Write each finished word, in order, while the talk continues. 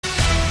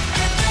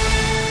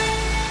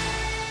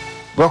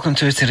Welcome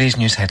to today's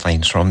news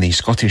headlines from the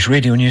Scottish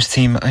Radio News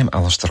team. I'm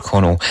Alistair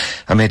Connell.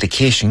 A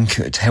medication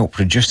could help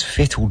reduce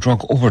fatal drug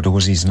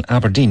overdoses in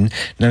Aberdeen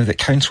now that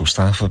council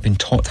staff have been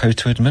taught how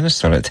to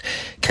administer it.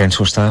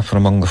 Council staff are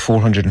among the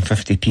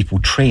 450 people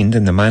trained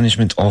in the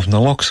management of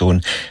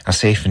naloxone, a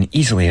safe and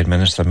easily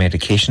administered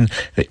medication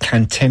that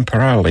can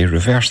temporarily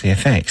reverse the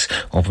effects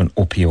of an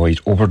opioid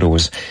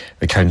overdose.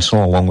 The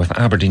council, along with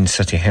Aberdeen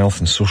City Health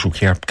and Social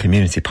Care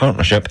Community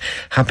Partnership,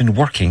 have been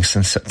working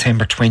since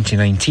September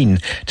 2019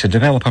 to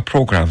develop a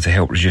programme to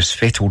help reduce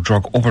fatal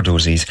drug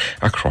overdoses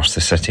across the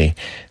city.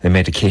 The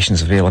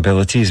medication's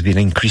availability has been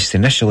increased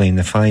initially in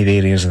the 5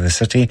 areas of the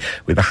city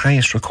with the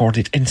highest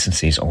recorded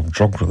instances of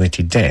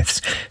drug-related deaths: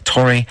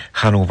 Torry,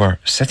 Hanover,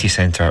 City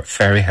Centre,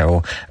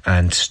 Ferryhill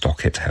and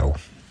Stockett Hill.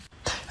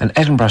 An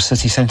Edinburgh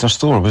city centre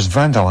store was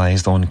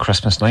vandalised on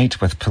Christmas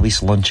night, with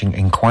police launching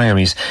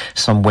inquiries.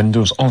 Some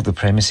windows of the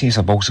premises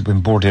have also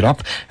been boarded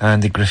up,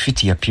 and the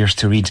graffiti appears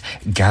to read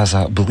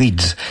 "Gaza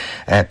bleeds."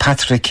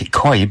 Patrick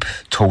Coybe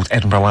told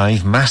Edinburgh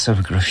Live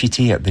massive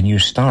graffiti at the new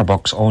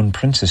Starbucks on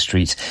Princes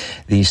Street.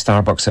 The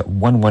Starbucks at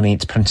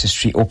 118 Princes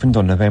Street opened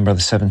on November the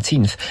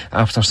 17th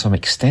after some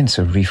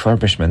extensive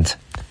refurbishment.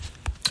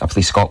 A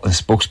Police Scotland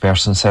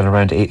spokesperson said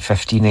around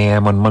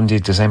 8:15am on Monday,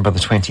 December the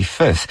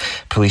 25th,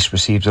 police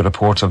received a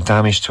report of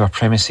damage to a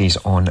premises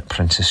on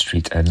Princes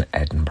Street in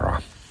Edinburgh.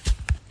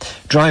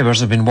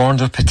 Drivers have been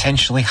warned of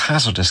potentially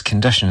hazardous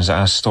conditions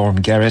as Storm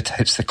Gerrit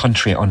hits the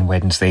country on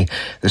Wednesday.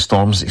 The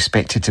storm is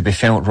expected to be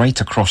felt right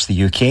across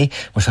the UK,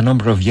 with a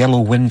number of yellow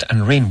wind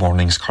and rain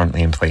warnings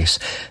currently in place.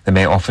 The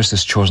Met Office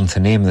has chosen to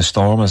name the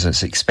storm as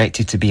it's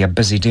expected to be a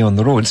busy day on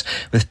the roads,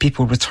 with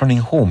people returning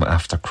home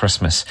after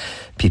Christmas.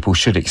 People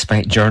should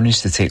expect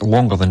journeys to take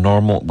longer than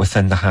normal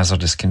within the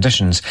hazardous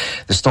conditions.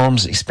 The storm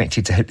is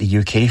expected to hit the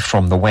UK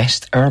from the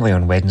west early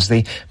on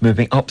Wednesday,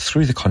 moving up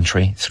through the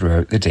country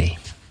throughout the day.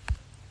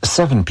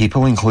 7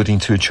 people, including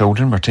 2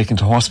 children, were taken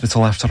to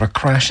hospital after a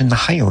crash in the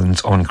Highlands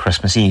on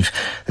Christmas Eve.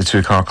 The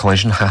 2-car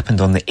collision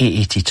happened on the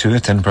A82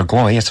 at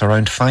Invergloy at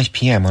around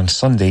 5pm on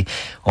Sunday.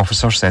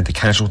 Officers said the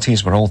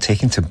casualties were all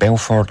taken to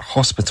Belford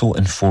Hospital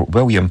in Fort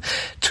William.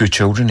 2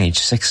 children, aged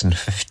 6 and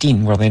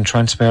 15, were then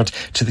transferred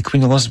to the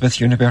Queen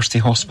Elizabeth University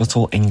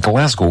Hospital in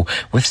Glasgow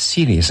with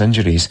serious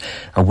injuries.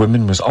 A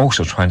woman was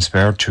also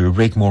transferred to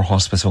Regmore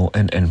Hospital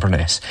in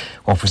Inverness.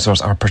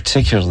 Officers are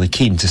particularly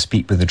keen to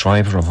speak with the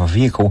driver of a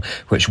vehicle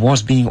which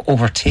was being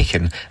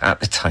overtaken at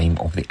the time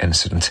of the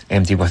incident.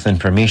 MD with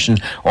information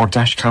or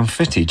dashcam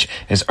footage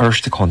is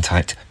urged to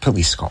contact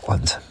Police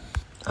Scotland.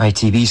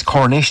 ITV's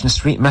Coronation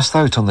Street missed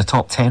out on the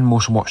top 10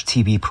 most watched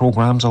TV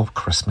programmes of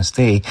Christmas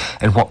Day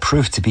in what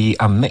proved to be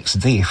a mixed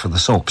day for the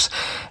soaps.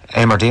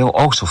 Emmerdale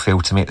also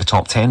failed to make the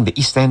top 10, but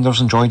EastEnders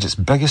enjoyed its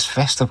biggest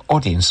festive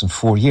audience in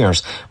 4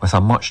 years with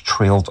a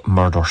much-trailed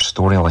murder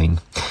storyline.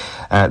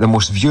 The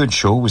most viewed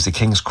show was The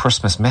King's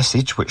Christmas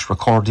Message, which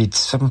recorded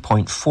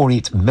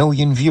 7.48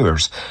 million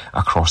viewers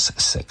across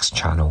 6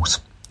 channels.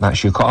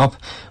 That's you caught up.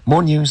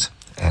 More news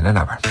in an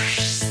hour.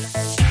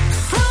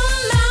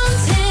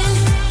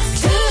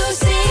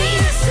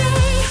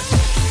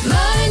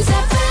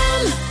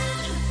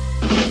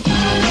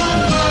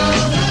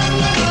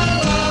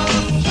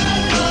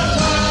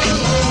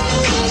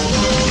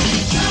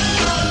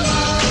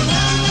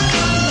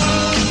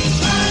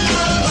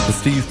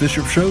 Steve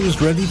Bishop Show is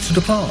ready to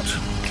depart.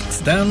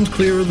 Stand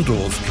clear of the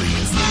doors,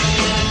 please.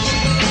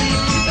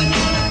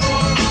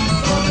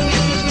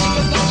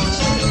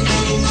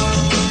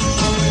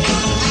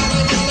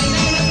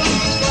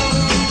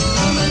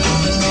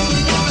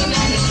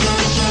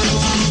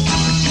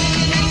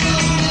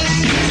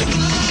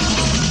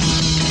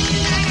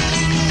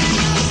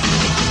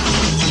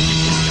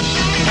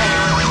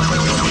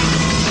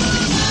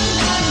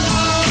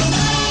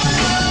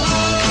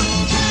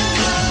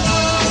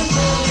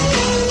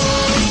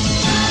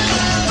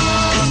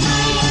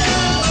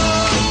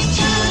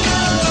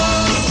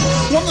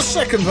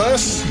 Second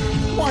verse.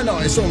 Why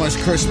not? It's almost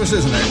Christmas,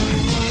 isn't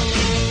it?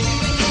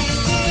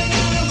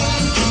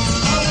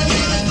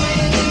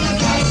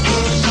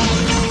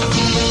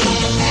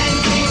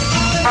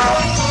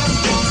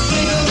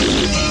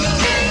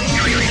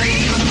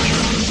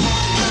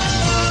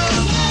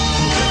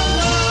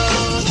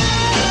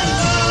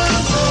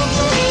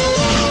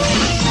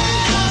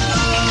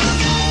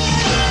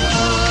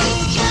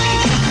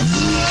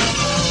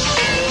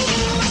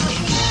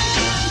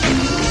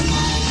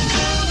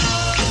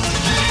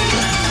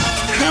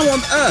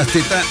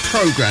 Did that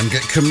programme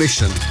get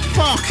commissioned?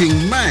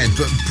 Barking mad,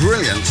 but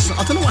brilliant.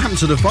 I don't know what happened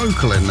to the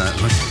vocal in that.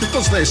 It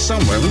was there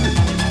somewhere, wasn't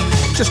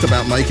it? Just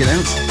about making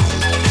out.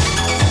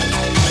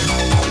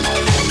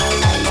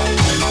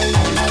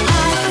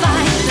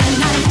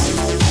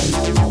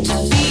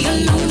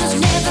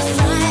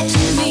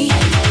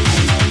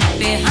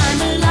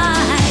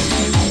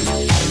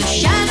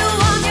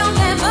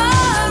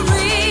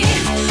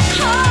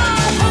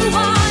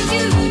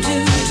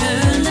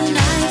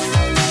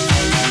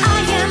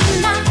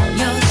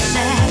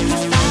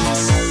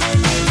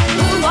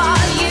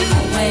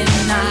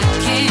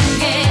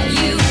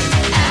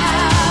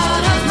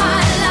 Out of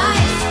my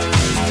life.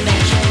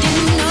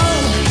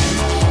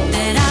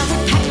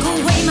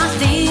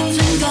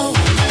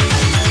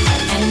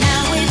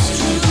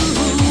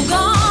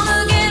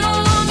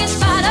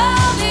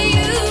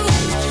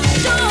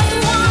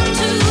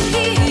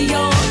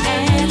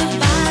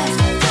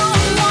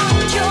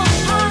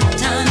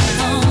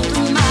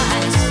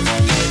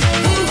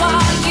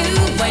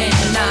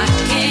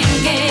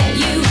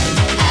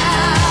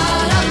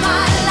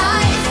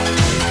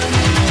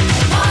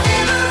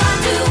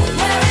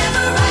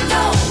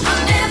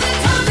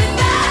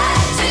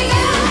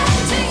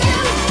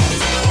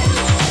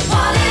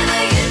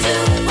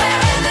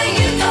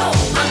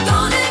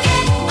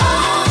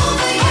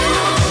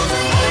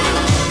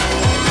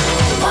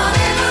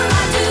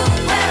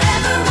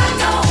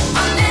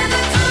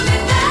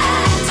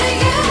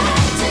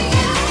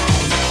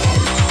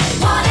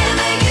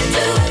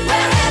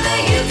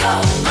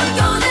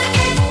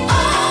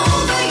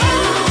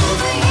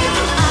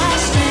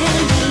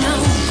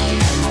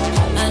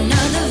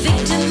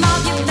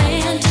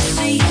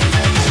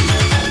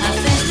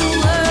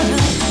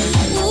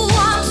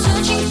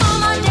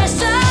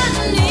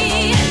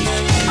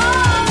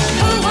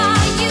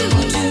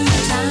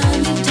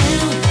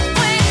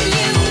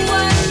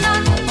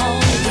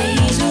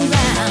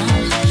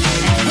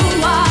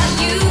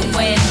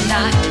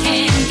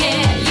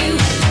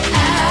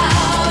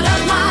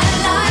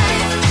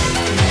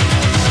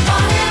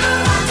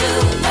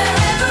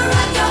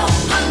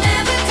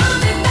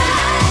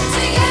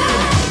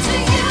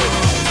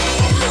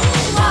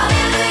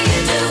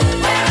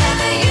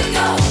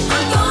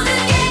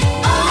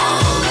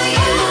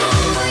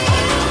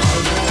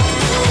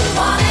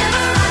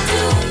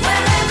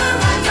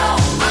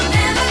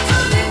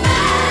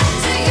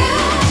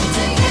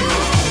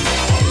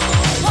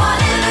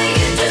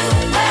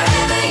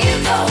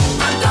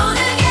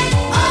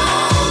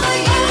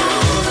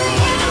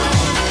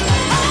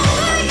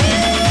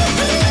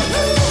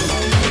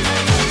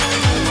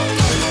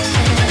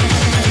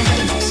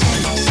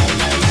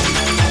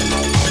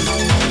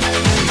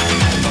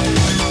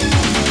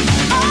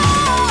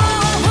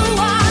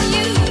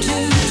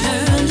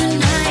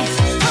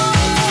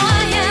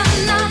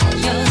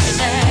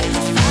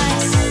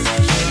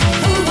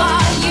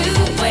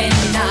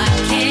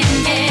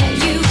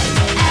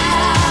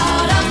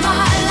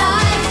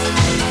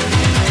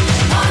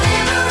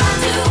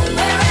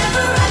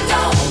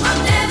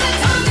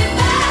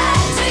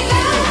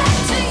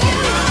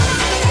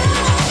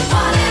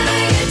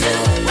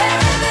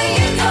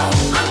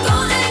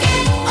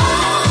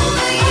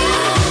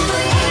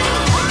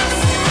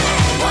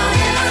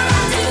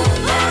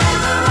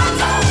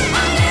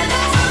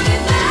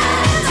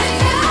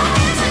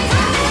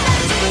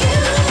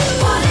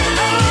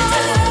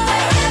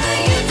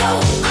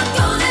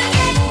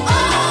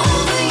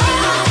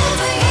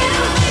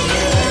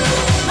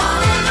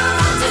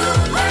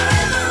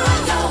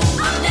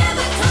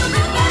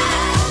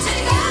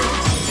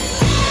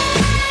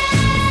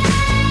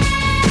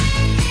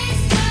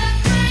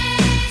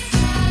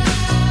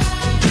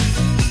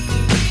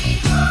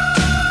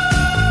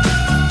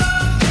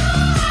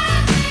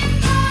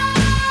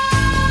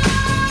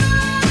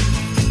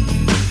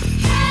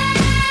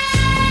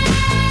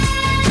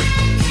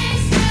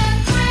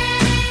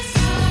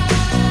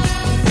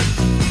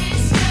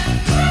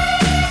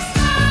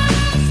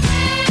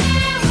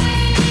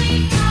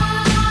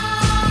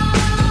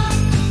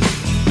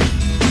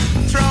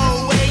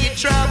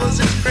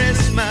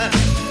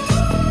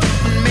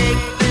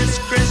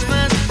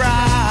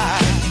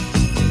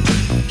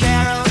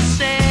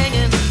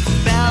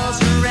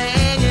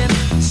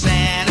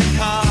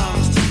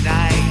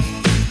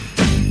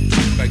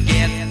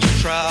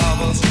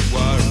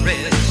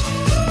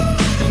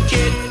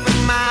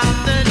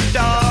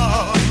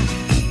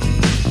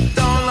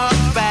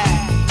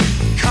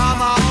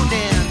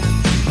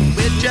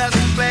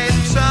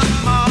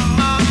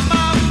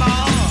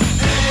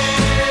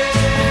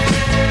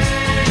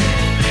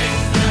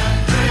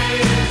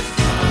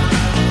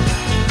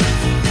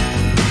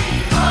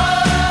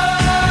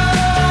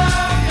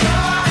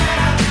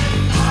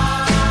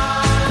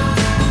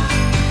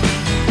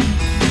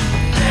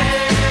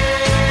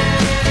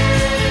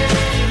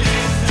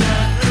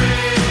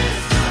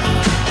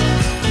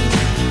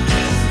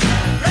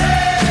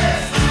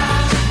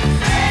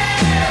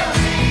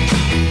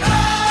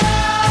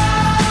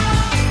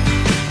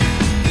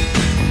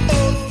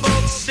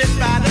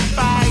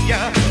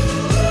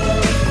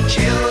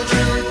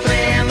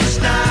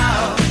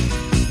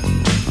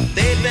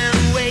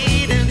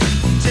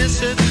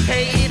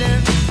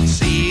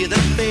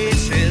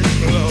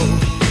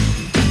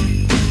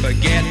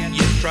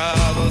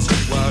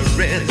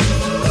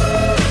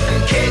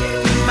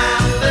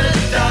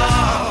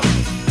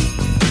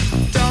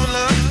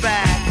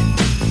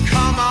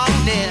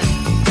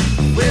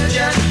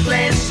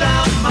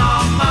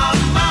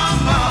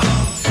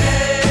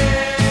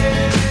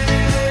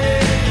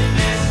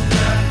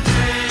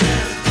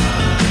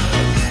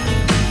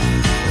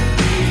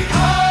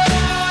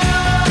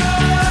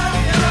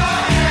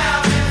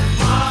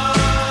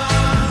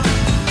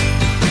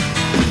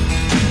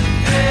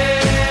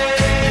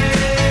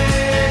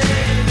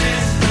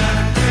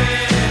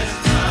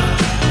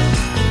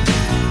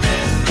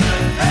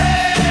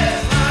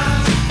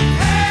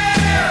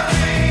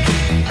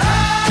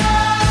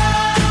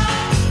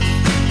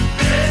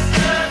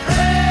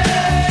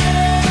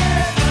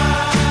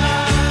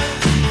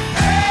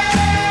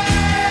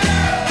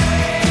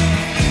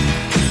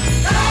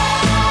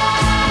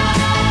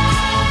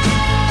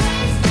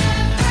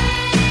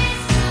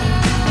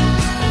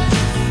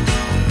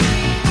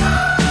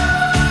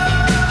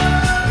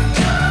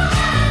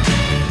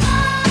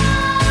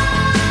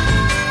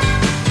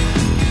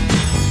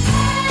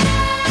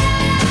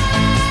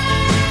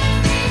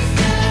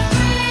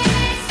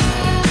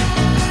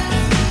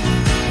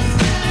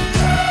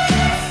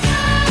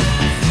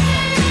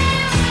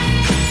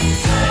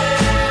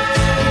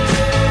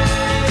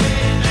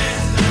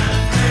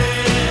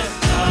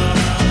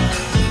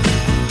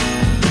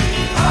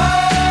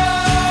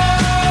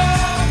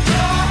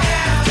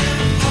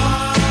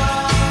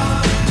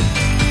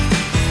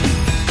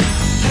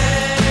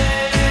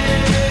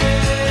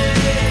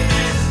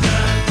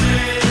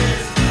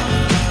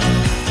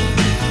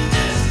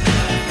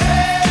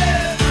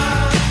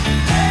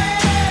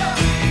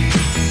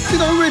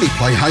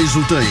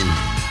 Hazeldean.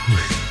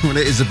 Well,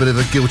 it is a bit of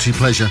a guilty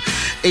pleasure.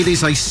 It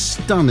is a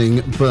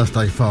stunning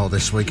birthday file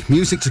this week.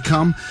 Music to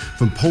come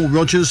from Paul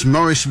Rogers,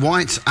 Maurice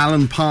White,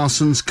 Alan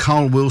Parsons,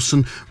 Carl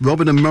Wilson,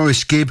 Robin and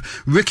Maurice Gibb,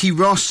 Ricky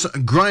Ross,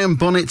 Graham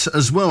Bonnet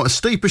as well. A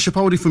Steve Bishop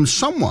oldie from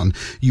someone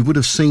you would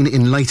have seen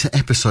in later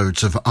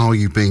episodes of Are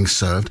You Being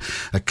Served?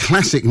 A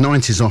classic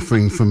 90s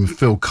offering from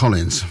Phil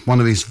Collins, one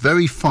of his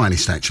very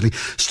finest actually.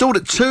 Stalled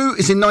at 2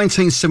 is in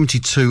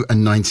 1972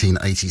 and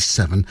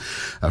 1987.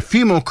 A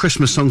few more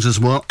Christmas songs as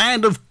well,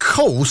 and of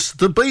course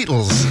the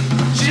Beatles.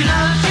 She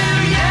loves you,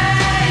 yeah,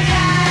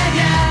 yeah,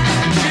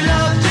 yeah. She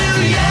loves you,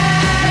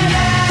 yeah,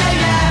 yeah,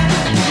 yeah.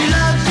 She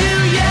loves you,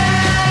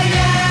 yeah,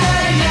 yeah,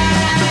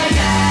 yeah,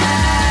 yeah.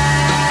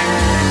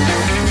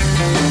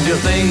 You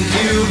think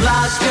you've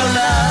lost your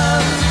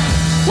love?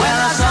 Well,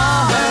 I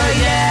saw her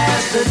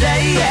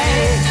yesterday,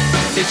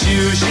 yeah. It's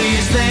you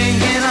she's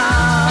thinking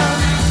of,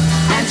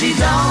 and she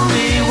told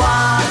me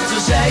what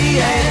to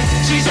say, yeah.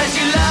 She said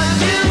she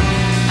loves you,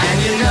 and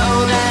you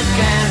know that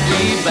can't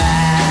be bad.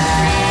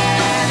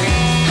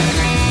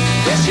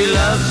 She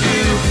loves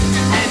you,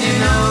 and you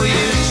know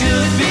you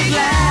should be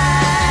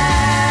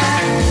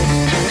glad.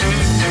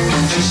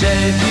 She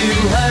said you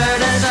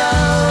heard her so,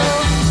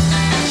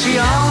 she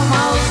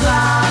almost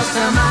lost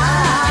her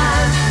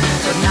mind.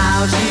 But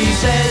now she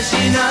says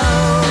she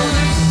knows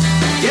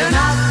you're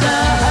not the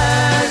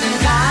hurting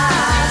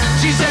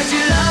kind. She says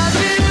she loves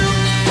you,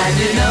 and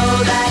you know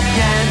that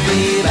can't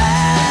be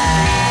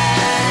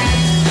bad.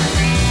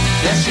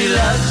 Yes, she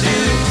loves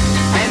you,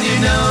 and you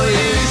know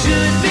you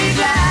should be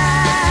glad.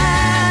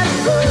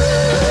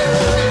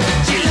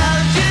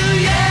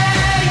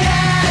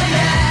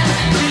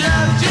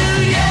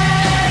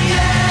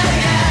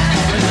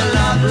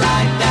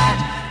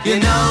 You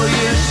know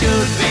you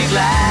should be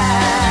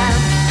glad.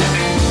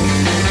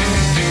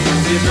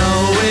 You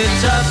know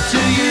it's up to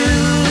you.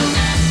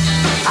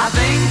 I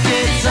think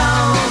it's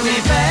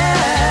only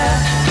fair.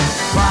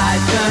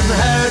 Pride can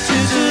hurt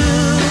you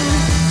too.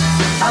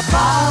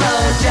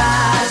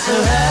 Apologize to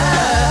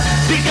her,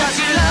 because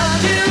she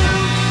loves you,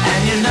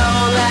 and you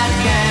know that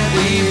can't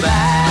be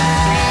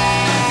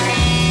bad.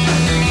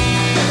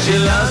 She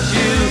loves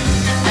you,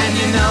 and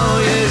you know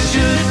you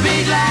should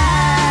be glad.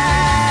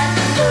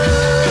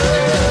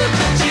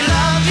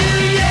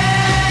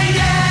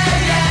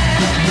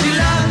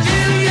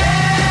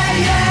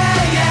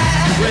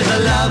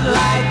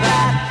 Like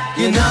that,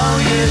 you know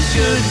you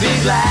should be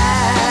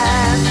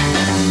glad.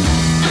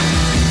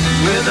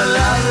 With a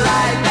love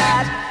like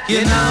that,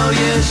 you know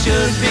you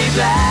should be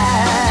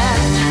glad.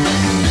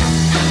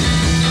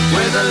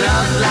 With a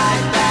love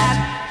like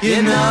that,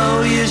 you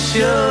know you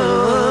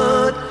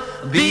should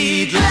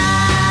be glad.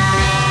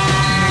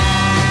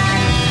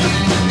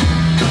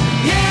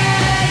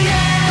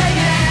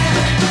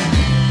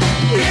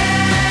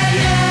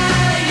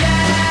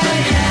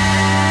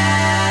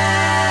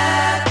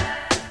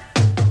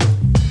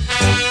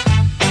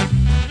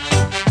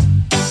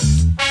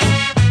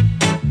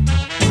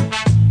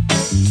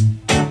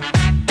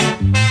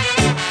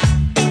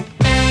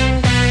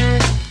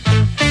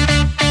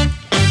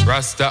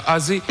 Rasta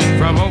Ozzy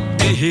from up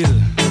the hill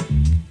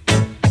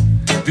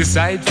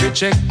decide to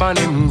check on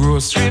him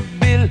grocery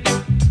bill.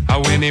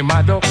 And when him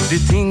add up the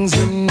things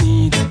him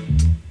need,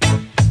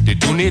 the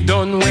tune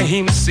done when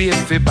him save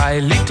fi buy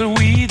little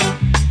weed.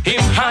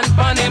 Him hand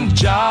on him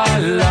jaw,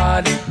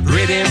 Lord,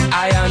 read him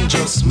eye and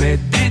just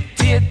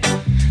meditate.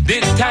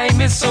 The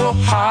time is so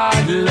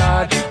hard,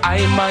 Lord, I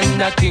man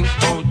nothing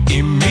out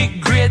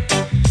immigrate.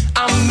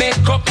 I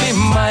make up my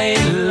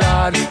mind,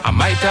 Lord, I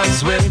might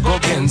as well go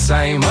against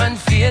Simon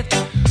Fate.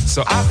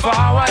 So I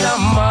forward the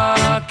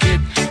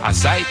market, I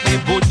sight the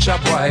butcher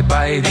boy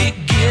by the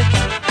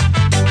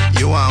gate.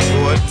 You want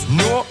what?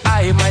 No,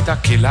 I might a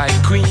kill like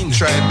queen.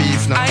 Try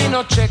beef now. I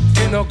no check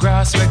for no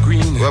grass where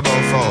green. What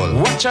about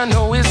fowl? Watch I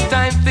know it's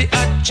time for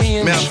a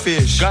change. Me and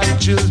fish. Got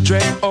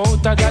children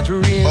out I got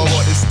range. How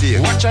about the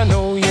steak? Watch I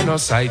know you no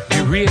sight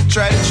the rate.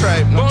 Try the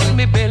tripe now. Burn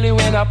me belly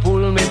when I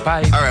pull me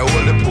pipe. Alright,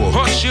 hold the pork.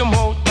 Hush your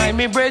mouth, my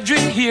me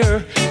brethren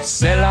here.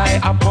 Sell I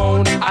a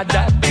pound of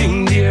that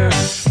thing there.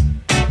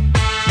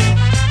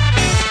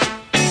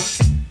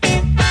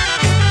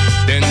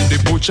 Then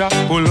the butcher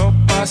pull up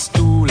a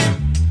stool,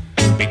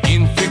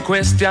 begin to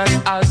question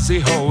as see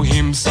how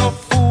him so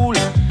fool.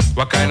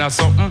 What kind of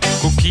something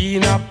cookie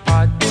in a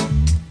pot?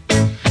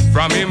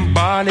 From him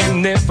born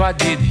him never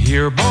did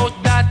hear about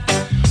that.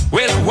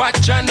 Well,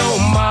 watch I know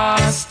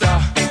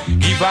master,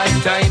 give I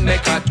time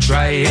make I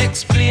try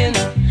explain.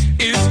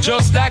 It's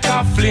just like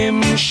a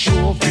film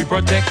show, we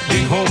protect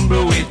the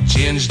humble, we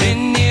change the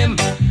name.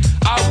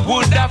 I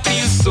would have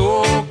feel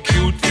so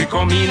cute if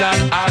come in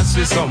and ask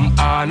for some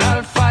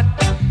anal fat.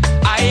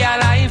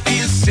 I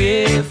feel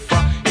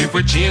safer if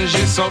we change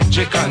the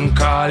subject and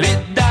call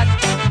it that.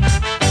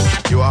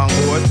 You want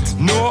goat?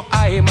 No,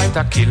 I might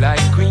a kill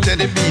like queen. Tell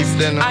the beef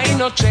then. I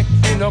no check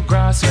in no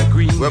grass or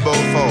green. What about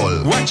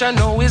fowl? Watch I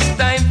know it's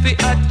time for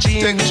a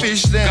change. Take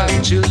fish then.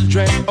 Got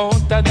children out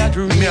of that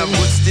room. Me a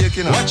good steak,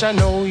 you know. Watch I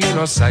know you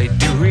no side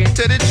the rain.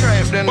 Tell the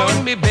tribe then.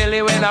 Burn me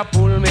belly when I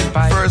pull me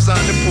pipe. First on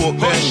the pork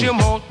then. Hush your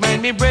mouth,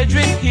 mind me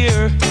brethren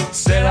here.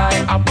 Sell I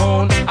a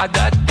pound of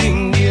that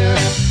thing here.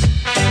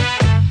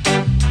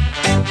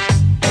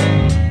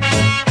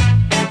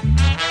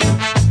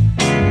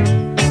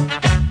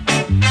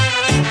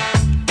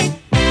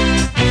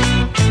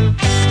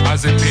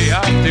 As I pay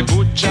off the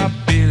butcher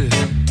bill,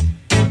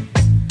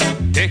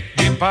 take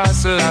the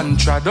parcel and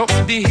trod up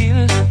the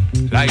hill.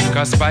 Like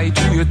a spy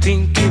to your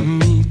thinking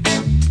meat.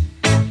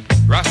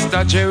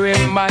 Rasta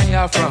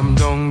Jeremiah from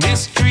down the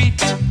street.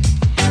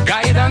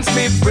 Guidance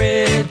me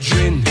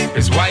brethren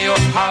is why you're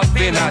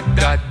having a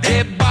that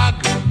day bag.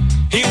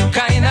 Him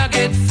kinda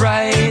get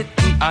frightened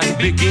and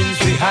begins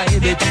to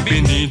hide it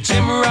beneath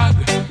him rag.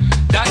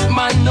 That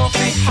man no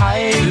fi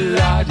hide,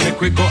 lad.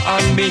 Make we go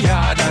on me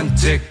yard and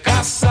take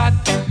a sat.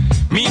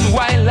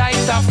 Meanwhile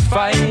light a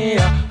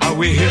fire, and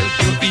we help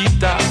you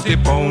eat off the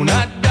pound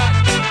of that.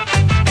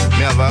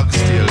 Me have a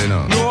steal, you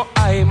know. No,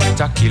 I might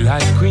a kill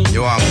like queen.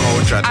 You want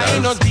couch at I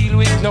no deal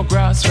with no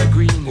grass or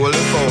green. Hold the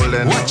fowl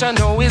then. Watch I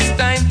know it's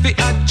time for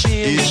a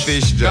change. Eat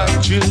fish, Jack.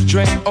 Got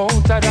children out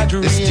of that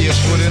range. It's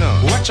taste good, you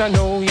know. Watch I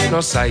know you no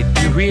side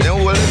the rain. Then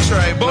hold the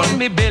tribe Burn down.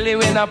 me belly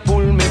when I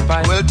pull me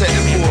pipe. Well, take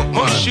the pork,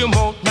 Hush man. your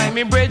mouth, mind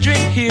me brethren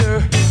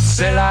here.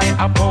 Sell I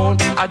a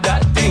pound of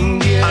that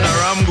thing here. And a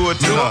ram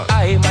goat, you No, know.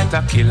 I might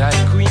a kill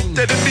like queen.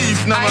 Take the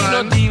beef now, I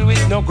no man. deal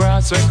with no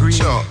grass or green.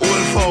 Sure,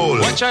 hold fowl.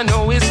 Watch I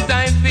know it's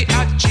time for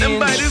a change. Then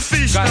buy the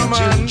fish Got now,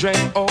 man.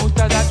 children out of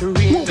that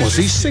range. What was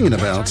he singing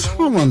about?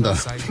 I wonder.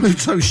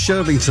 Pluto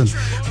Shirlington,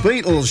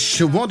 Beatles,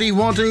 Shawaddy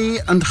Waddy,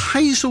 and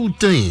Hazel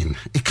Dean.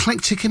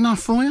 Eclectic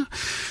enough for you?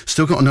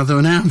 Still got another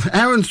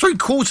hour and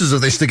 3/4 of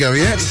this to go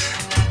yet.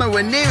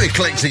 Nowhere near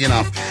eclectic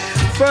enough.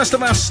 First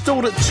of our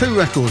Stalled at 2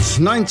 records,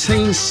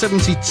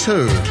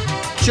 1972.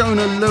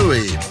 Jonah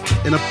Louie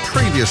in a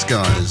previous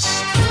guise.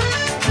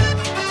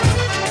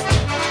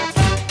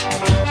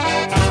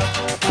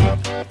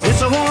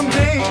 It's a warm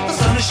day, the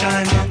sun is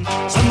shining.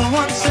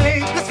 Someone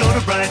say, let's go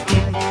to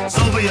Brighton.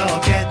 So we all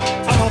get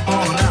up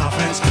on our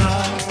friend's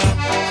car.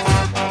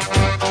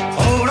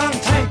 Hold on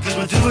tight, cause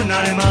we're doing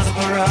 90 miles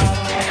per hour.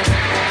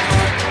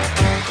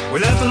 We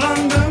left for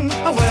London,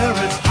 where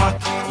it's hot.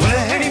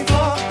 We're heading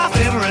for our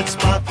favorite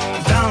spot.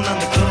 Down on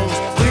the coast,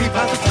 way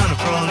past the town of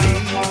Crawley.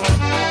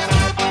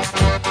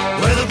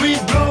 Where the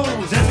breeze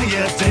blows and the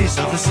air tastes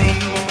of the sea.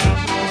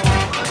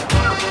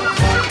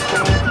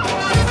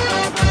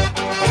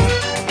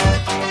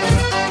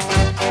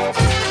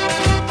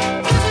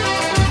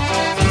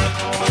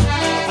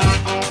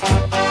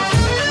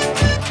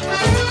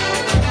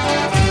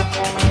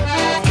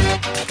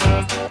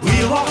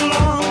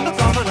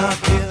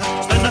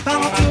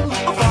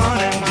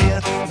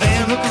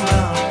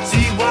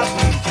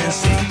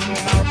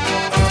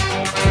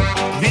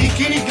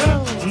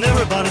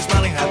 Everybody's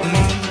smiling happily.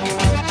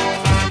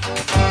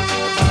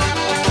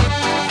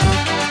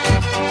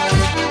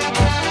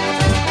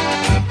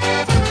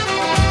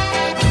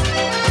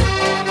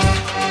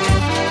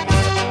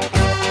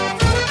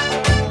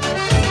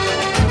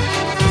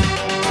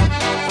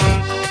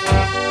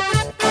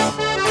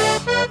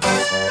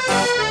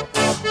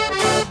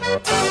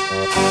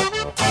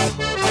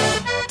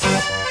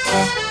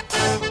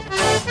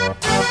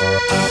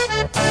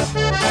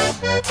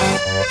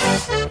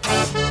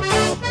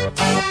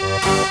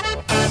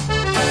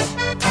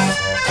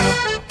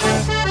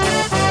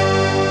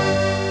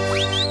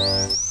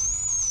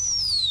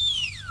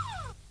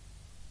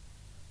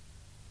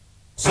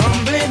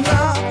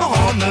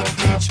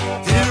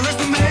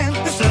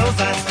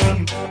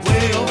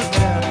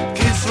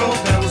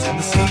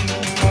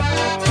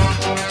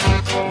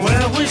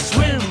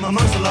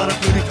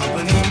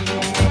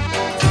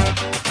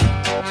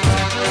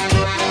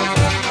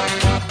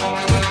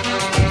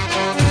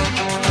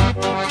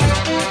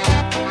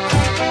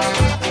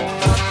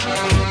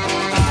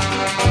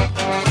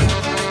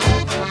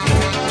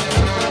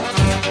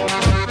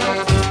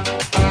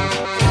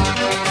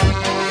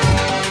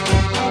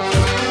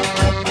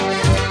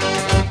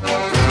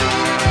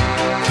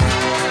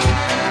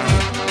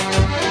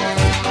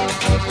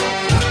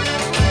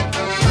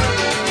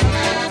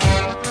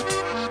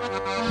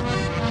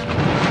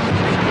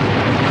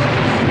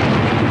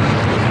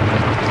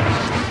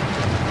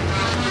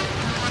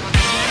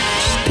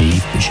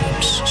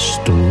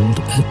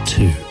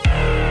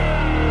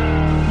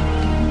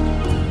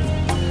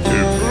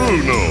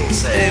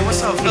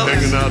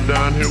 Hanging out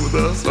down here with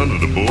us under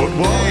the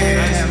boardwalk.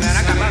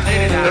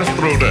 Let's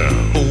throw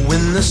down. Oh,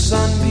 when the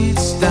sun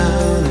beats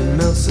down and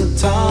melts the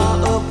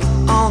tar up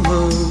on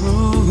the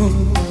roof,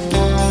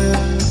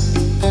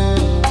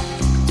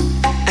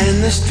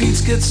 and the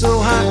streets get so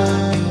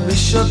hot, you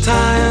wish your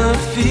tired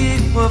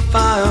feet were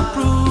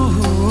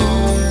fireproof.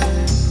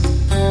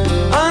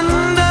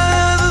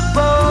 Under the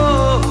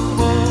boardwalk,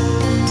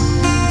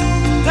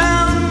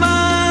 down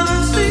by the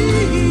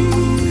sea,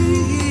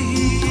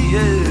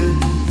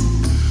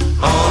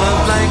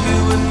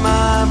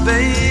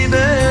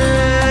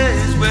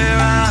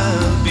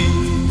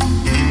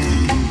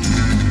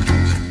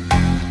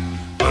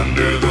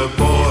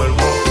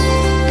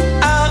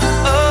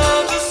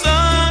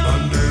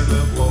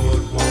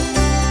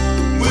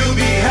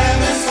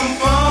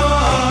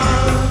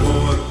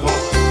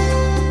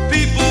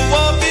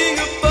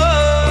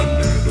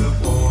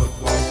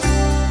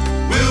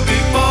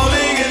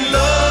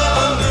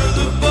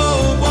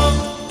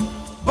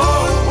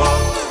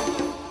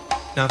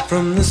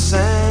 From the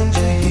sand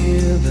you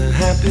hear the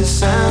happy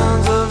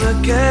sounds of the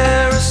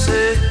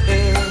carousel.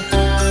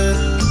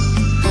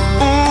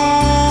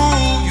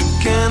 Ooh, you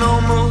can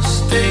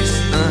almost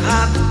taste the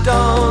hot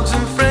dogs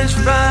and French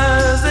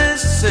fries they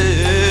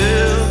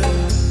sell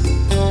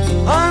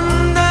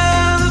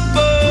under the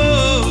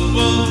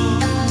boardwalk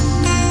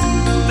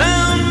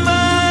down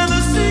by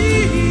the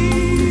sea.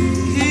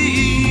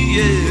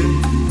 Yeah.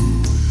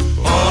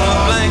 On a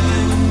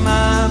blanket with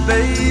my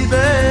baby.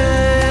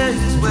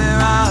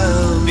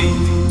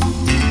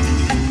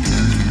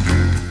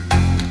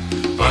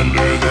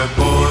 Under the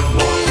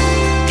boardwalk,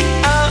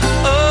 out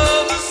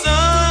of the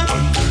sun,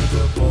 under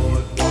the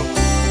boardwalk,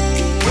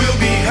 We'll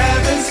be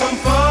having some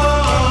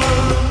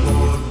fun.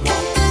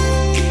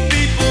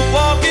 people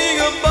walking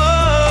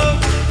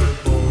above.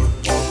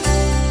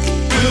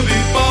 We'll be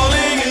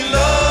falling in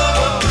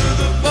love under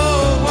the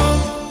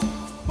boardwalk.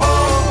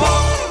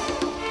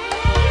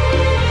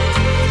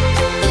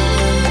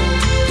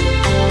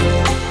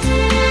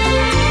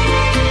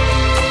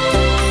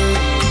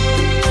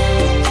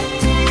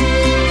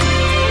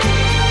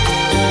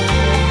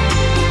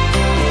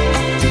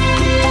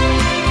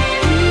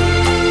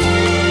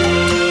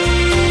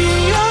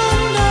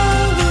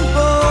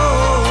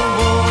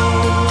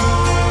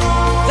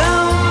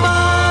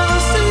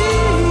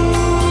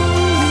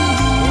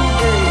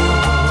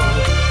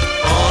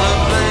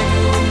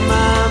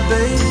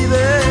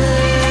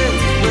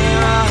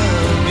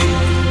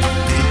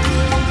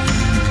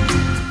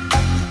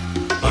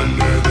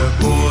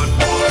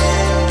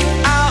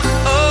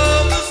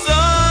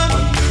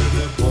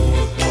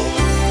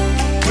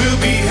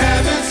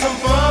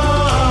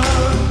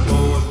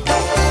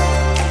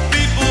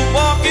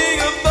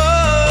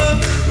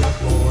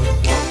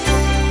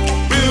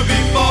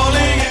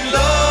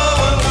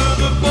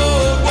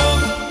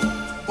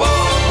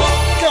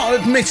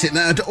 Admit it,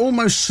 that had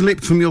almost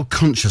slipped from your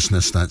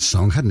consciousness, that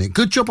song, hadn't it?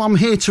 Good job I'm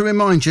here to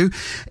remind you.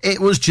 It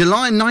was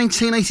July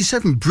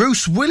 1987.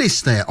 Bruce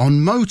Willis there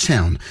on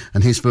Motown,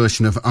 and his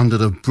version of Under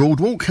the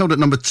Boardwalk held at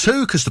number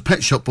 2 because the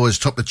Pet Shop Boys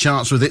topped the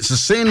charts with It's a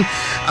Sin.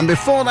 And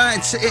before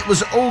that, it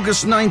was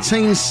August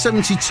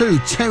 1972.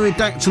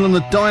 Pterodactyl and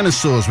the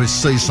Dinosaurs with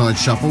Seaside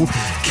Shuffle,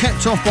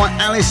 kept off by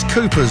Alice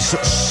Cooper's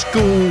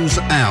School's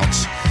Out.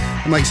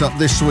 It makes up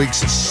this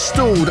week's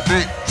Stalled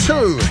at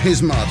 2.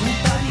 Here's Mud.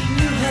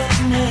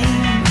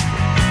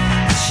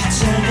 She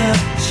turned up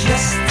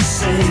just the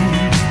same.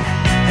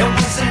 There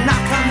was a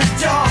knock on the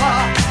door,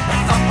 a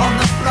thump on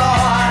the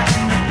floor,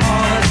 and the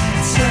boy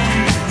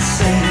turned the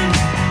same.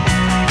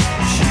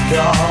 She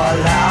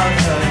called out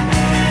her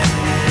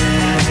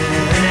name.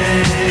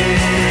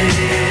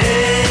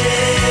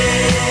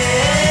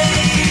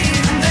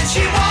 Then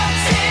she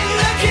walked in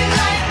looking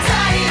like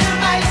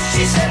dynamite.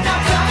 She said, now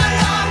come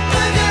along,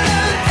 we're gonna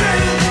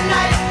through the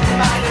night.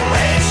 By the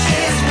way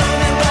she's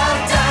moving, well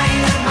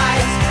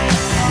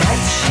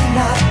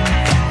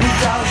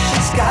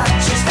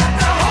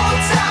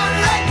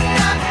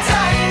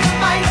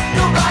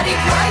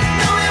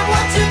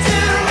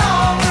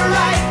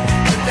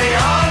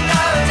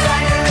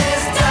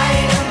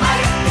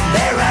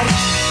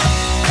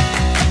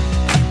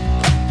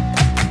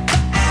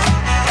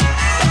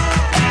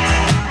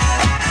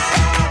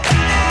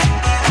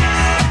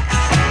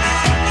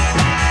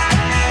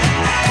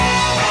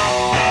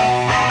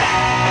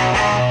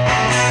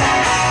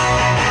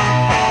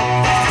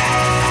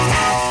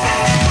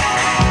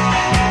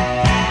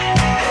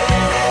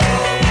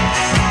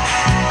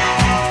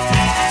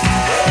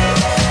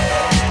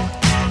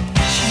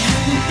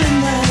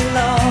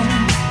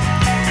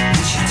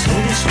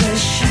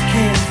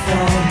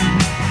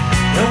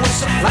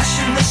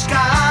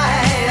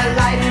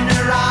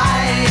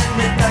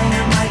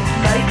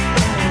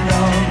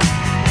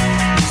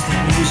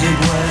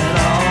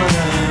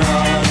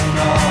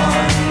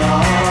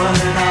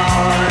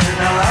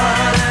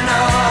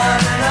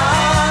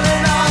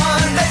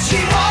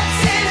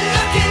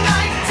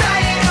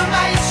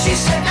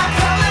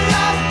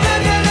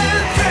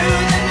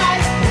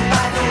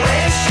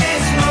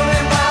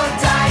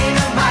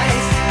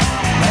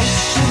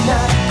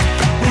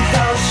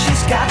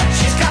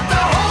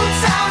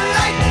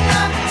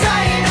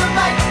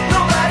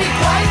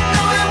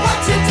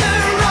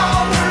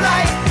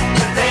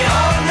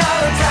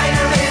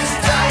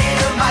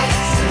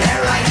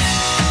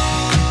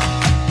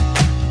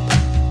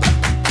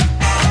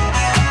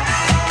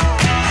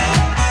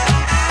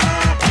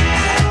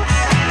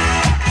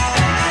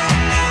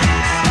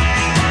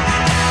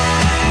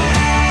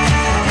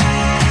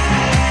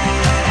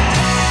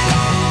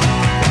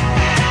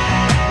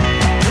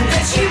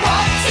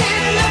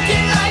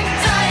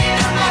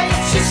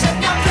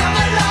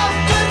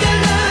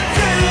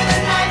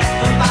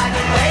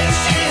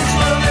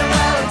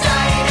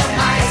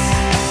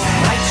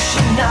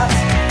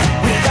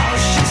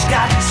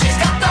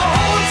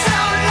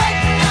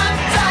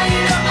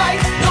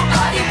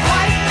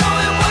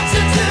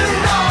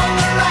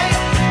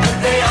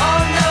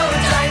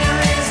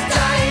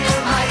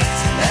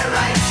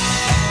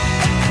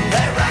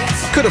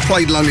have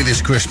played Lonely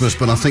this Christmas,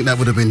 but I think that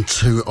would have been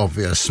too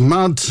obvious.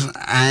 Mud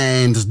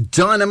and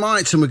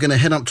Dynamite, and we're going to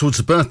head up towards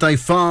the birthday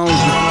file.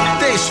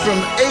 This from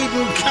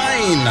Eden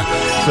Kane,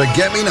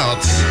 Forget Me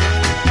Not.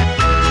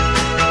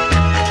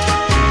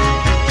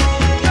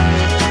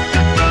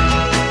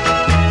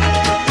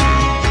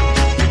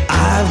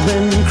 I've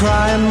been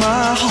crying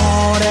my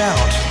heart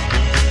out.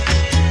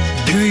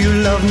 Do you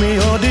love me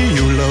or do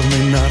you love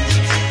me not?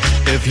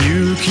 If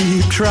you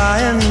keep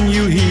trying,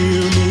 you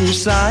hear me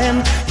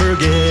sighing,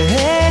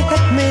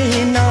 forget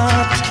me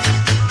not.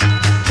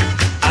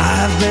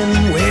 I've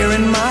been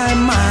wearing my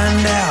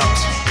mind out.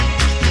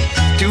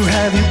 To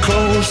have you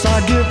close,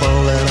 I'd give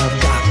all that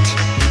I've got.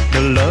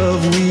 The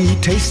love we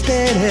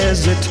tasted,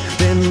 has it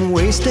been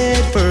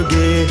wasted?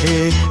 Forget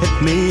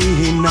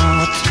me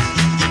not.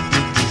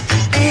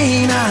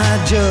 Ain't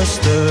I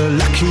just a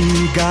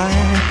lucky guy?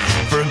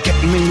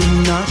 Forget me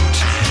not,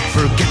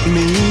 forget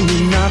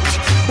me not.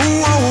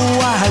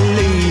 Whoa, I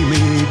lay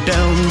me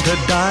down to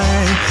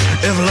die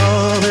if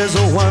love is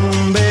a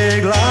one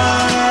big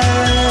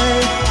lie.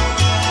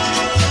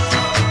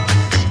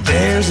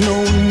 There's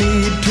no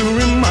need to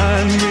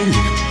remind me.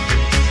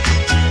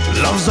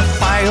 Love's a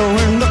fire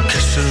when the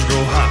kisses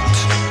grow hot.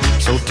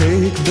 So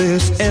take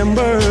this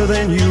ember,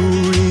 then you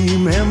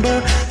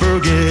remember,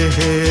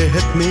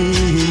 forget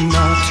me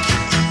not.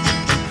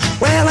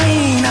 Well,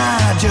 ain't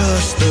I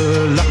just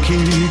a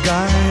lucky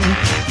guy?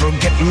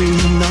 Forget me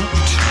not,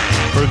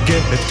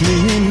 forget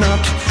me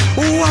not.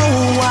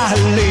 Whoa, I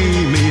lay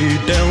me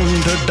down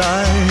to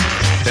die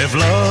if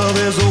love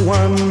is a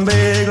one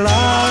big lie.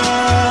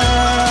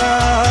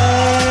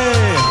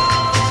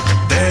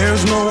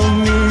 There's no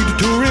need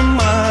to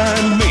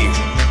remind me.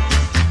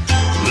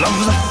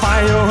 Love's a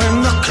fire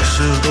when the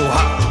kisses go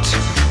hot.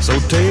 So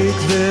take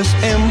this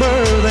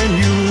ember, then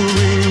you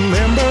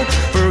remember,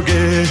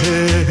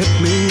 forget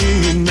me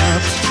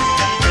not.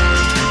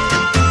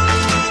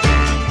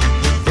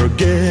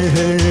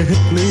 Forget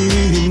me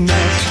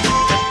not.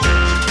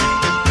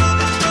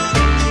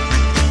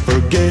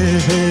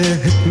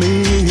 Forget me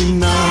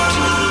not.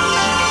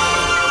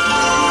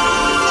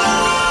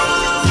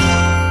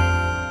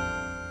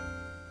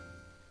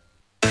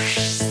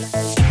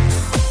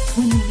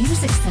 When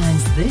music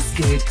sounds this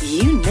good,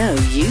 you know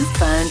you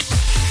found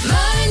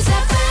Minds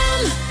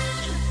FM.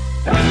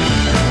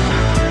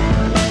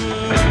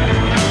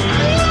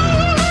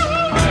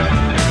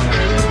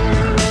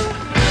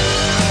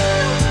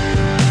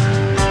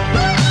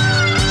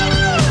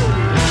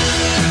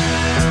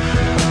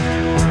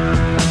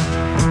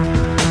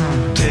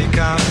 Take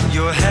out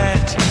your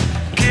hat,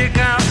 kick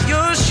out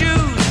your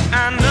shoes.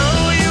 I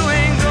know you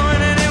ain't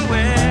going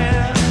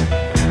anywhere.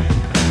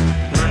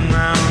 Run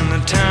round the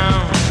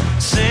town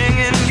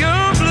singing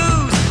your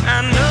blues.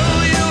 I know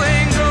you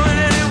ain't going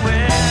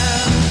anywhere.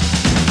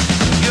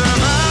 Your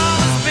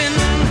mama's been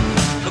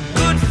a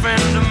good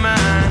friend of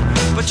mine,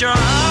 but you're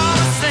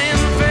always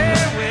saying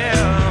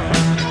farewell.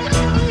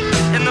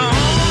 And the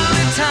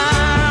only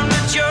time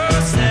that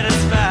you're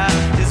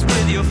satisfied is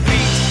with your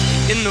feet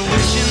in the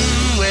wishing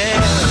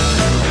well.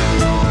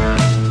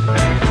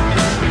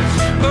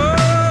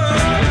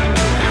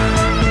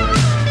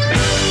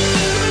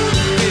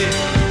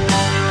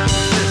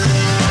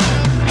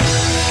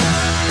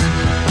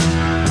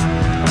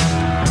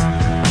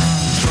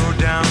 Throw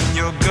down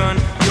your gun,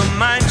 you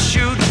might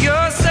shoot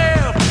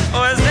yourself.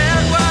 Or is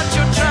that what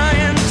you're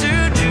trying to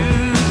do?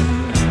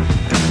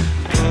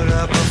 Put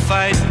up a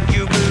fight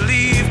you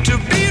believe to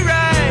be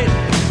right,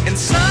 and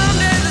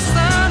someday the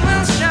sun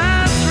will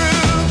shine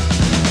through.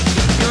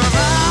 You've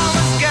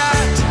always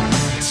got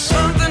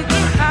something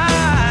to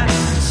hide,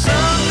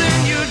 something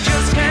you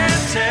just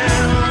can't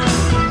tell.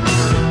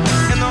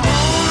 And the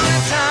only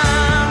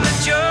time that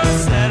you're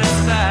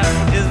satisfied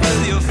is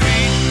with your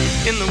feet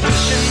in the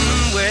wishing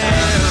well.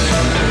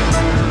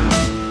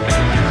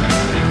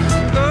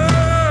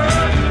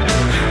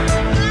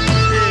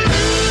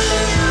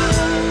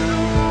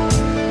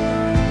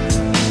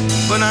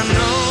 But I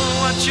know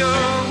what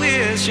you're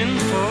wishing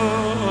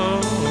for.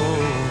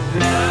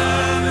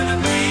 Love in a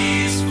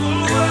peaceful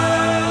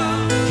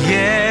world.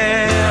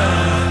 Yeah.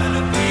 Love in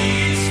a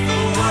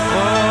peaceful world.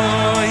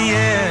 Oh,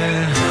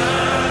 yeah.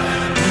 Love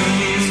in a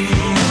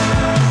peaceful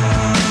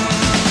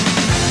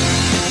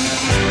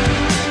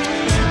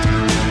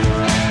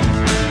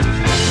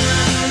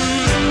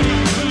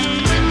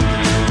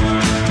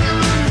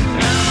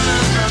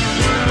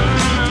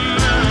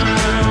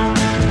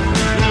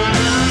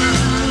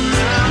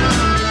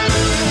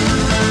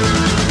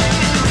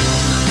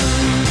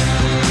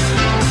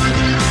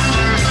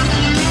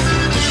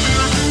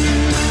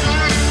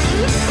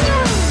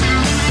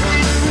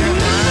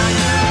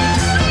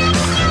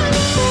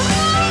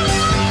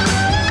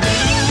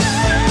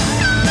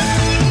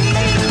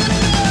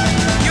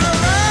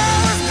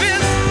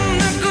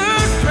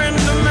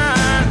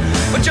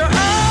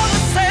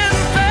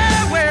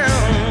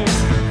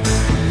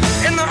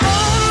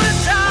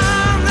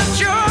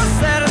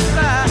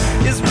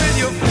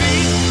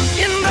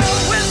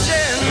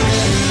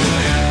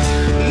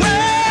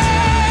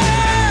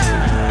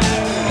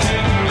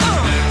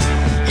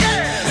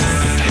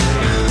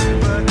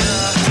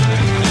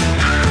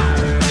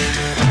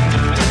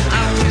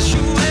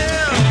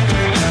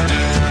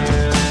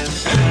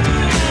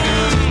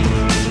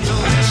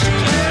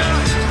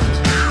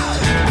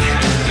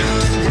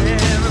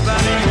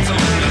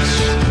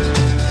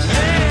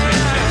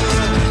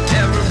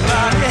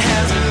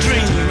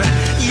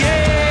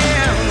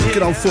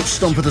foot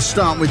stomper to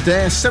start with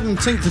there.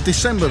 17th of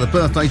December, the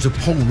birthdays of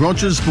Paul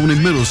Rogers, born in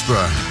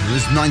Middlesbrough. It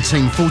was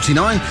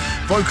 1949,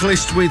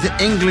 vocalist with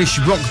English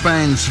rock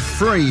bands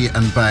Free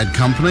and Bad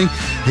Company.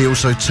 He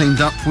also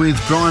teamed up with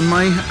Brian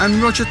May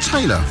and Roger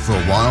Taylor for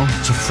a while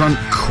to front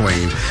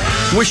Queen.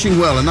 Wishing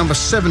Well, a number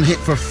 7 hit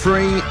for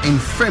Free in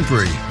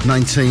February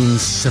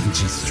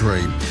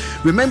 1973.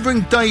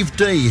 Remembering Dave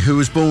D, who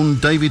was born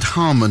David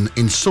Harmon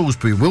in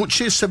Salisbury,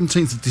 Wiltshire,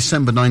 17th of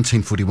December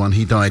 1941.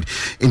 He died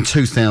in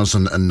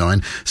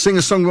 2009.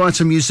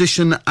 Singer-songwriter,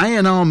 musician,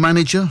 A&R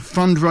manager,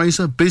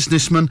 fundraiser,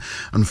 businessman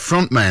and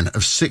frontman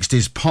of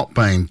 60s pop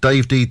band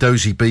Dave D,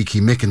 Dozy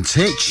Beaky, Mick and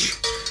Titch.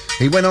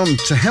 He went on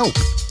to help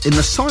in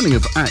the signing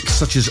of acts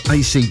such as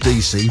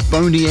AC/DC,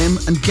 Boney M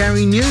and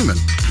Gary Newman.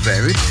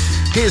 Varied.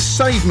 Here's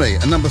Save Me,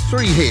 a number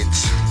 3 hit.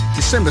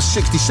 December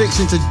 66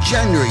 into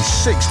January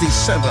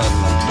 67.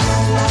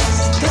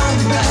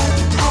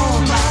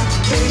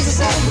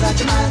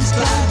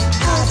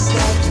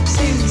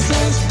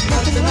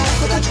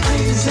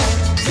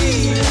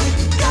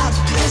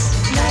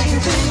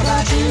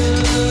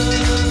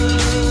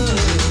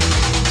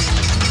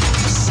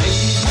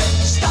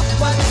 Stop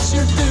what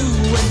you're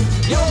doing,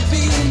 you'll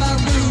be my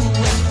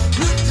ruin.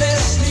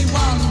 Ruthlessly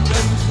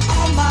wandering,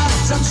 all my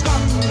time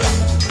squandering.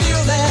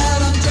 Feel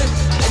that I'm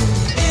drifting,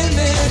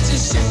 image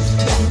is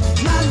shifting.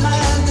 My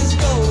mind is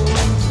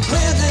going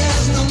where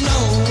there's no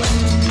knowing.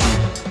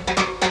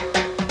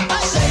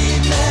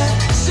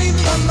 Save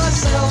from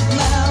myself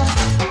now.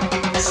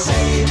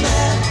 Save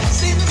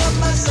from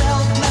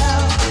myself now.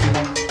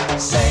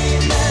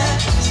 Save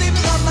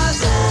from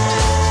myself.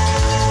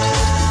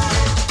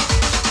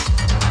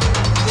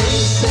 They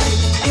say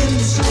in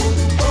school,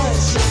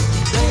 boys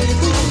say they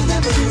will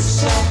never do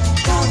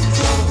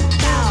self-control.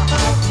 Now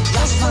I've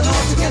lost my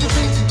altogether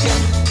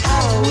thinking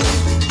how we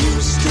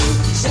used to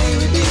say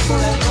we'd be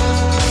forever.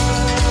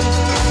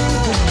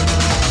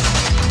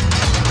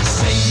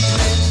 Save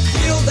me,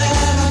 feel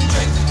that I'm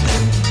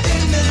drifting,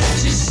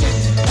 image is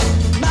shifting,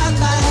 my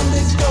mind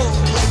is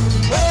going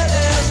where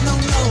there's no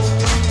knowing.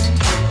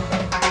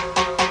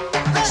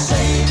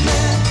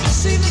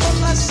 Save from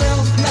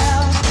myself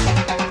now.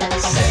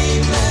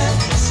 Save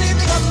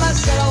from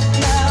myself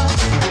now.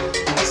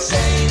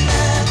 Save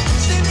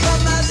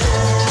from myself.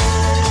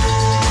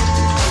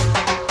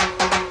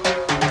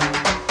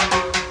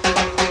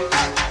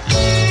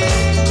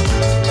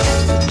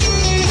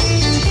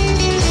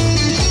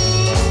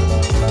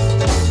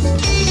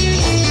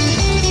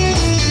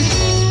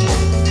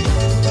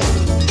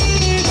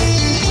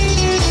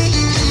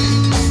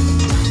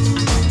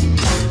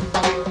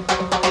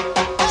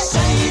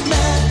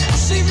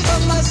 Save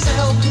from myself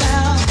now.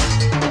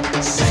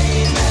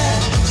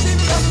 Save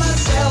from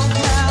myself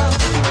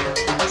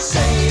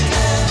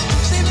now.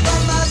 Save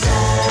from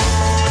myself.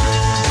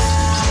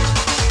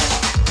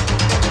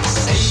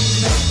 Save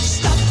me,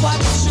 stop what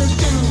you're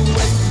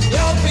doing.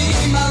 You'll be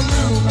my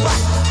ruin.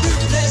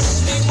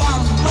 Ruthlessly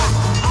wandering,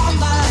 all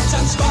my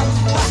time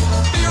squandering.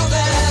 Feel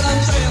that I'm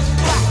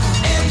drifting,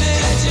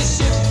 image is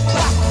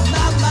shifting.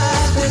 My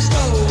mind is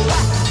going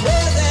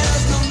where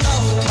there's no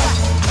knowing.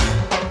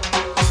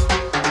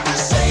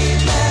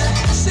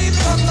 Save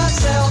from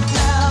myself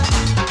now.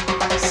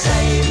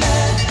 Save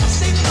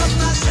from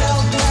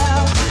myself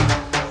now.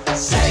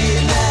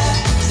 Save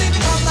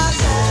from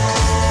myself.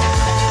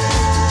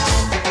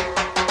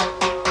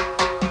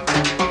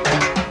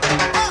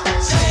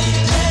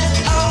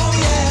 Oh yes, oh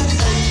yes,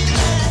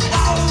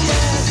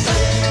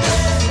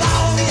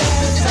 oh yes,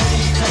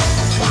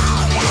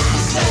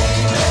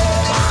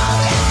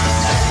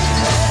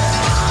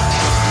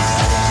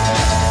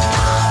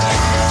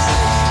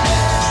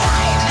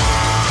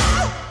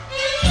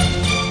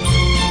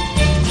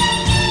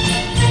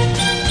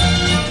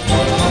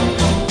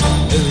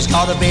 Who's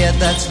got a beard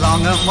that's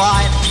long and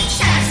white?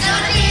 Shad's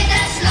got a beard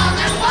that's long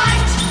and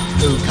white.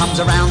 Who comes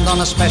around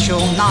on a special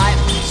night?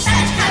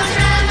 Shad comes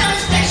around on a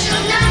special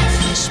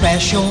night.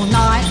 Special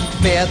night,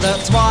 beard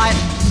that's white.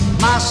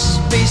 Must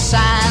be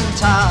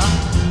Santa,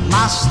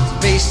 must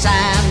be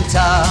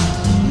Santa,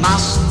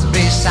 must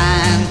be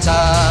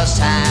Santa,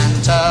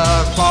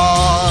 Santa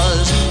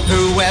Claus.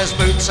 Who wears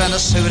boots and a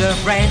suit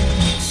of red?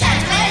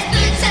 Shad wears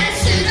boots and a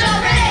suit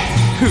of red.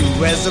 Who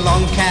wears a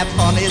long cap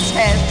on his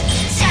head?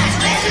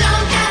 Shad wears a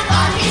long cap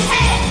on his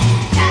head.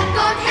 Cap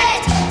on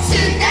head,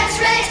 suit that's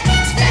red.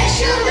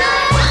 Special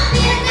night,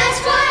 beard that's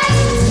white.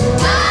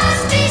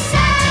 Must be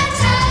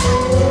Santa,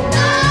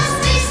 must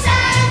be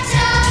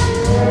Santa,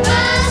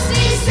 must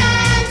be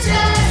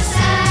Santa,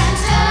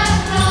 Santa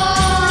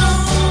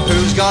Claus.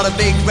 Who's got a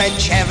big red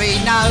cherry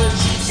nose?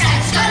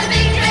 Shad's got a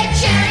big red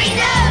cherry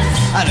nose.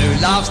 And who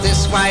laughs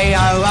this way,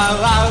 oh,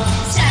 oh, oh?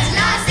 Shad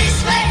laughs this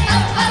way,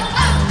 oh,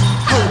 oh, oh.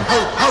 Ho, ho,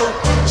 ho,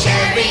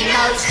 Cherry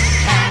nose,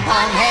 cap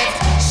on head,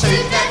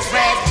 suit that's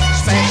red.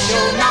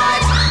 Special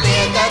night,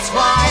 beard that's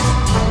white.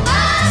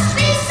 Must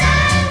be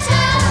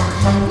Santa,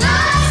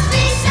 must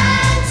be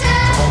Santa,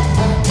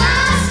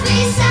 must be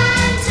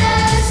Santa,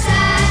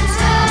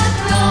 Santa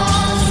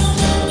Claus.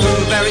 Who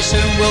very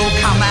soon will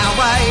come our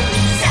way?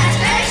 Santa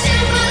very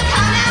soon will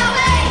come our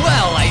way.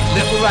 Well, 8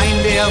 little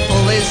reindeer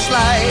pull his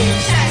sleigh.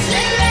 Does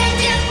the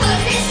reindeer pull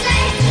his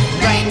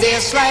sleigh?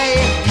 Reindeer sleigh,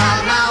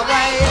 come our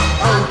way.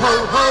 Ho, ho,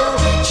 ho,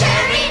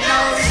 cherry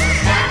nose,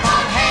 cap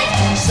on head,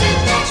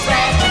 suit that's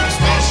red,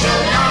 special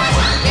night,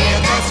 beard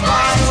that's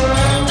white.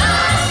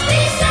 Must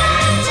be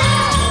Santa,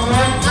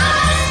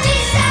 must be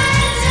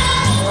Santa,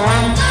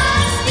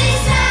 must be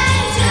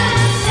Santa,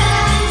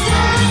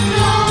 Santa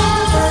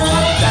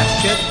Claus.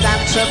 Dasher,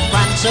 Dancer,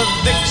 Prancer,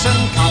 Vixen,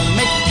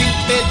 Comet,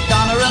 Cupid,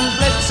 Donner and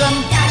Blitzen.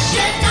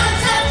 Dasher,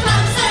 Dancer,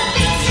 Prancer,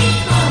 Vixen,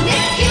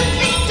 Comet,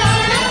 Cupid,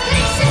 Donner and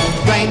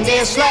Blitzen.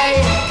 Reindeer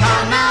sleigh,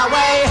 come our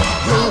way.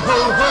 Hoo,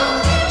 hoo, hoo,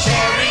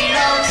 cherry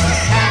nose,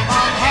 cap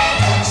on head,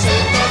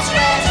 suit that's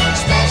red,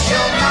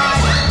 special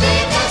night,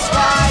 beard that's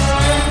white.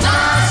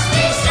 Must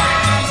be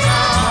Santa,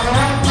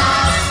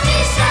 must be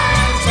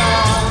Santa,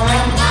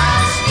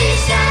 must be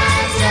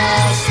Santa,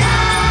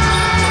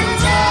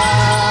 Santa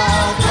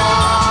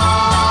Claus.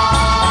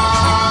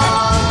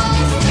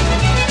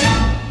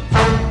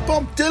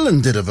 Bob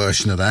Dylan did a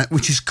version of that,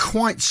 which is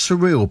quite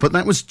surreal, but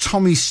that was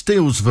Tommy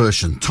Steele's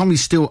version. Tommy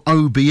Steele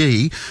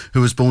OBE,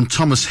 who was born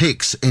Thomas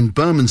Hicks in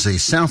Bermondsey,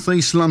 South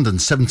East London,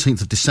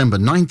 17th of December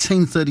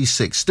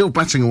 1936. Still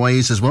batting away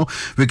is as well,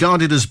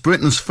 regarded as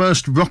Britain's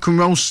first rock and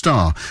roll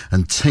star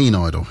and teen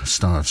idol,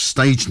 star of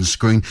stage and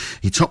screen.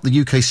 He topped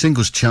the UK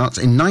singles charts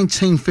in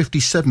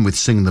 1957 with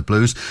Singing the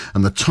Blues,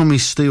 and the Tommy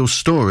Steele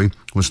Story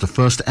was the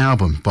first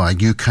album by a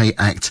UK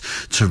act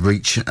to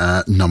reach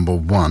number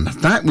one.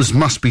 That was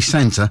Must Be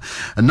Santa,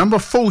 a number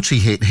 40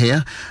 hit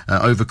here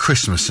over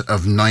Christmas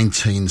of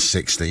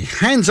 1960.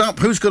 Hands up,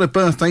 who's got a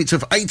birth date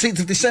of 18th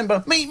of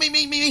December?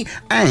 Me.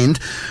 And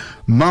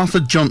Martha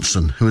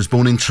Johnson, who was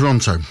born in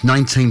Toronto,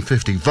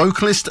 1950,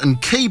 vocalist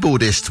and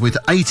keyboardist with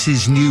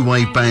 80s new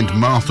wave band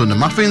Martha and the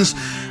Muffins,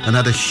 and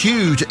had a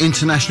huge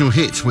international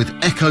hit with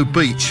Echo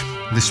Beach.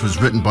 This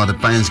was written by the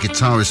band's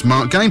guitarist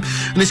Mark Game,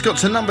 and it's got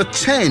to number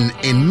 10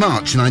 in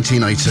March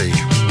 1980.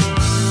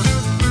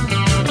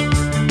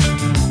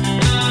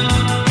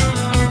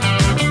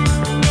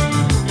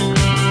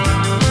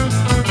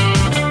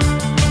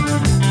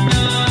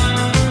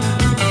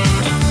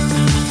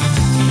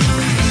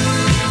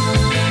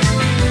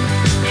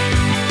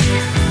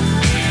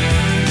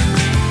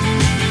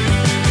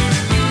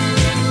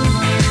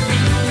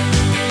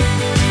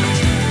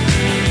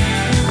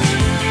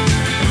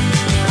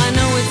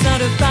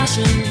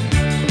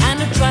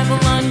 And a trifle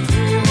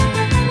uncool,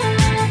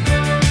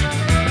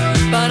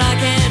 but I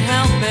can't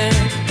help it,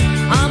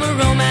 I'm a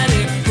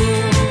romantic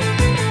fool.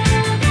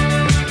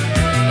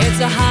 It's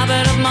a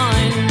habit of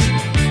mine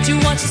to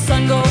watch the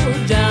sun go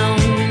down.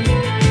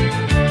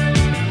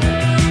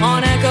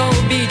 On Echo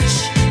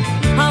Beach,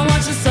 I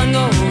watch the sun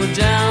go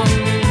down.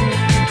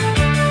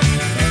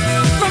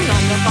 From 9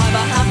 to 5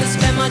 I have to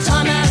spend my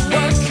time at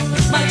work.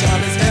 My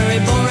job is very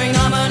boring,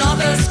 I'm an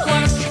office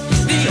clerk.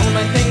 The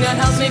only thing that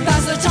helps me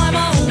pass the time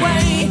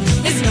away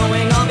is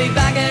knowing I'll be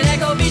back at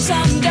Echo Beach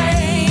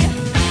someday.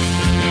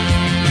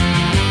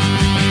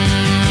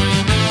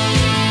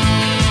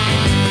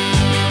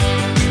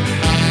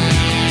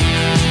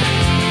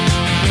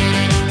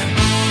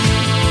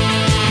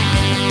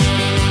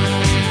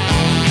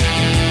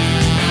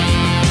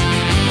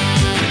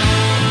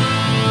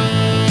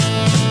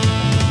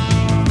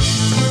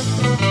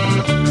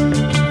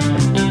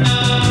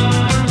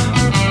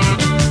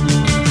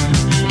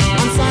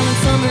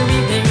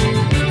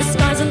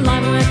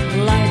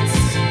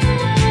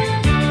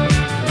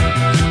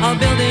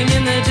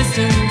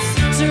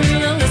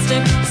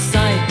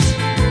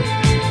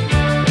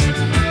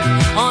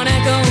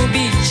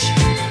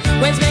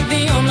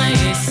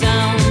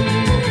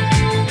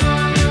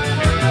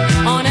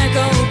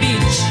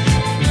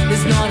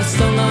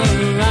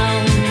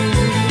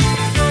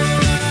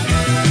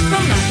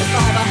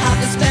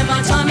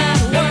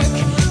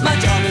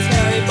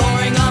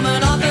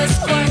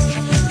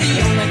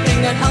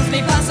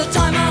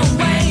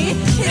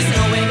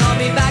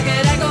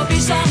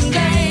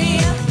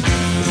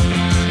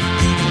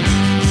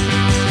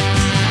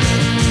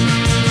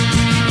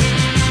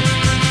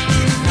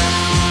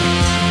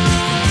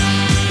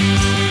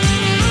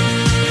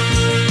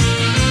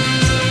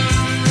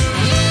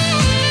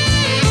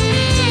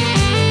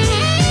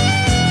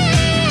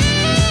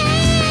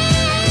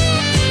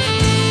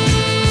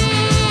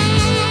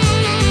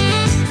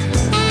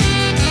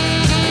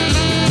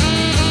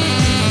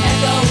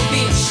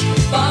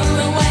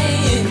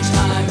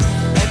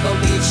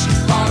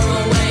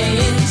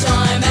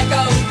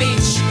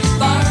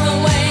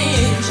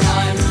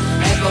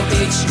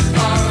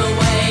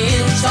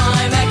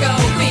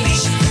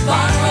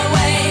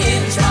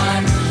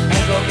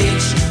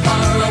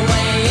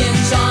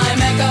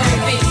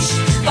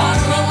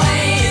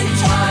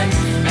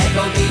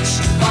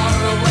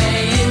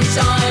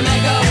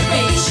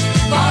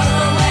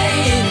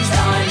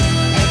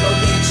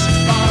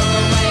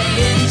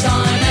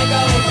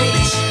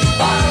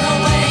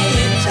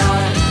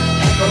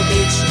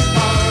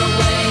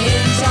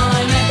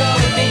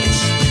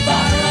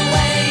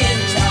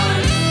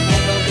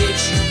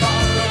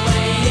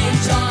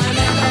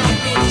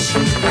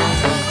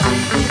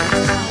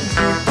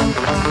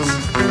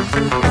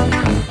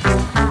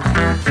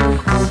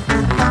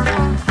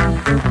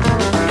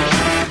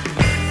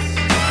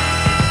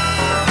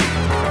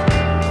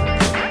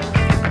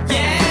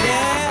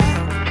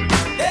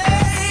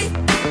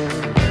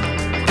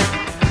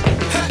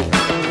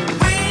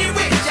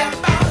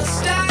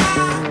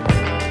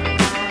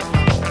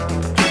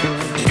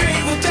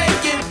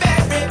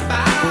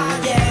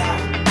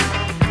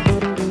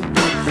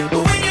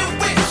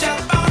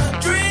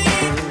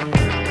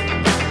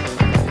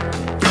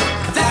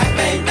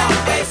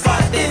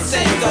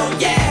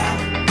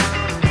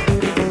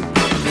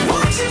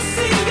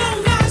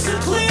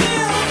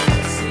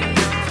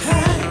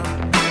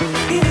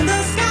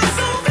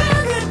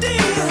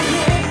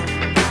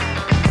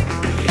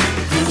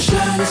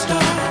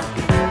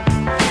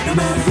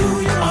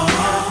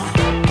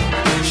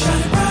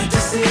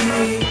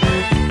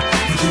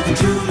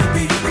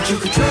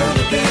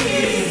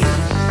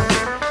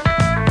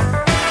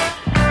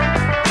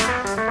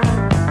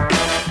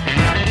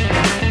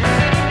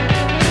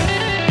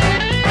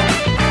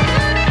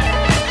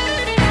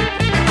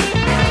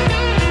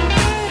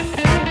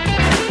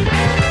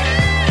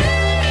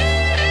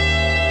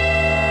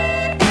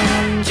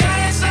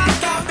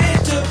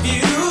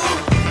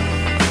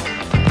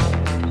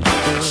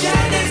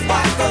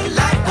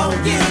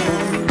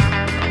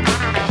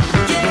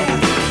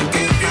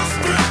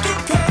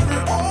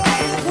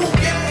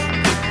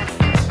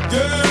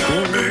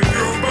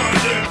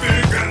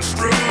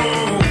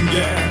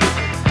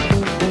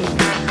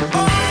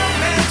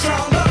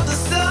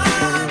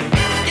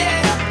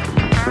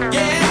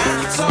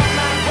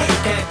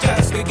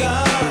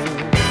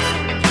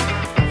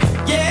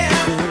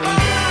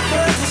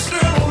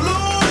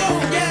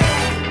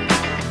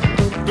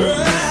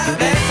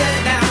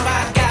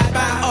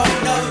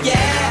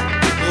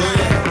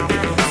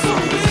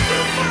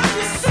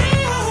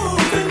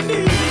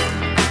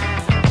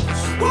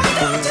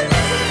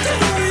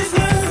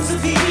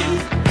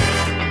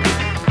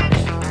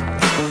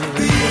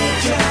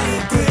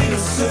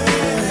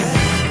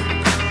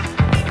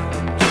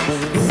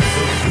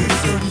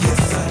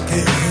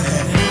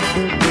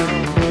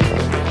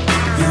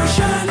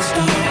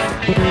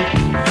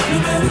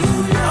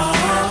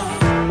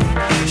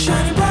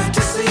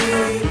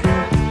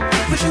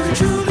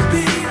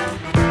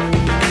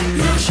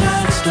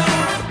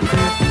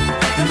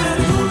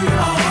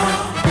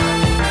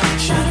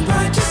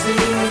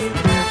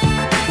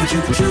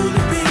 can truly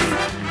be.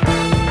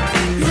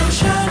 You're a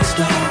shining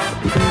star,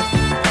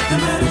 no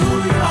matter who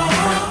you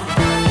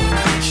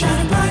are.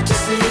 Shining bright to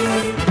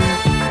see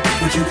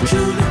what you can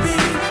truly be.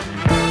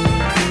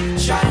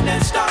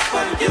 Shining star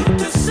for you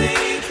to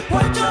see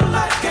what your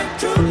life can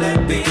truly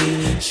be.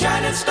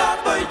 Shining star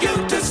for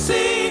you to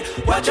see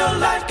what your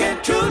life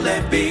can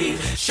truly be.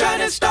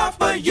 Shining star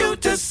for you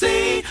to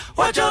see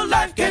what your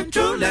life can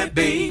truly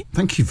be.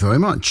 Thank you very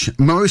much.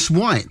 Maurice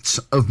White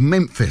of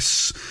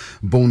Memphis,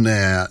 born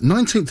there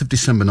 19th of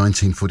December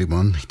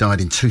 1941. He died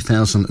in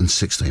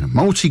 2016. A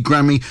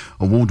multi-Grammy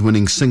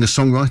award-winning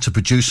singer-songwriter,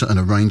 producer and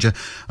arranger,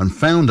 and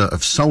founder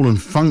of soul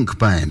and funk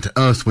band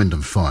Earth, Wind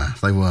and Fire.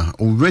 They were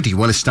already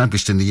well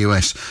established in the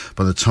US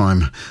by the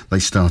time they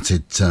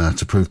started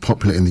to prove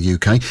popular in the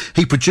UK.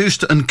 He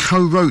produced and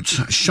co-wrote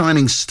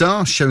Shining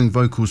Star, sharing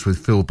vocals with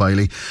Phil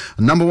Bailey.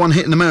 A number one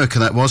hit in America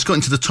that was, got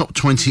into the top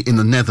 20 in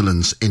the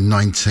Netherlands in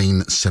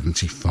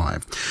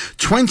 1975.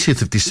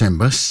 20th of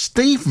December,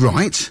 Steve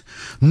Wright,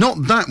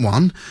 not that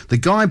one, the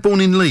guy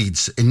born in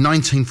Leeds in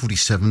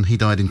 1947, he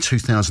died in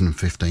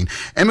 2015,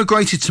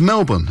 emigrated to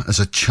Melbourne as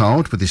a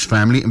child with his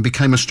family and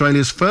became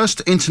Australia's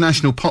first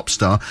international pop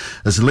star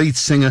as lead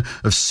singer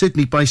of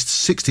Sydney-based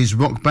 60s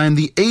rock band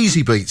The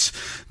Easy Beats.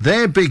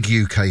 Their big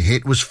UK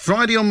hit was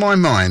Friday on My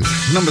Mind,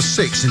 number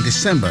 6 in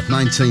December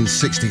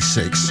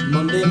 1966.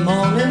 Monday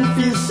morning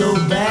feels so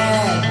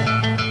bad.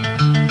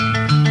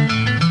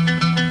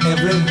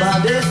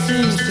 Everybody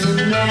seems to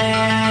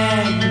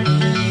nag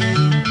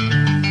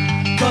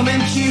me.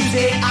 Coming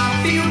Tuesday, I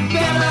feel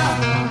better.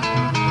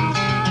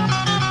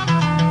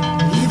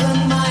 Even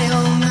my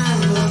own man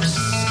looks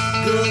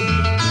good.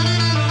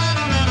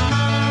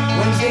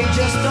 Wednesday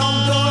just don't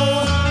go.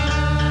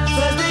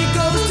 Thursday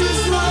goes too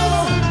slow.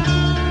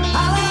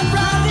 I'll have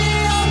Friday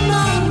on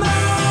my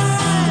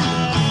mind.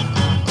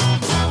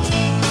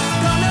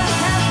 Gonna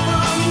have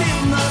fun in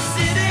my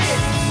city.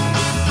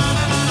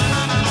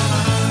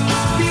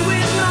 Be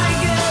with my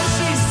girl,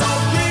 she's so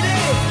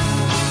pretty.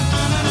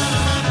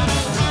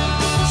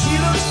 She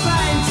looks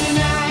fine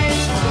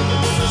tonight.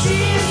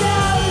 She's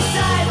all the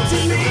sight to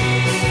me.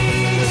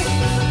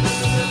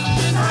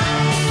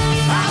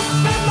 I'll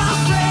spend my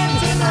friend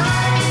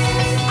tonight.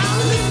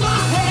 I'll lose my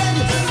head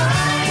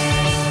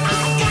tonight. I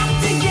got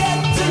to get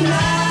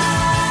tonight.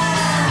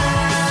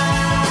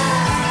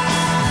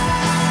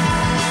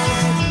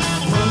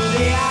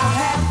 Monday I'll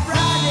have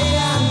Friday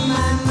on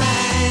my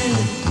mind.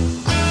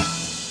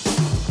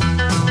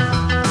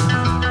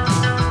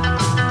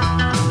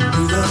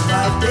 Do the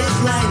 5-day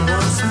grind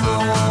once more.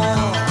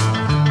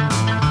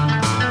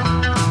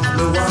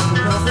 I want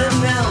nothing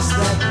else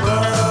that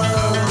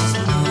bugs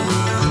me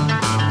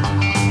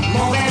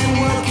more than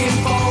working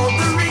for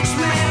the rich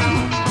man.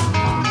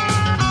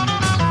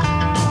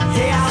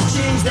 Hey, I'll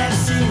change that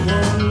scene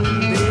one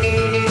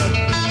day.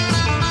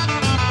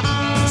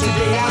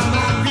 Today I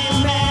might be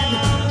mad,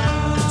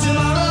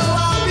 tomorrow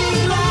I'll be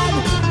glad,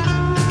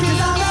 'cause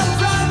I'll have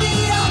Friday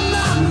on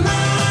my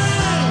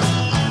mind.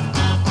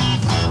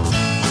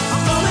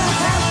 I'm gonna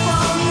have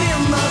fun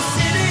in my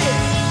city.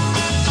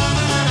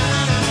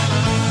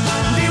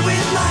 Be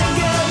with my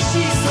girl,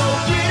 she's so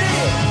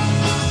pretty.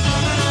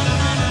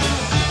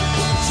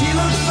 She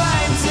looks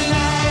fine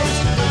tonight.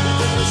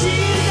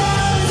 She's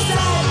all the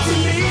sight to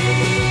me.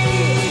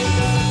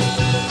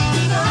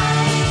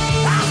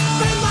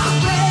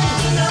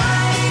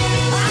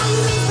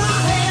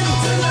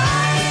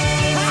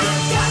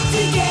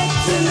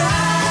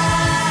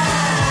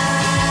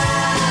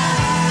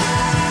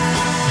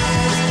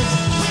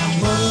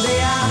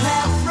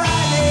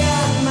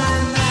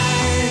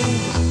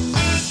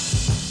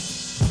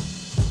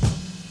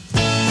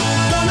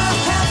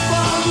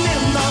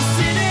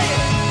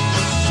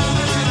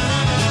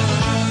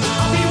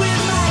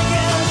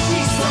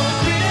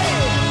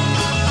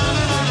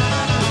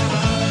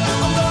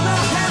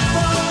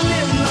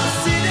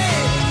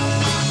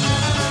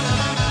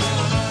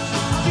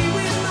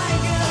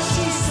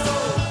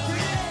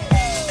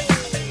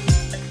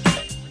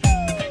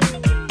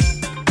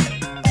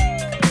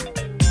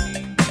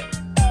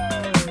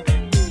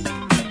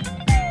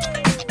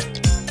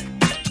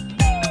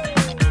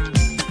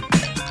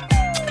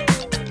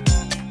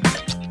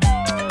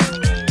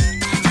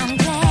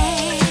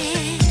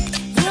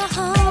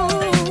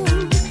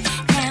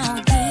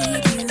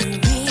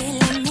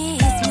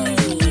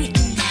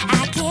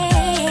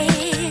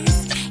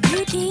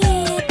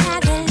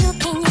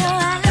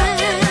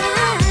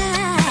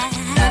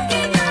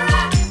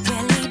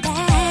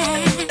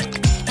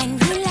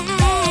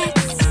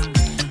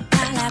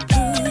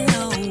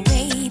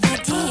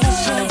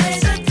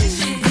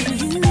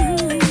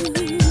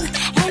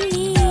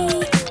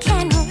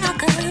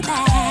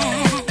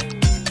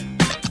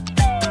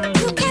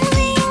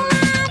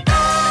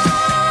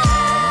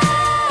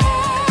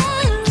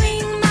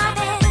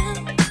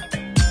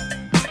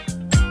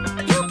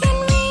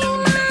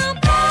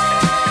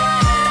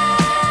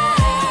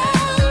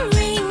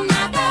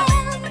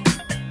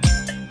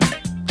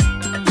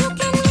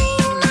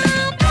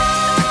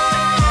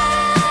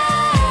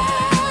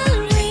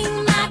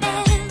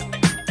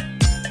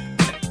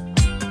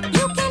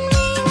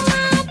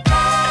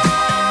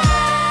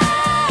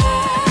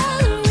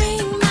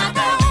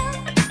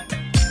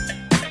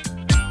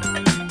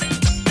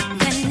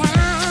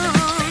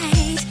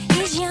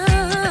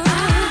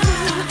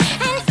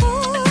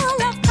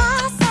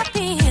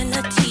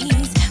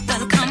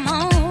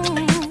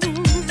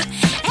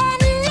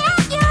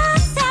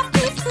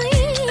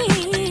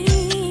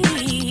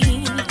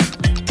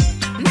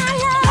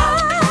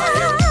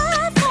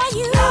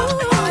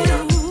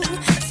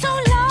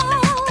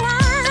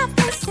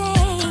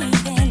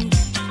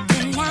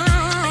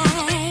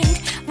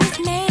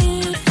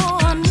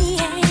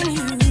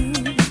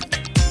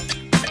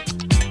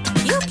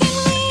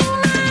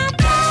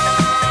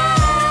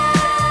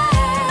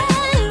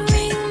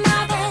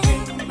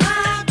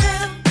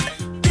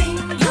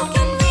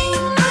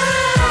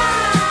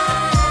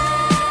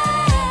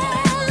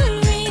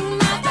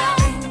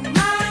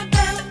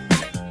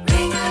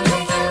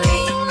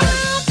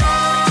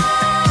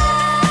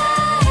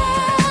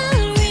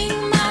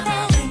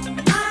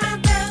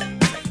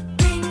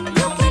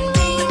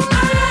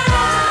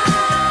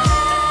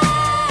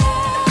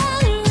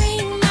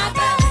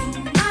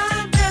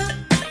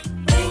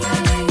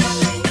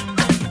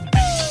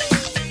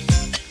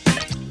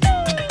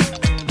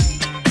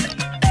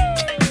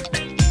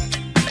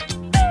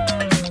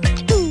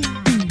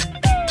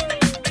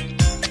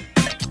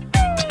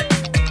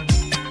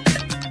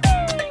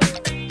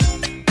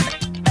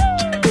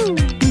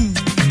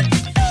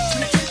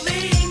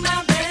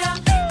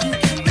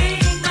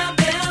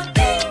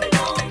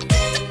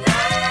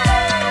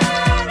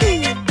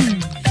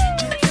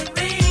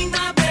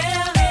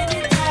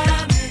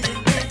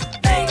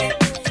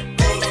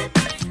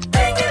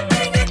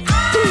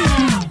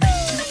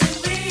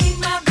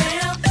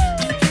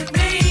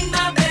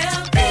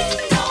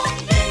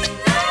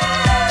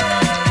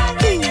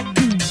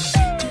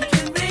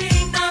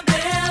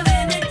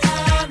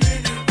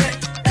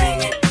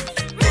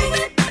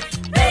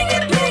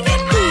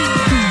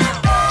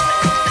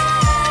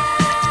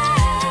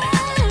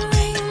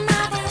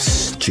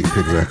 Chick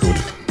Pig record.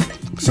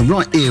 It's a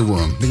right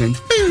earworm. They're going,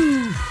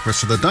 boo!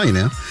 Rest of the day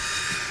now.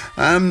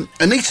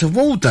 Anita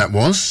Ward, that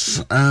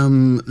was.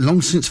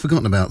 Long since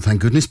forgotten about, thank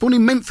goodness. Born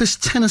in Memphis,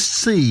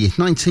 Tennessee,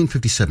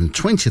 1957,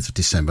 20th of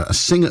December. A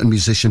singer and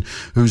musician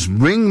whose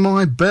Ring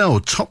My Bell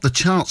topped the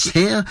charts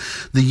here,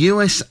 the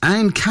US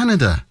and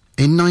Canada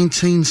in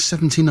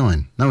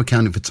 1979. No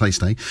accounting for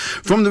taste, eh?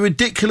 From the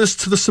ridiculous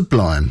to the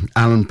sublime,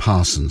 Alan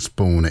Parsons,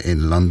 born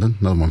in London.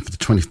 Another one for the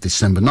 20th of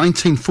December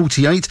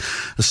 1948.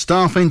 A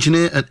staff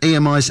engineer at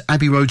EMI's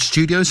Abbey Road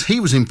Studios. He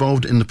was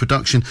involved in the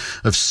production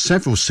of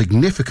several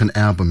significant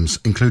albums,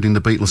 including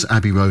the Beatles'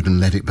 Abbey Road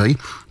and Let It Be,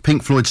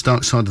 Pink Floyd's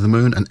Dark Side of the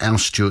Moon, and Al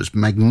Stewart's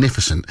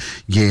magnificent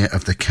Year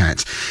of the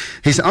Cat.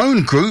 His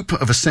own group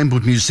of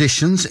assembled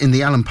musicians in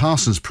the Alan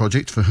Parsons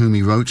Project, for whom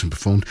he wrote and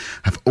performed,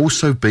 have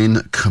also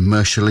been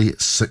commercially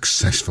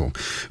successful.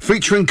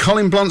 Featuring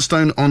Colin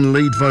Bluntstone on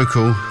lead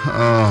vocal.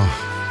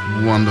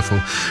 Oh, wonderful.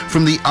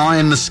 From the Eye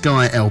in the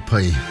Sky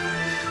LP.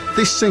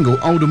 This single,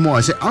 Old and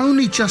Wise, it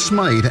only just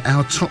made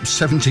our top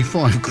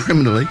 75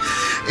 criminally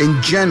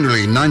in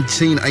January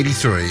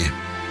 1983.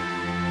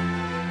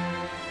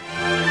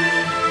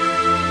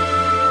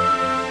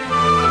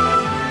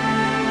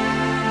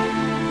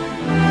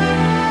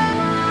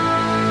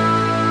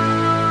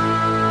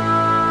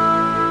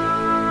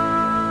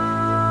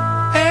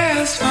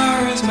 As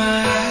far as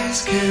my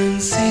eyes can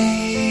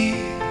see,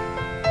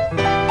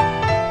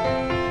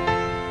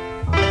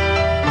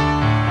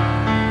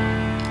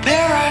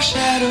 there are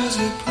shadows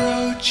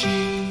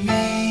approaching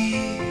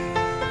me.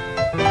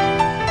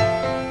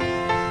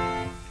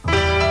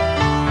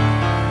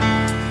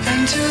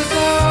 And to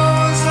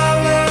those I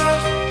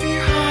left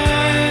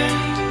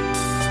behind,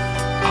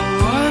 I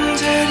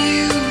wanted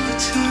you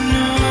to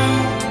know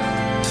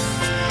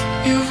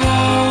you've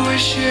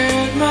always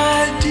shared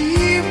my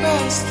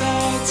deepest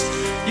thoughts.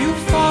 You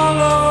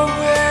follow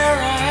where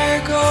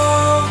I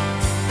go.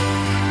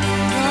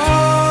 And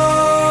oh,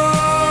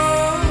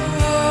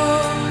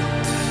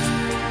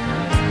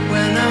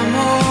 when I'm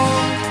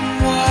old and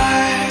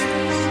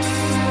wise,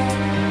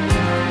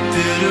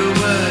 bitter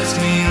words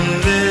mean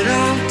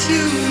little to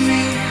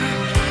me.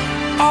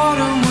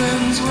 Autumn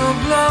winds will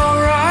blow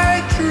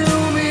right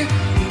through me.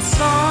 And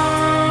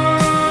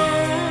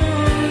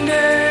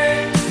someday,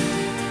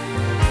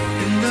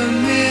 in the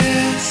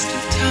midst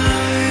of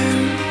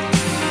time,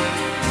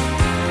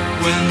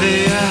 when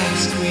they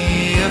ask me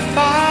if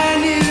I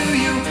knew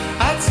you,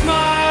 I'd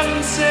smile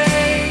and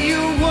say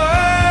you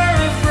were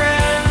a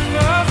friend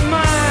of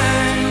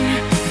mine,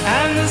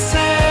 and the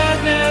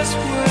sadness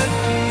would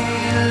be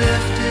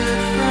lifted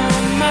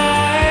from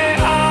my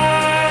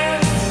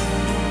eyes.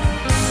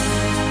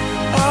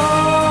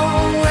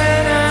 Oh,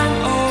 when I'm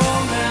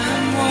old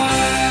and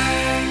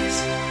wise,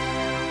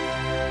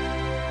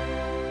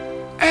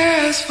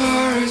 as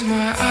far as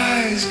my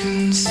eyes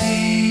can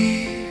see,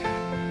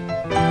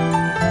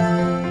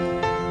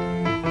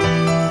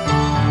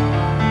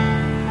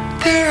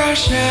 there are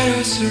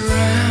shadows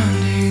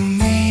surrounding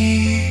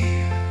me.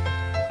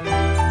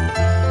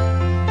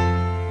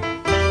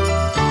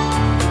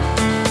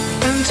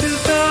 And to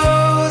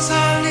those I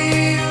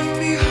leave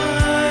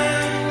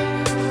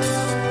behind,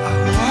 I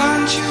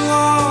want you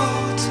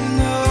all to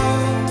know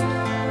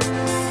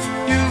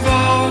you've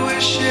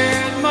always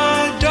shared my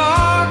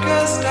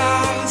darkest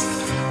hours.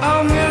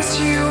 I'll miss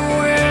you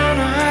when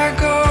I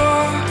go.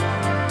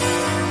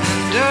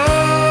 And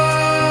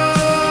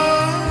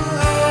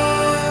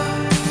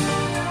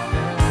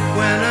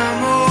when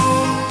I'm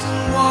old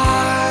and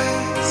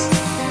wise,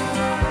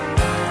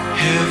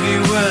 heavy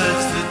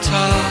words that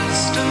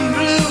tossed and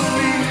blew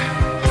me,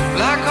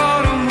 like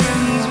autumn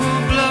winds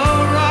will blow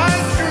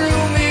right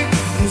through me.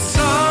 And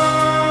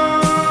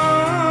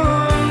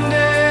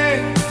someday,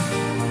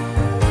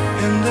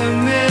 in the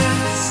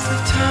midst of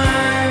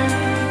time,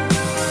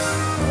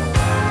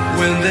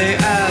 when they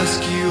ask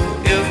you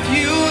if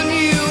you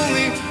knew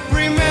me,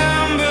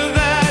 remember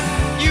that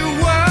you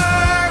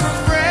were a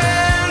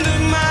friend of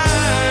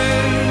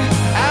mine.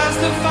 As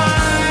the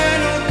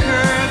final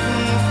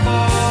curtain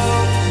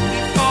falls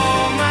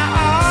before my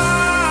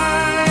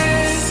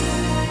eyes,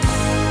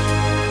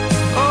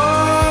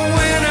 oh,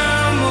 when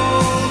I'm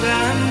old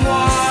and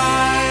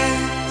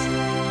wise,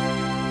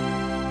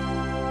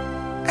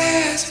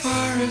 as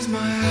far as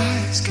my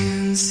eyes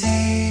can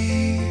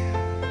see.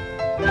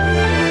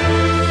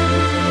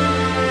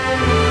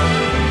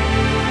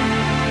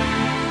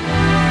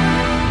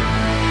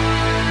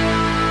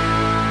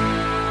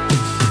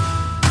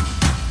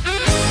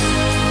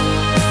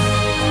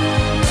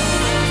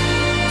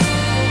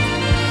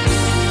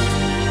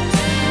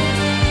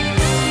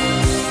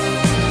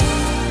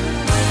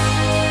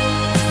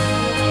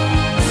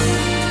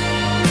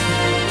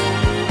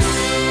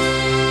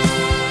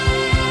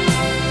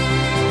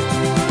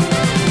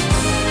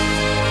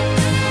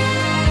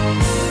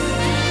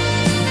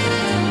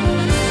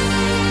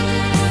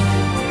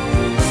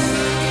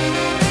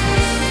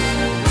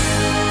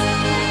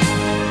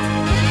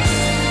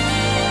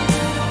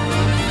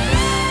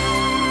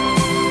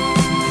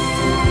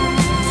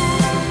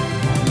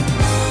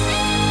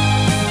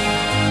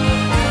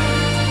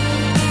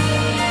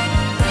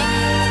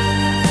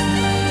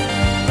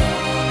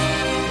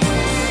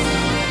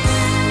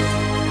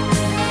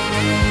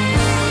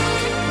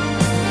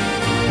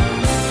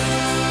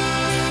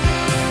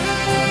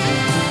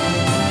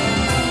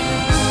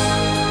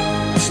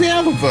 It's the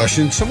album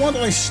version, so why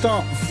don't I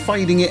start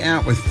fading it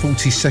out with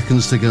 40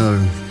 seconds to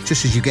go,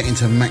 just as you get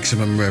into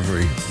maximum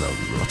reverie, the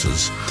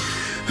rotters.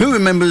 Who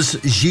remembers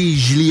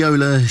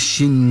Gigliola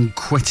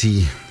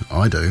Cinquetti?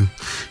 I do.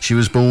 She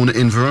was born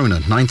in Verona,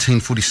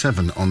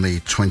 1947, on the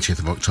 20th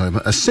of October.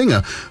 A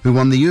singer who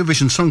won the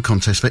Eurovision Song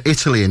Contest for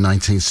Italy in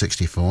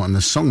 1964, and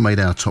the song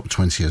made our top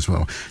 20 as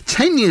well.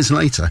 10 years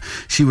later,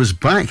 she was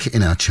back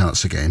in our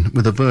charts again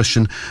with a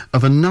version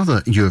of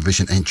another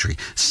Eurovision entry.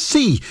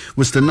 C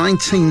was the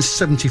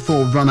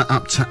 1974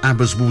 runner-up to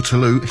ABBA's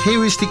Waterloo.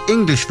 Here is the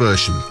English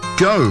version.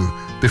 Go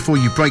Before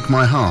You Break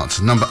My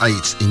Heart, number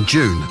 8 in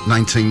June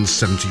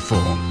 1974.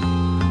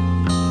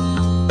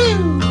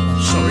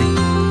 Sorry.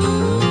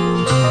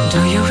 Do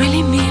you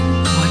really mean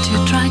what you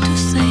try to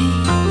say?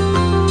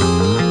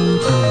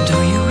 Do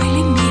you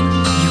really mean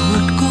you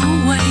would go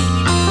away?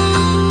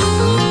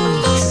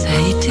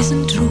 Say it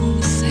isn't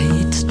true, say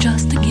it's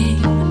just a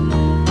game.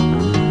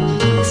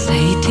 Say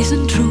it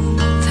isn't true,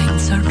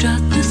 things are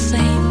just the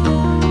same.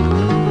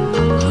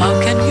 How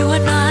can you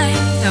and I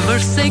ever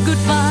say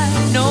goodbye?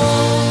 No,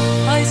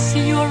 I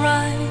see your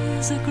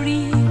eyes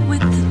agree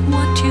with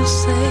what you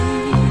say.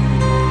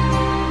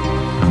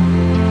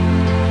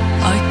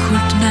 I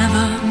could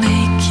never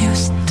make you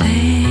stay.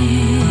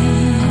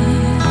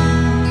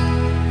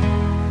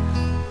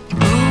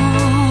 Go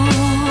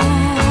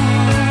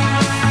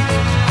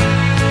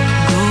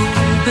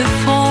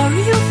before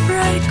you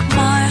break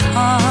my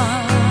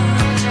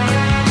heart.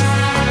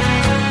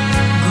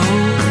 Go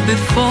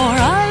before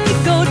I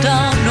go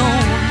down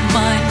on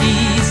my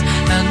knees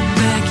and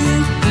beg you,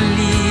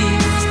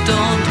 please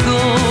don't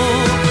go.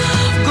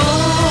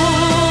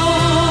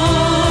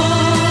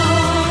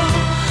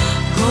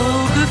 Go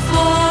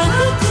before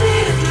the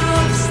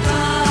teardrops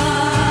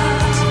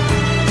start.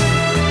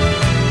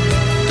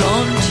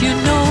 Don't you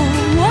know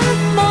what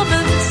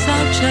moments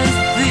such as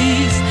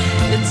these,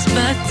 it's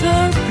better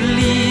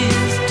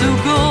please to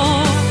go.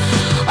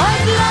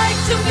 I'd like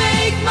to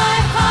make my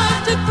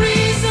heart a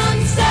prison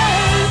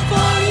cell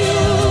for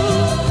you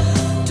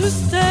to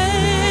stay,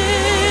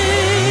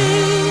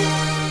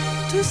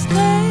 to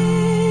stay.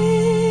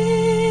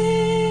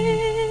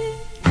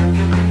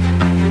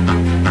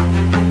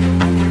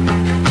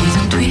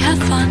 Didn't we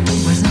have fun?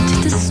 Wasn't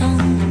it a song?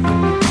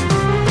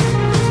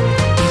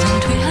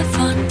 Didn't we have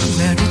fun?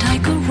 Where did I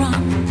go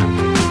wrong?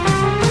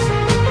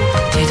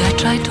 Did I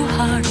try too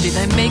hard? Did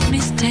I make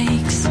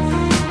mistakes?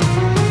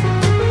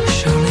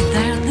 Surely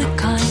they're the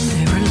kind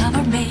every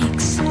lover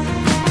makes.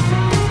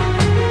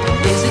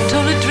 Is it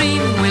all a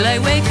dream? Will I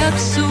wake up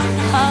soon?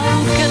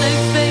 How can I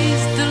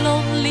face the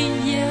lonely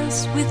years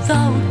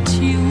without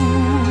you?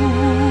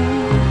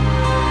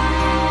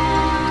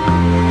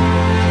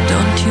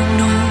 Don't you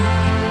know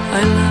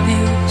I love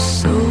you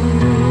so?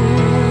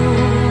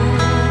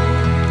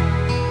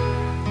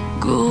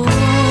 Go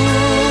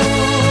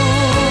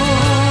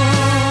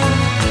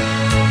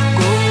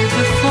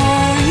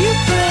before you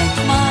break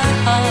my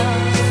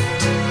heart.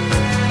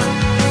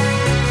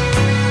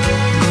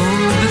 Go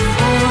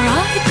before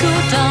I go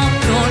down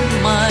on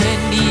my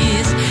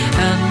knees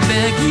and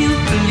beg you,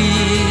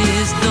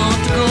 please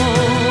don't go.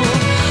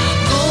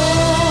 Go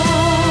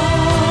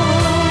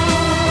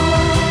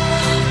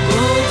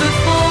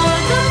before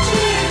the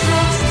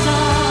teardrops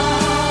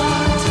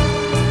start.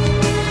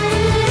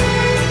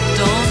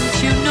 Don't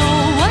you know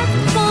what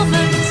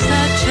moments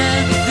such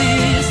as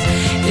these,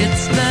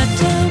 it's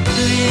better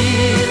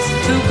please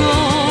to go.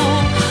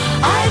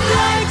 I'd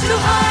like to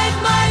hide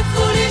my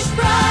foolish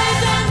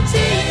pride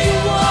until you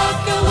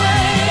walk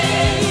away.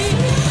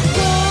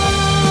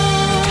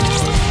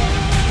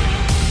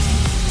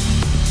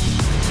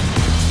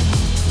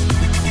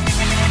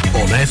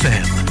 On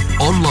FM,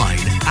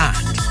 online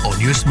and on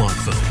your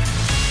smartphone.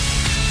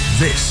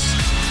 This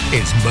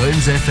is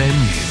Mearns FM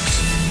News.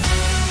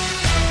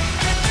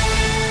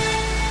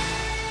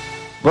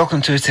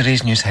 Welcome to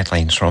today's news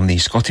headlines from the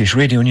Scottish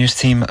Radio News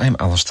team. I'm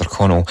Alistair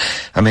Connell.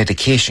 A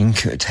medication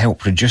could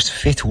help reduce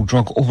fatal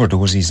drug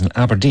overdoses in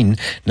Aberdeen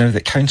now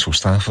that council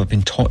staff have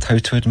been taught how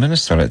to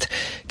administer it.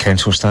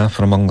 Council staff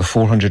are among the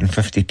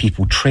 450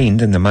 people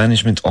trained in the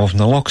management of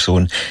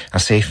naloxone,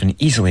 a safe and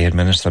easily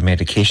administered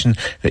medication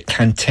that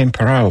can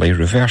temporarily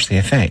reverse the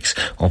effects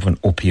of an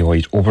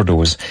opioid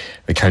overdose.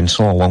 The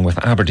council, along with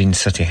Aberdeen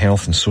City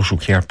Health and Social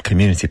Care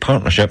Community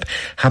Partnership,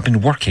 have been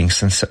working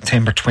since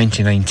September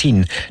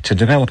 2019 to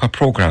develop a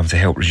programme to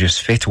help reduce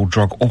fatal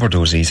drug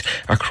overdoses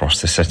across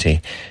the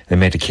city. The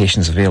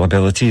medication's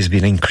availability has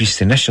been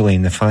increased initially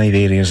in the 5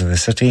 areas of the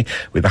city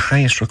with the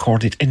highest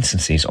recorded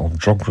instances of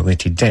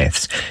drug-related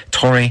deaths: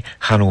 Torry,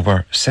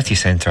 Hanover, City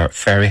Centre,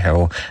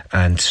 Ferryhill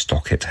and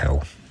Stockett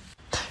Hill.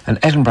 An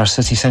Edinburgh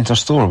city centre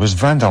store was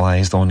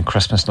vandalised on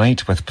Christmas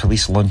night, with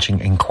police launching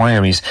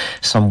inquiries.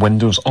 Some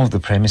windows of the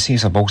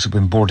premises have also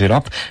been boarded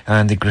up,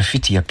 and the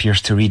graffiti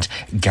appears to read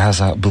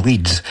 "Gaza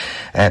bleeds."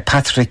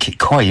 Patrick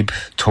Coib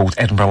told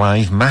Edinburgh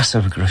Live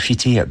massive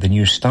graffiti at the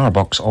new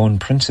Starbucks on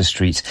Princes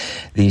Street.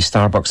 The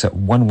Starbucks at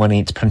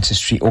 118 Princes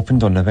Street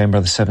opened on November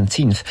the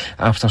 17th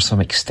after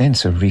some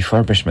extensive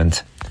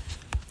refurbishment.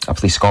 A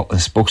Police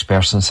Scotland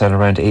spokesperson said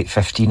around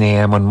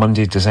 8:15am on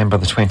Monday, December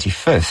the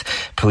 25th,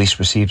 police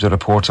received a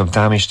report of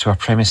damage to a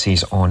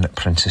premises on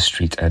Princes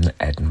Street in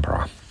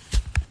Edinburgh.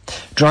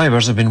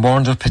 Drivers have been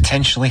warned of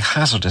potentially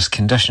hazardous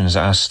conditions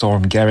as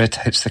Storm Gerrit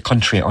hits the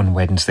country on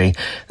Wednesday.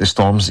 The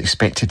storm's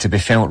expected to be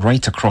felt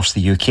right across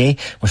the UK,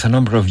 with a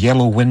number of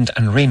yellow wind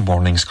and rain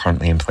warnings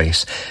currently in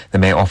place. The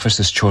Met Office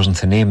has chosen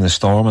to name the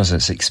storm as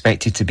it's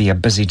expected to be a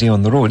busy day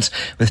on the roads,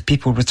 with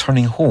people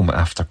returning home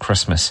after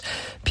Christmas.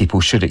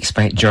 People should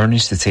expect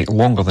journeys to take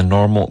longer than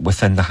normal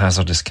within the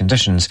hazardous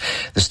conditions.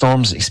 The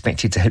storm's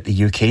expected to hit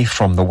the UK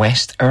from the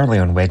west early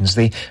on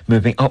Wednesday,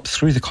 moving up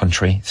through the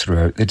country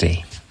throughout the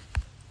day.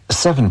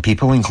 7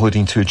 people,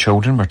 including 2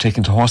 children, were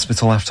taken to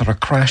hospital after a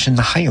crash in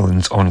the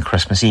Highlands on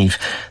Christmas Eve.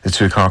 The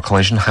 2-car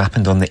collision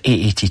happened on the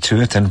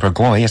A82 at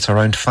Invergloy at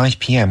around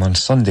 5pm on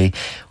Sunday.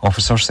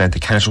 Officers said the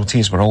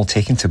casualties were all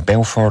taken to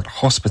Belford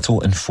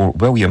Hospital in Fort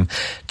William.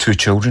 2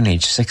 children,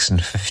 aged 6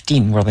 and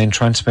 15, were then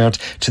transferred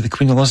to the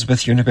Queen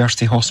Elizabeth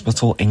University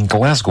Hospital in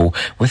Glasgow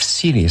with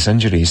serious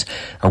injuries.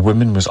 A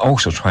woman was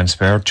also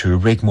transferred to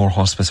Regmore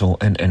Hospital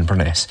in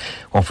Inverness.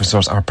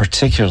 Officers are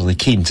particularly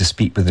keen to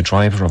speak with the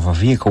driver of a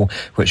vehicle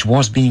which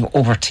was being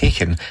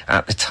overtaken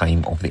at the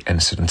time of the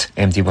incident.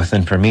 MD with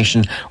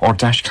information or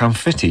dashcam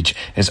footage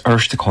is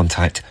urged to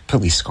contact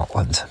Police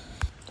Scotland.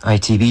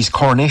 ITV's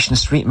Coronation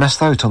Street missed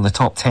out on the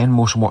top 10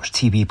 most watched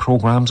TV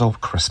programmes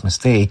of Christmas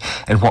Day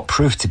in what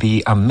proved to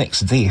be a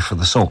mixed day for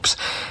the soaps.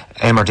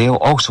 Emmerdale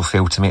also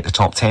failed to make the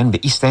top 10,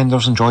 but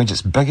EastEnders enjoyed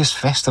its biggest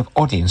festive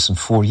audience in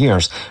 4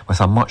 years with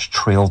a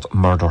much-trailed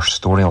murder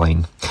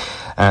storyline.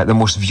 The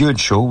most viewed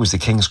show was The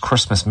King's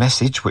Christmas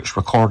Message, which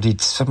recorded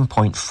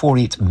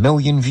 7.48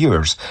 million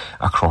viewers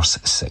across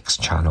 6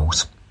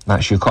 channels.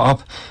 That's you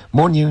caught up.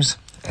 More news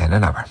in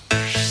an hour.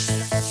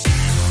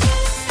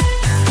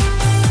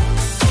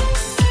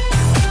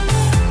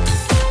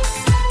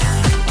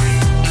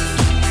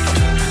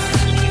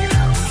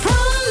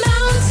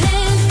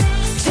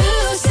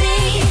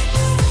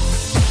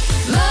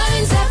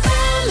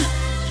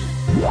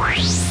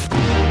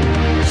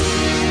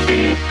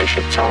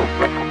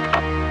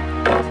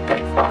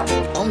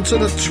 On to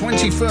the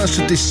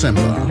 21st of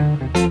December.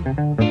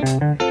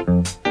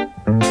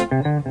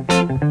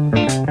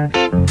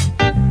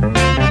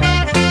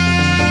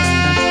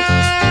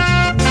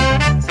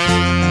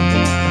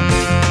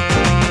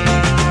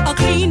 A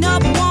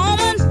clean-up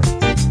woman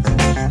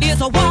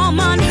is a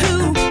woman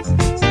who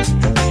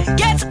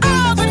gets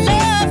all the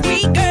love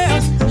we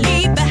girls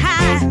leave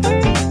behind.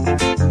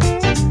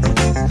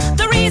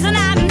 The reason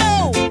I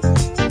know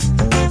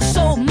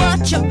so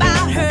much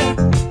about her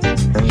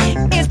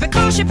is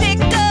because she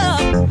picked up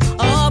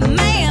a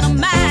man of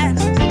mine.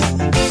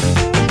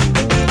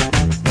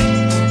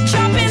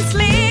 Jumping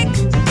slick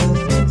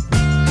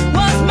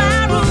was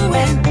my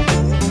ruin,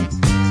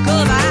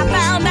 'cause I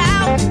found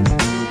out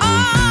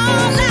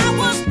all I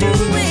was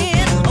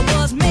doing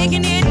was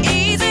making it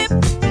easy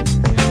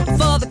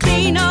for the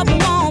clean-up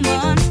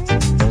woman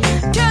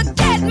to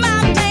get my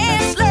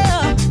man's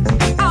love.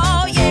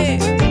 Oh yeah,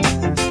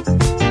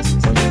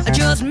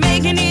 just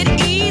making it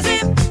easy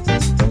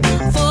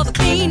for the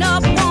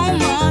clean-up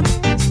woman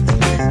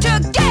to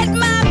get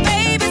my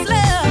baby's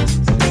love.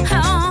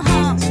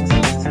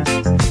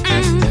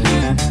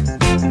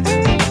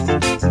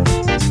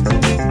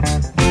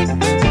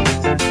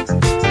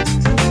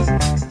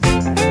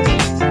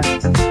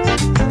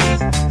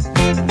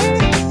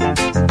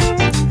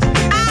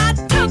 I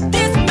took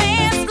this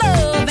man's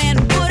love and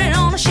put it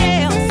on a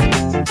shelf,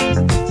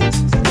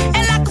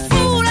 and like a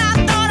fool I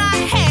thought I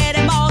had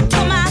him all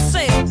to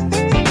myself.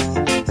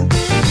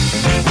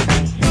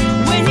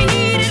 When he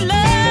needed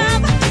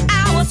love,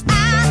 I was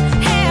out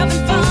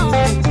having fun,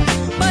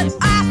 but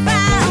I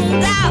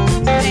found out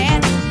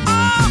that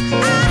all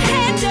I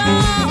had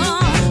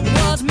done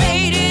was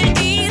made it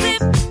easy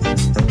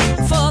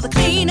for the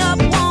clean-up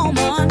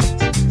woman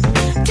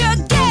to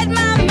get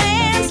my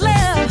man's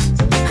love.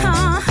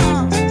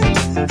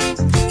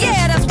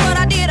 Yeah, that's what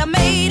I did. I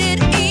made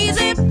it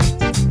easy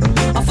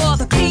for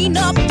the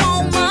clean-up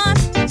woman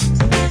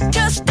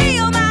to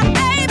steal my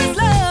baby's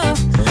love.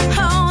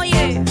 Oh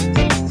yeah.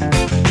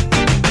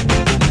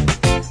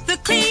 The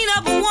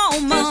clean-up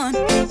woman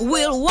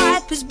will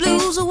wipe his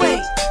blues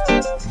away.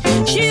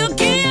 She'll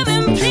give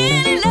him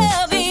plenty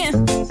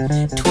loving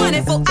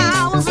 24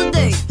 hours a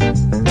day.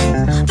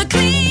 The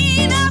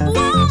clean-up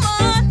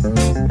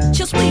woman,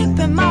 she'll sweep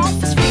him off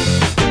his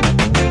feet.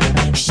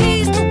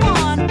 She's the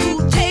one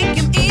who'll take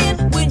him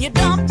in when you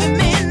dump him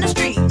in the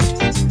street.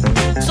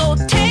 So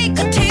take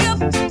a tip,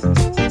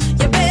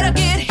 you better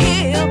get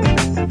hip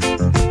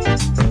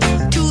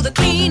to the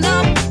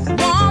clean-up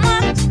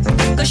woman,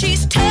 'cause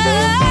she's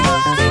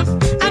tough.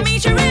 I mean,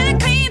 she really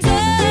cleans up.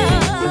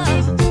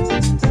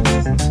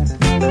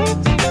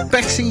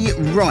 Betty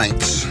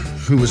Wright,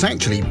 who was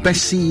actually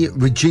Bessie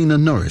Regina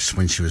Norris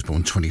when she was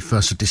born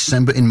 21st of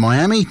December in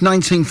Miami,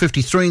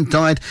 1953, and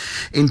died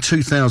in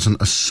 2000.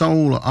 A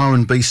soul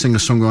R&B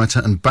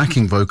singer-songwriter and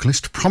backing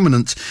vocalist,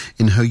 prominent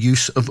in her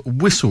use of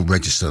whistle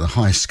register, the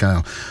highest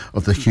scale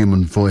of the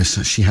human voice.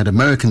 She had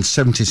American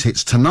 70s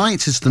hits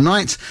Tonight Is the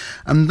Night,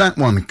 and that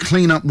one,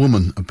 Clean Up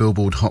Woman, a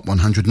Billboard Hot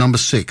 100 number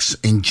 6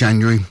 in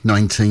January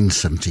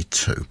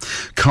 1972.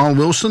 Carl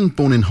Wilson,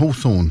 born in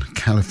Hawthorne,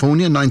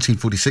 California,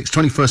 1946,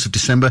 21st of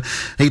December.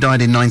 He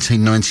died in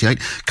 1998.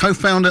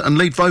 Co-founder and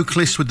lead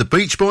vocalist with the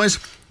Beach Boys,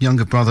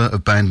 younger brother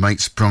of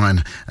bandmates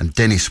Brian and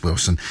Dennis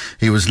Wilson.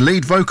 He was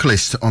lead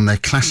vocalist on their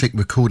classic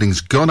recordings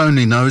God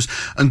Only Knows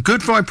and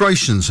Good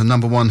Vibrations, a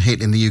number one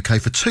hit in the UK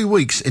for 2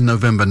 weeks in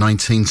November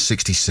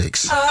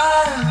 1966.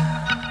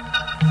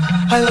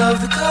 I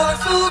love the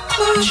colorful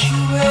clothes she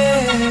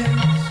wears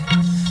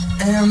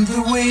and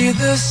the way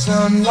the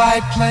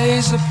sunlight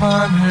plays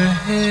upon her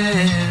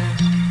hair.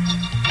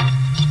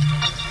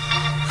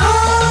 I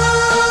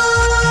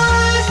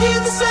hear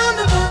the sound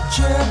of a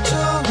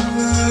gentle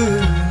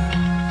word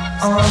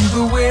on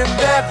the wind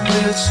that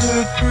lifts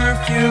her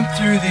perfume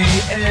through the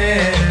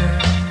air.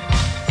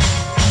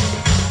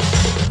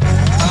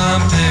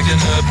 I'm picking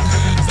up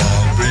good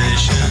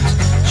vibrations.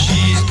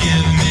 She's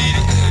giving me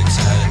the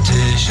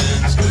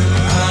excitations.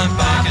 I'm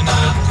picking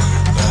up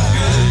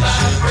good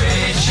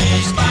vibrations.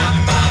 She's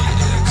giving me the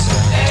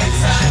excitations.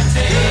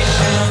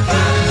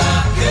 I'm picking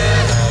up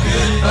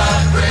good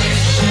vibrations.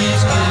 She's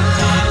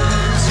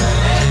giving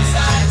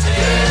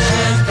me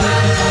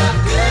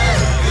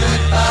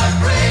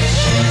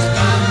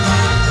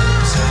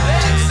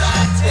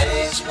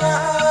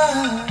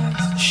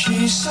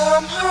she's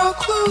somehow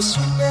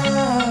closer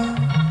now.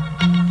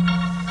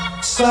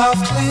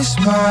 Softly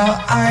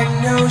smile, I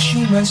know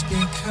she must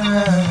be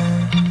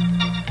kind.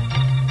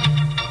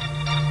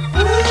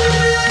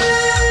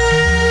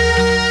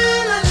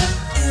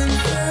 In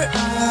her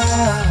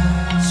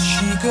eyes,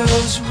 she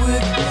goes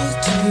with me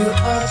to a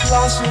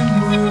blossom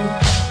room.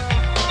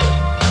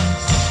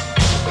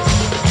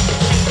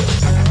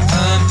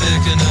 I'm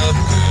picking up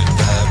good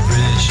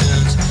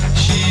vibrations.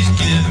 She's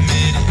giving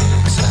me the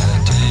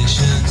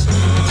excitations.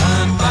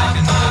 I'm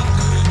picking up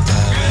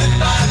good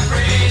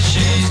vibrations.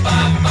 She's giving me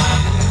the excitations. Picking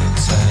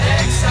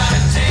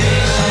up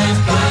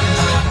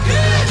good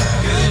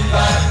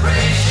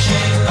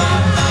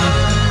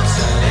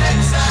vibrations. She's giving me the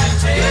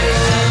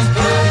excitations.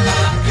 Picking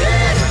up good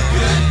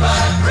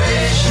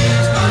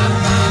vibrations.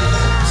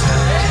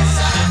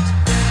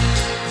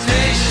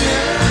 She's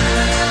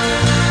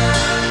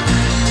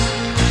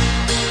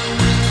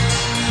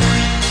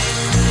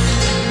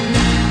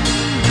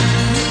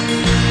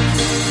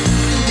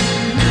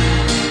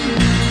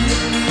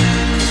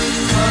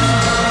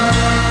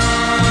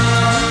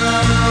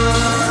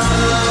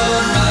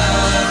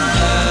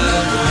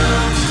me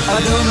the I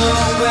don't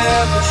know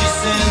where, but she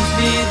sends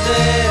me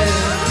there.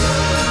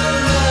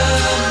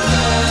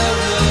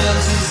 My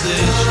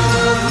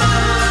sensation,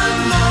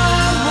 my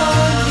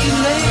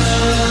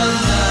elation.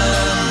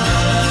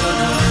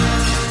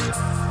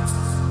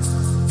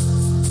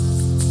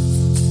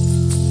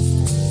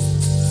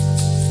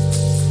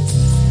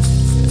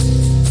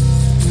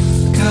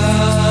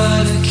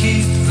 Gotta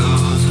keep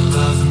those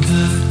loving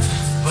good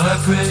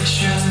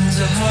vibrations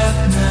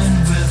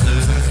happening with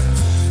her.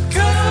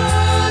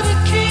 Gotta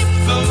keep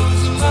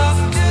those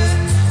loving good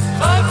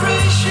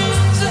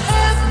vibrations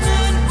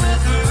happening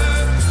with her.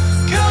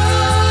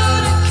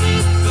 Gotta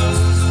keep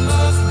those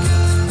loving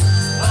good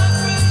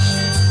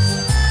vibrations.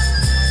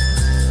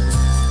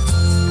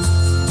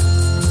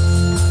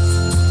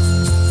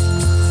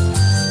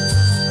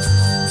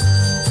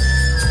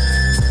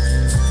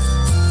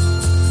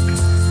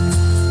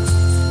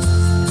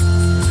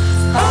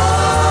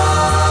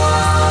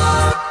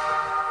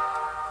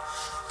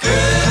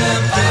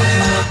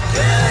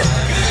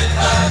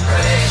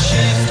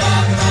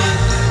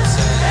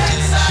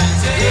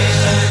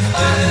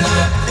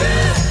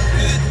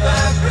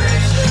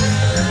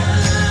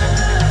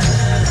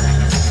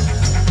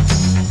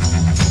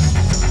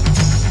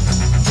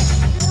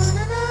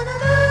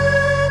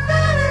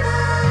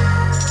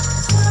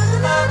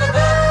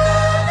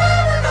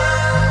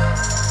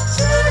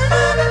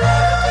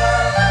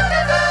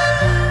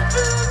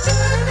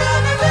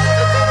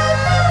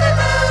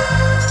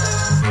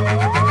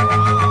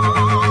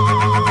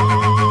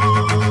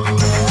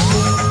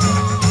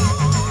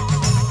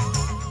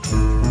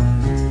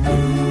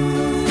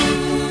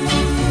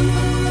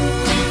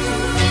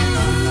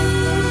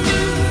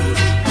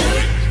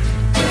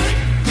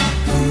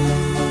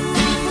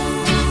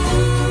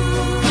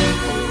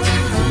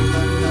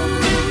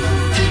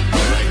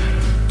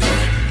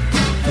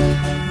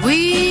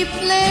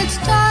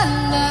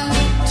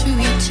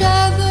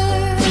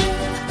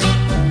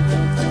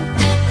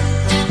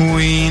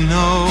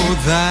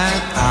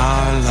 that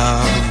our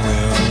love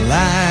will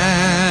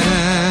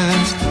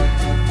last.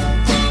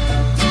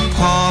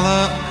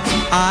 Paula,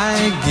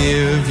 I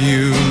give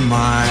you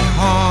my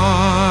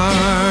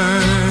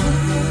heart.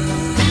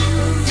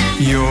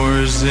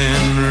 Yours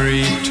in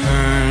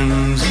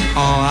return's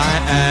all I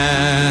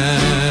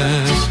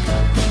ask.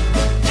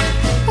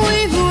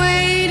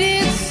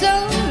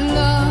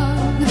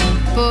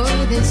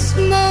 this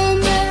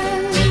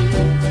moment.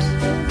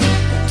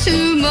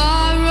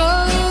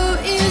 Tomorrow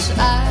is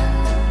our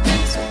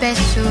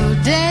special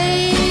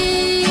day.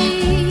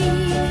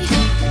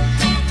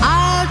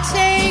 I'll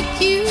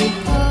take you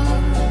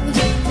home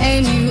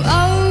and you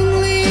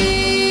only.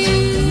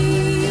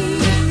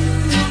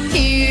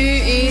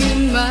 Here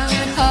in my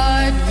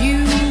heart you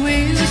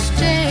will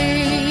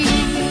stay.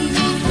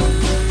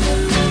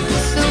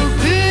 So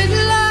good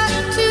luck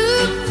to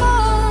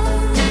Paul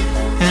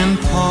and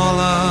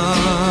Paula.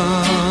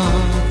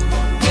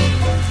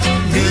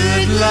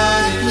 Good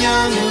luck,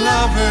 young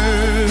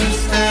lovers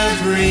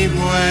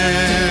everywhere.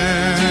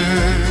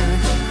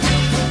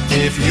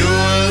 If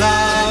your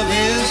love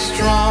is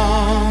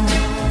strong,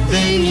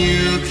 then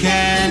you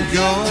can't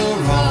go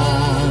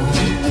wrong.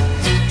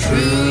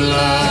 True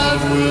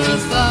love will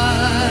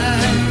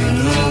find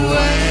a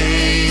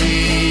way.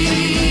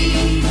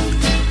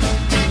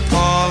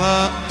 Paula,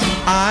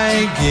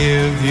 I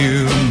give you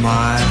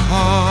my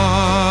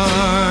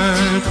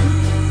heart.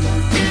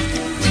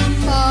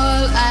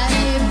 Paul,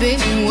 I've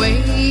been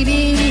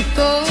waiting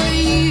for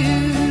you.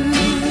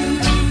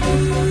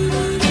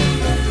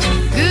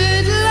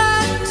 Good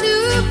luck to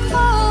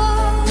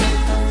Paul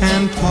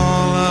and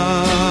Paula.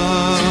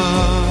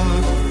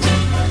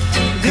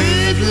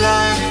 Good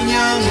luck,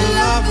 young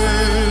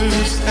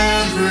lovers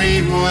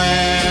everywhere.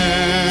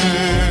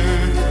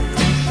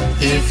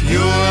 If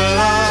your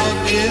love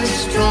is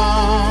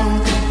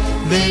strong,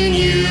 then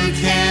you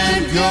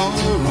can't go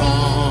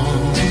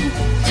wrong.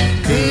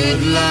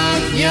 Good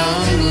luck,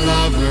 young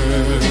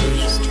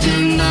lovers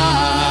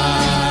tonight.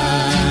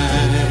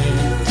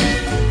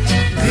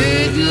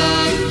 Good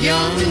luck,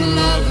 young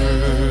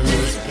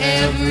lovers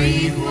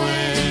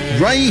everywhere.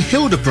 Ray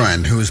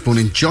Hildebrand, who was born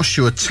in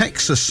Joshua,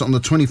 Texas on the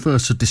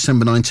 21st of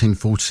December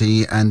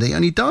 1940, and he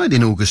only died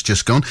in August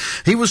just gone.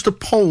 He was the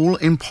Paul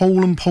in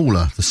Paul and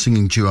Paula, the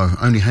singing duo.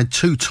 Only had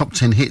 2 top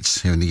 10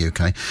 hits here in the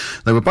UK.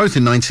 They were both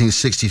in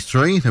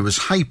 1963. There was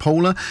Hey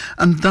Paula,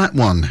 and that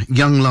one,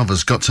 Young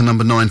Lovers, got to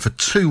number 9 for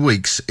 2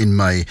 weeks in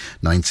May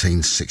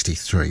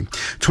 1963.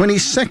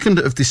 22nd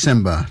of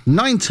December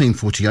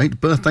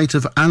 1948, birth date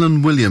of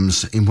Alan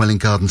Williams in Welwyn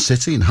Garden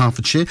City in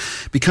Hertfordshire,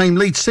 became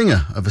lead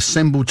singer of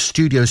assembled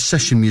studio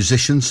session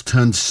musicians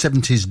turned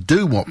 70s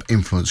doo-wop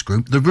influence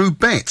group The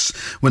Rubettes,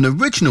 when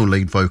original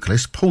lead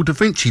vocalist Paul Da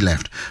Vinci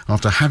left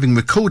after having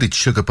recorded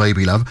Sugar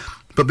Baby Love.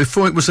 But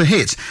before it was a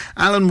hit,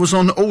 Alan was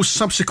on all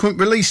subsequent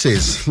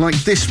releases, like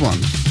this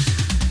one.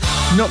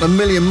 Not a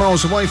million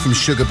miles away from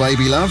Sugar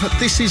Baby Love,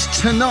 this is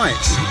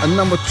Tonight, a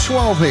number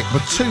 12 hit for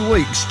 2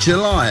 weeks,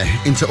 July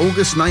into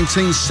August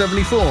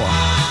 1974.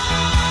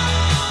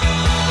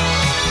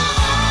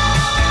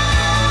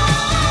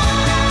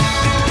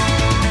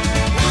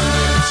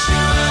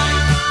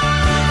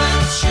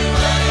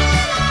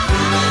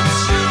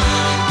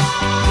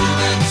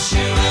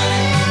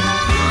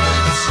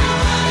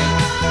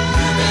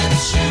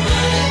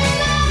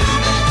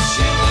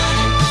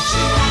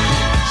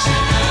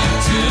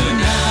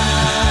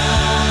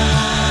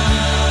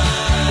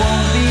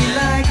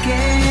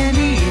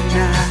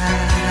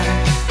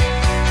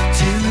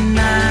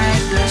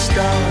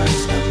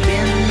 Stars up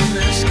in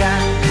the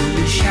sky will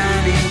be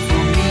shining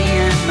for me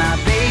and my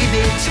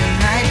baby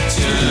tonight.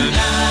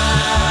 Tonight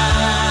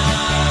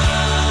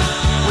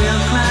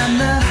we'll climb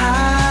the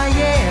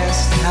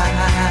highest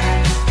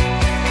high,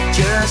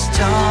 just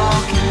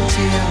talking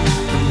till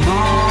the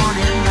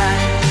morning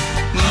light.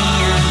 Me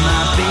and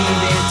my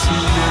baby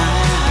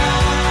tonight.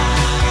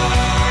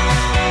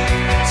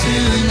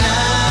 Tonight.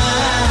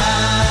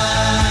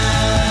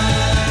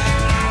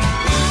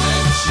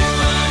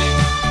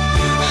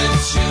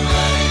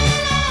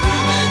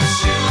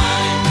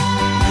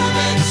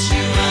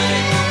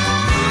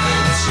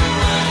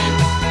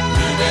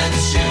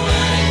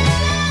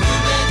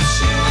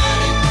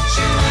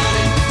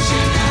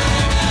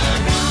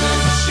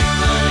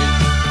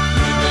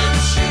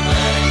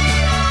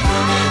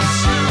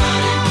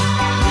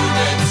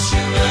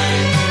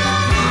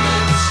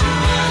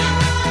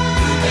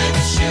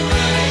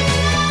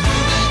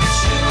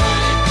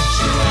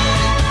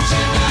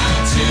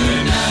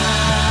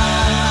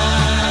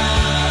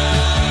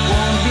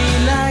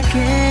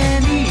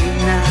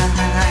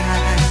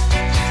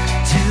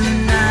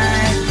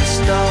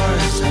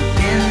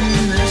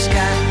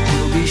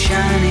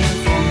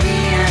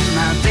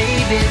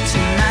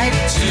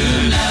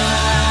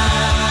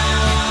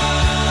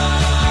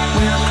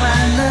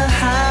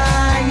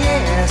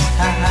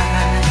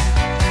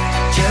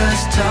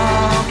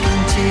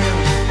 Talking till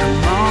the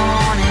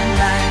morning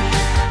light.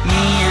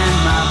 Me and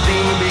my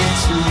baby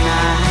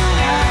tonight.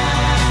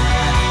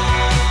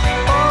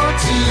 Oh,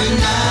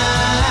 tonight.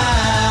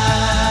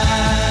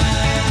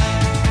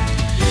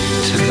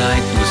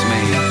 Tonight was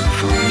made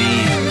for me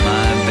and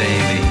my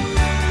baby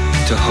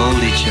to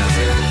hold each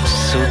other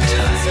so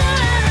tight,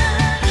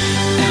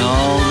 and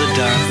all the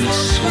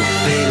darkness will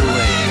fade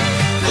away.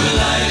 The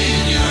light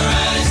in your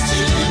eyes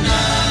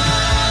tonight.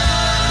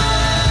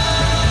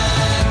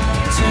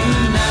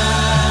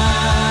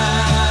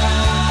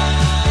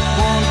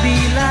 Won't be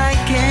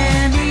like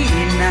any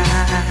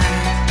night.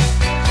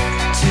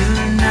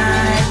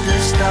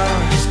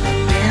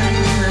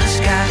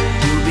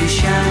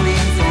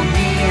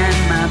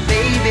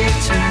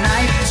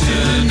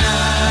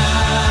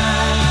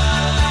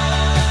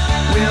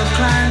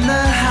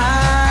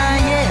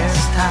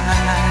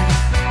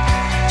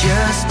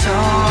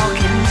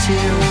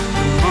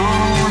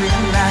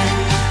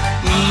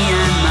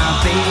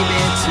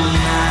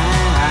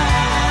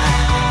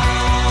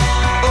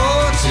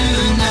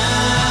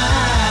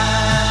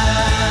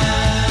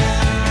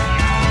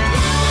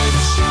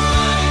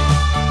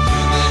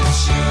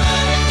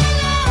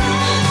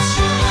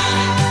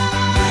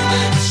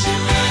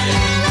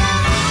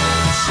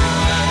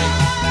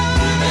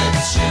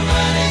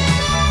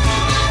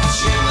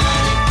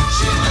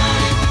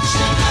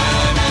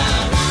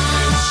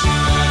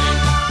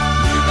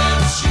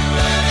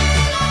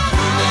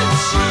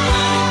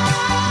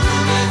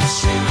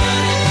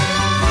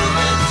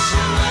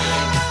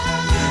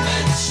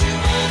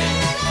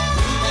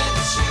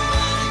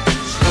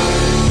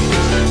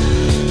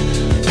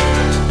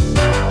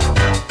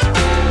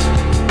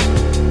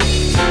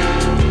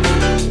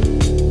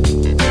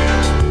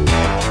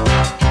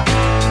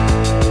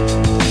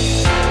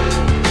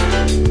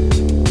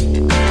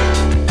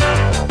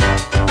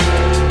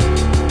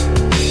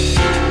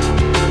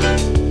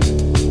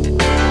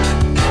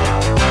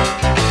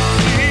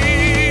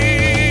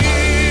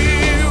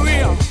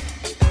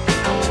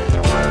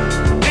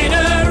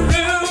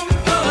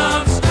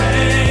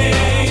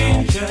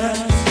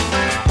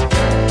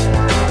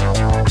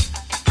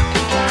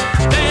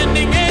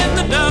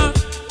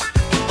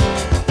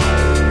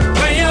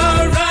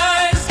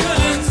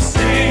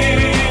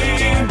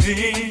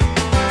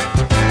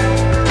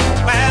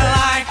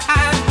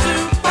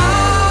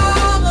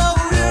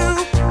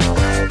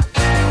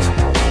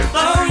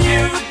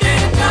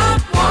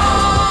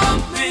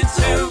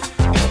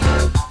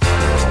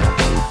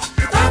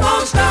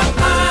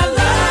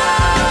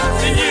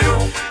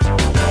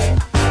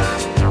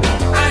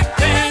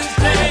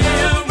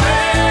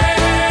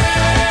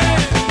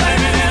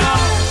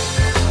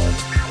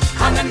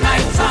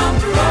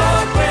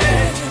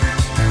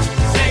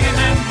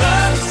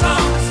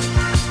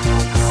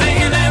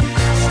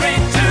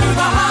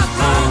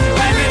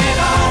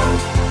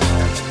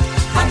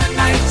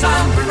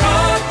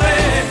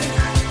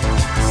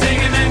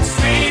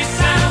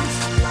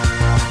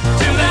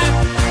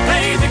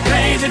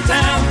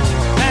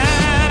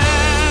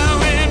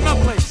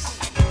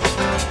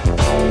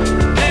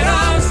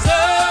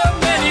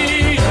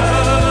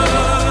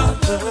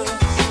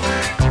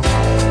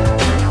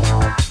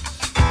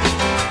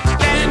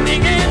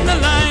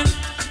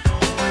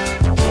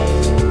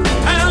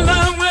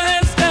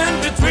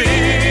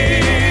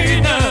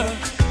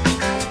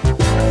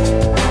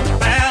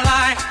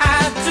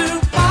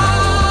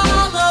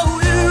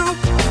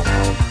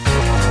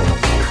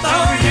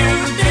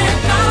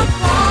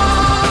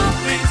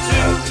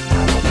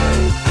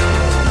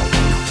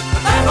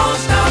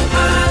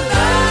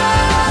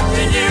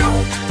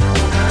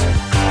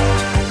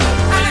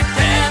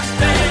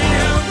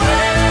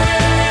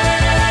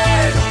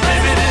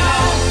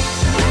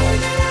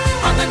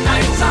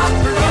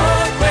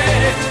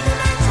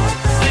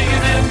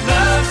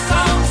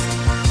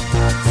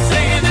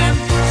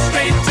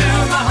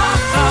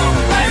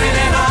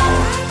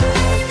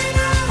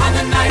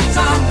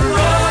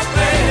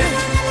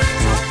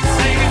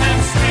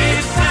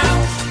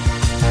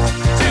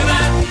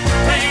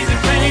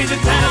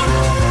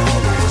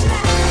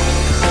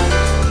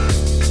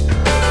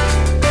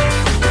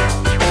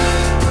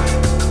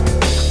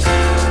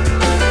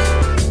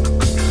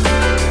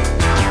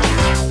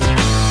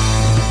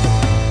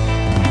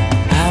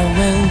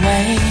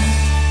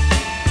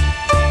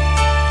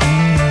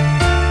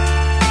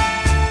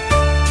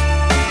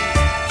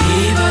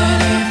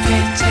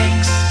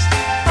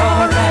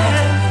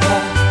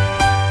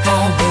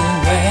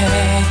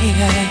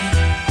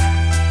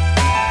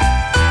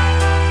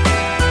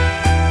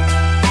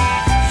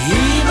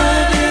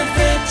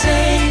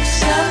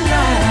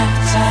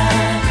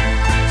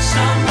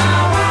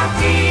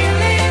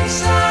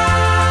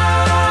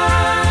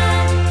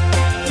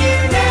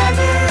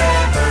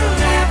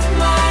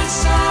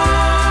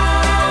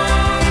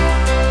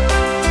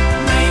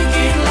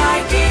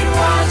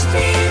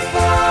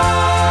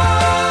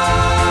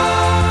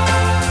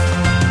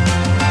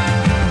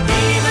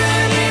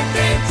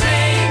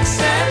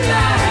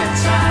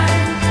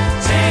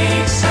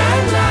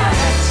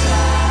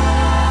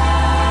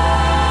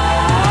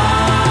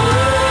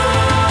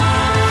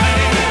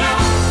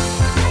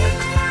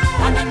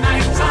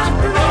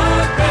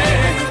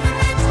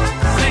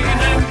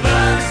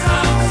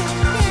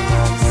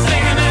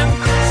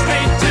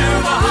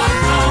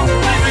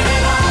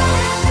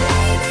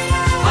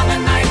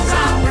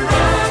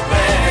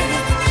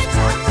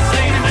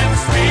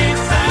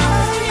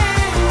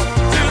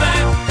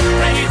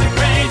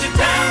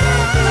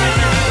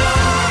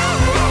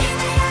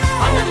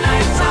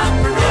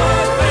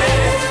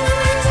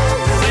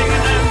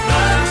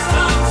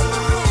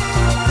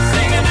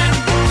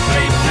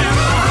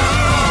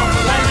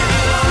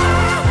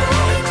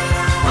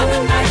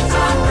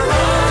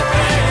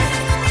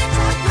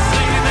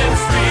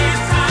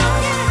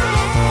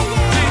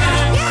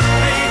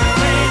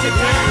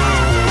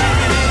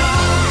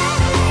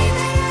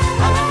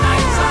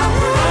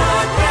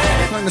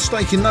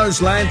 Making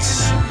those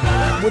lads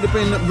would have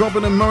been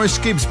Robin and Maurice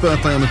Gibbs'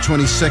 birthday on the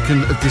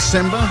 22nd of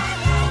December.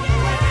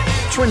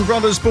 Twin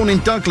brothers born in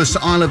Douglas,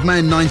 Isle of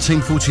Man,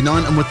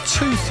 1949, and were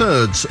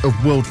two-thirds of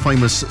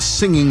world-famous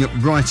singing,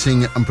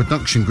 writing and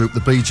production group The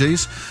Bee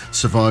Gees,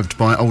 survived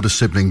by older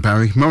sibling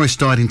Barry. Maurice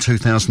died in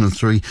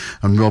 2003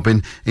 and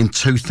Robin in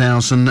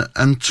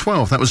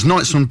 2012. That was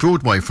Nights on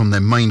Broadway from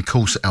their Main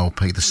Course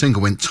LP. The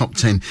single went top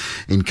 10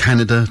 in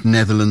Canada,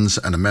 Netherlands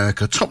and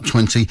America, top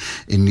 20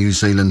 in New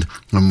Zealand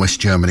and West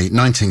Germany,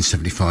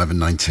 1975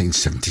 and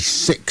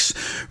 1976.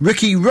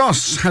 Ricky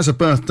Ross has a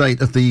birth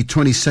date of the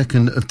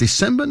 22nd of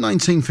December,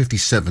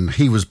 1957.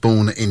 He was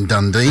born in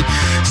Dundee.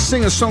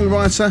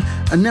 Singer-songwriter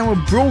and now a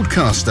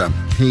broadcaster.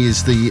 He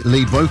is the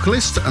lead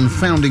vocalist and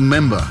founding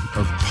member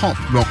of pop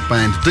rock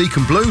band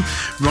Deacon Blue,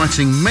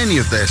 writing many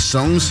of their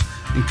songs,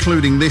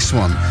 including this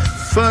one.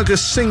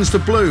 Fergus Sings the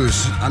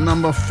Blues, a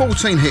number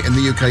 14 hit in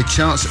the UK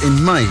charts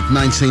in May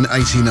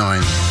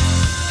 1989.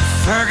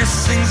 Fergus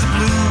sings the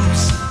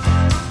blues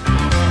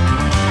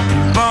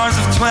in bars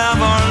of 12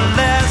 or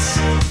less.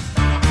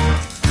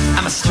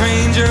 I'm a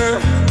stranger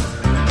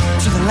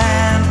to the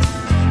land,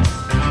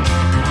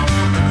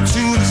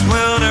 to this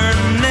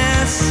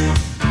wilderness.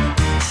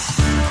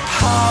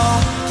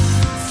 All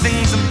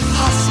things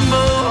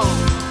impossible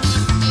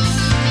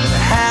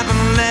happen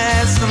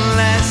less and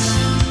less.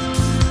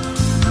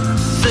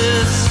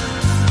 This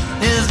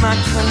is my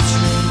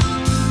country.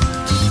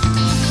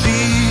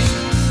 These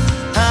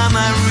are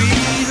my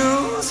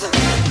reasons.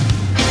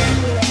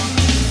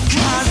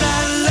 'Cause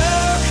I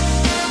look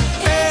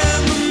in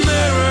the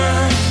mirror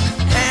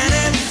and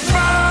it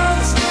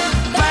falls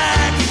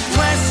back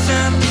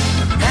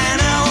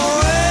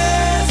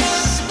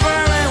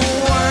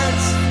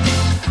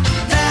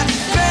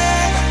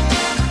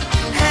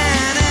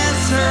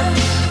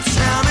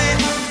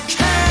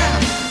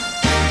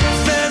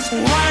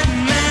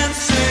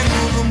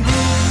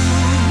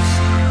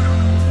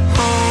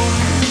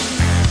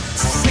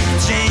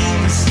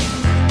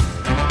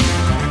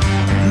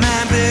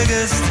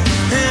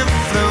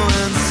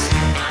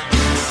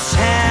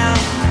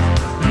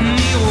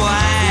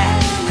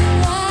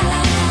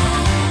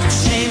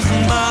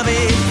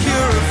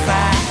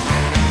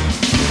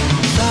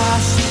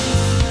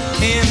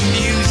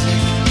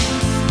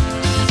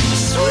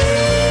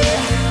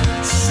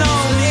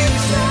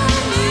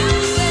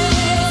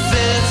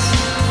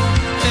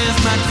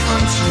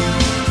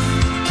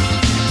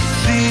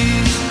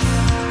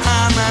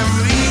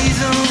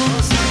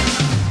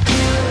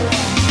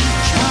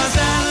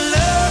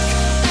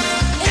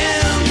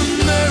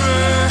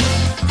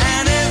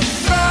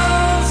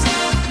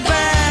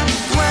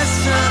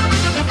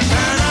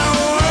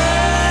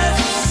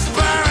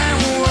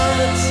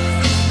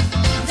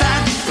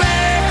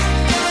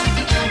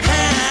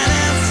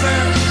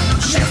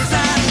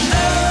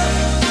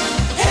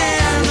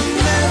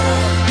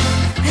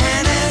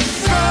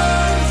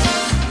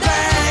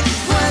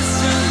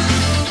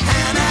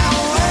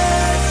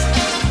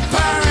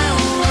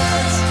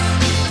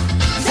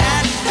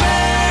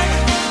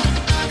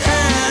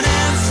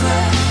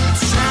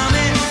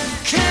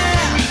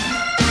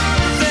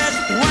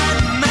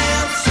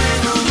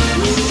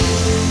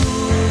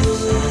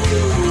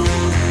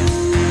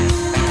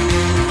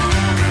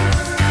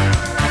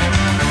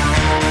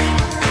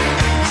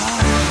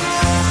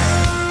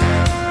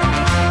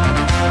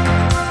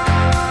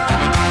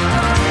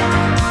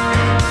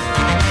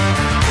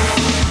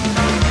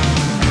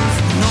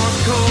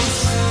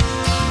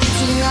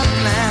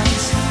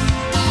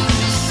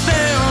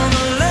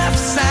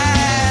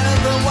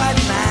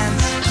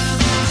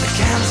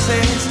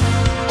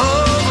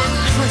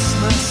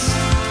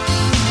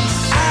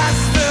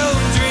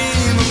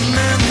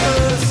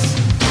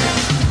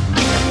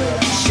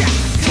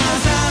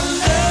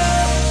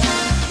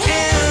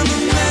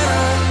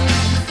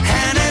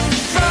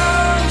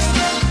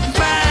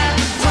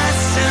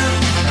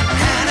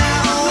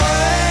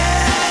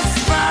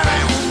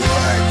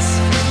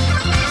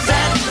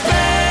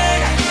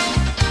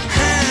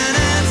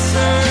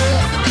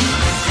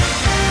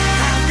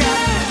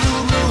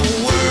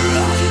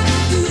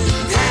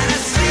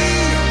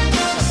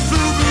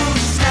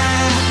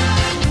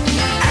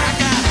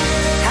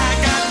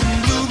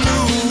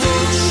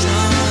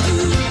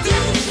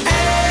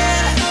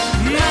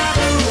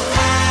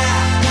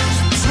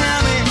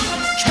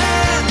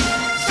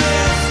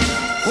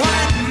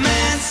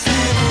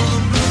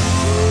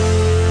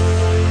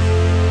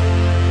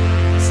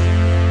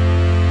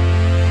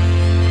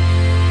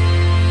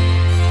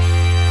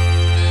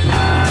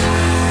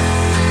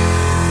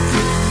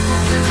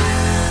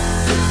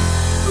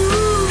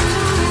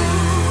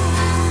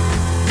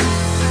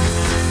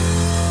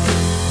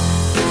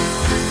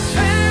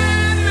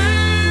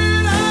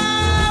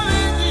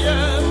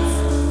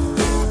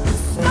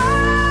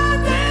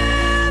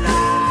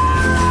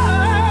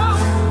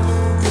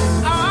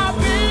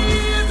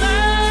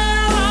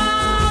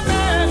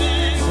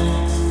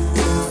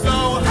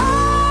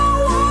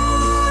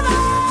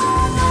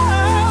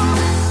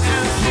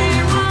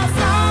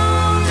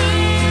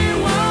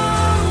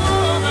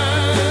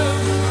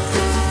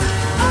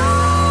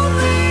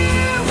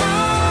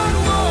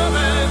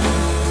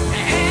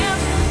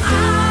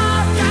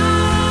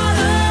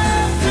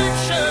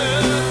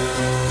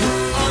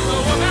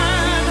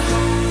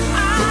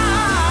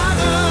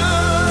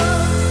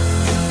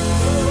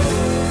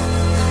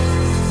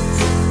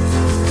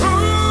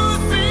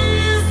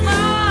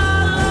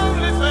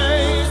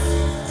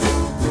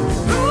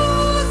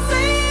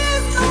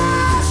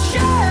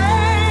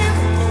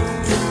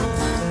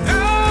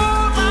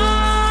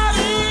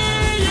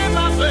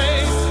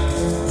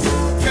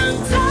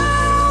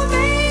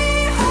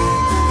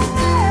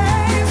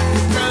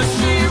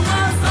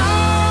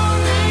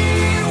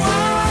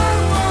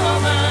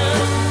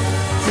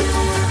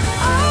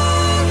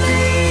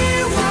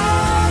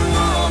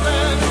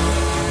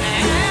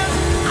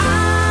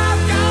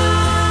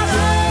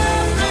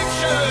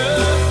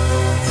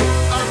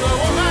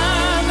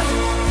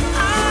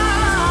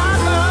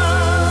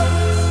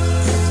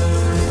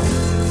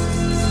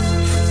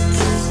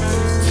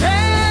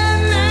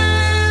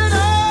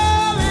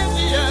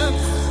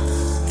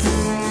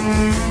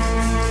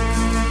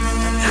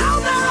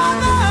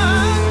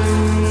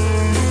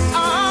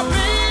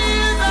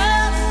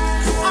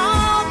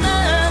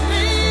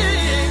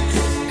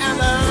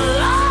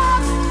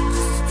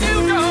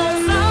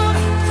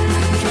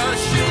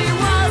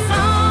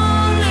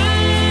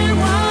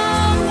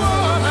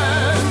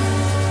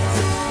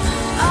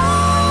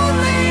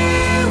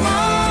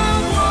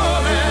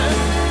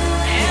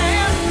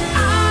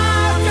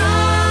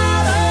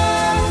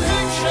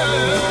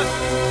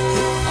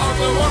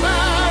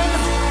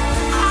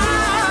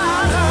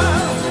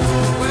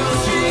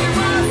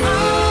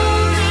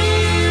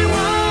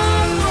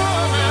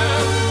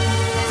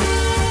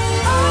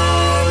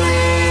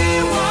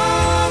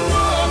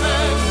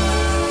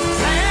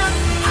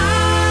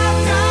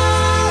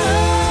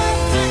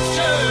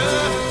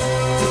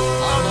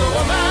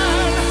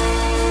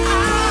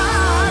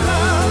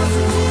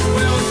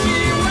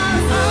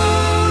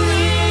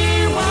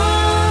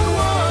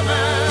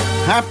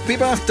Happy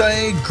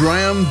birthday,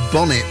 Graham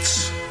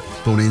Bonnet.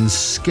 Born in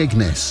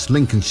Skegness,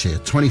 Lincolnshire,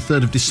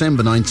 23rd of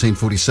December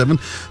 1947.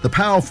 The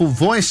powerful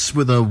voice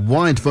with a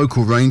wide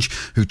vocal range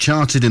who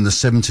charted in the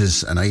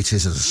 70s and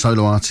 80s as a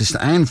solo artist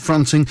and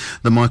fronting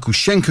the Michael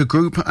Schenker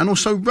Group and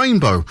also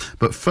Rainbow,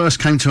 but first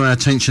came to our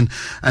attention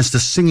as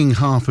the singing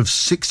half of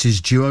 60s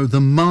duo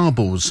The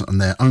Marbles, and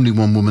their Only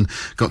One Woman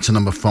got to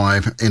number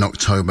 5 in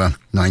October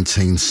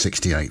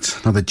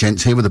 1968. Another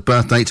gent here with a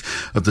birth date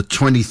of the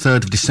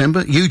 23rd of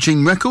December,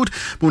 Eugene Record,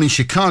 born in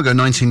Chicago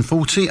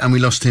 1940, and we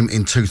lost him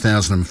in 2005.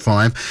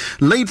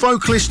 Lead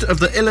vocalist of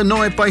the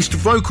Illinois-based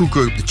vocal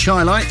group The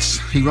Chi-Lites.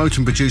 He wrote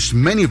and produced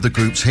many of the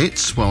group's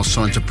hits while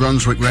signed to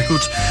Brunswick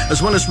Records,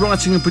 as well as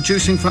writing and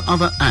producing for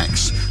other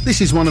acts.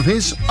 This is one of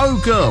his,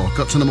 Oh Girl,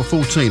 got to number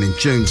 14 in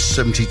June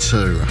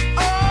 72.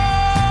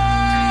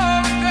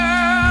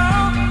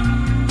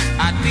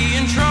 I'd be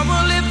in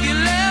trouble if you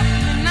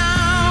left me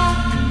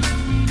now,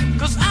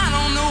 'cause I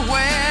don't know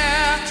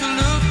where to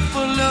look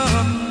for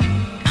love.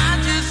 I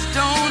just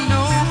don't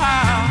know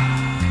how.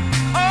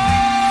 Oh,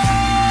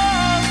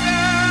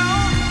 girl,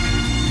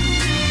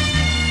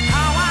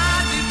 how I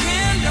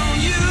depend on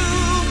you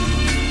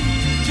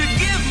to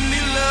give me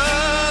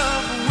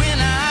love when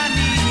I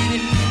need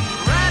it.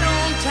 Right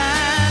on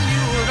time,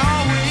 you would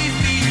always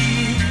be.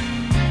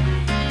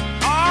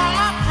 All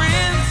my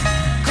friends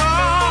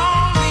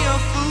call me a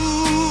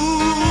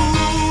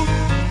fool.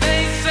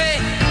 They say,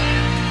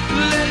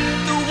 let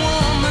the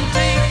woman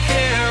take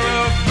care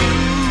of you.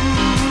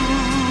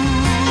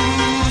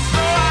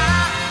 So I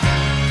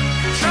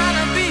try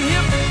to be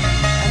hip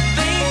and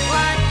think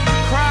like the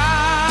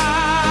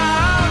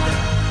crowd,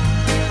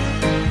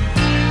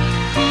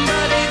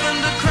 but even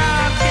the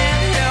crowd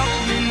can't help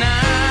me now.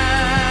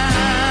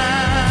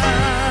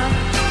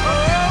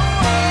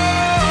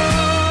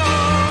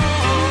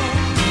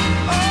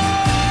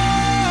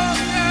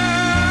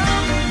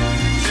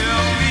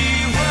 Tell me,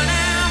 what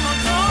am I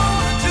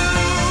gonna do?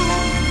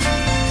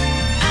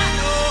 I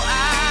know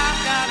I've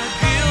got a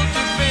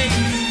guilty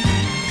face.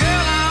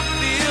 Girl, I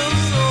feel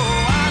so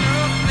out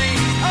of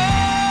place.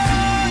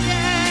 Oh,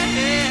 yeah.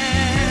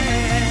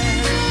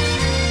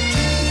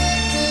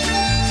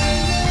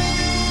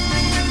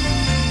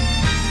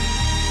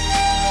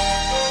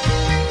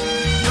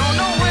 Don't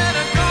know where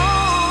to go,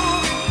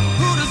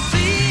 who to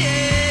see.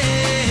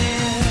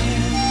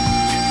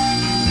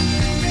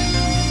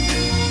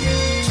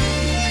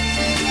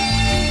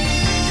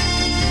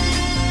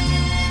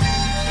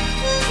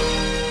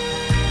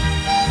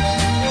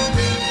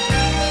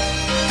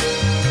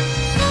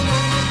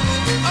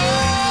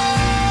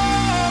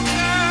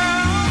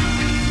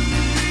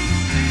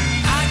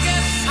 I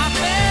guess I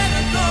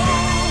better go.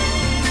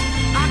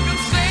 I can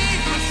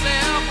save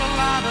myself a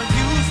lot of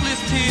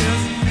useless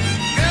tears.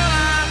 Girl,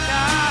 I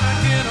gotta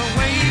get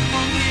away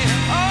from here.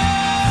 Oh,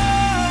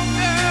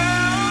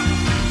 girl,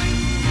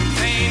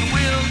 pain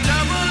will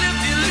double if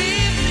you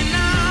leave me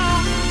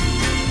now,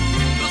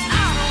 'cause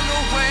I don't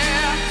know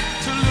where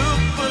to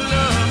look for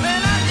love,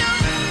 and I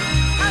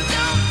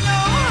don't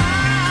know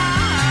how.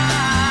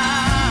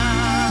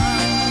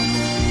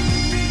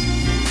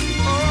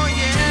 Oh,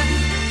 yeah.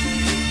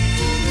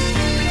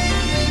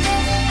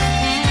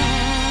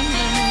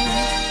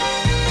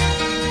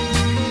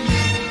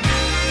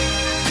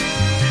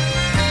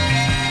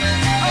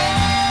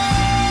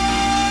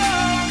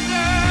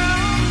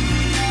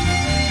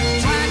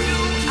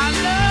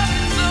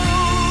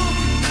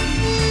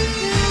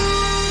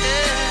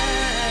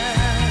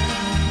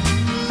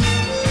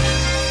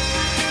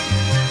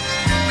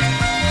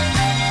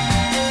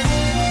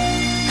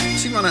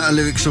 Has he run out of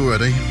lyrics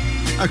already?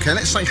 Okay,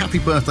 let's say happy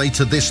birthday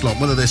to this lot,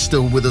 whether they're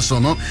still with us or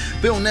not.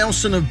 Bill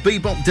Nelson of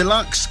Bebop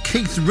Deluxe,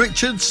 Keith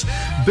Richards,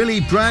 Billy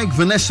Bragg,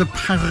 Vanessa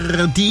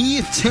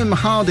Paradis, Tim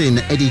Hardin,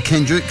 Eddie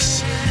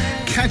Kendricks,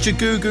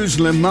 Kajagoogoo's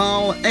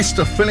Limahl,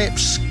 Esther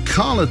Phillips,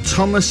 Carla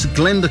Thomas,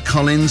 Glenda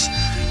Collins,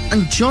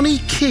 and Johnny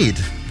Kidd,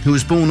 who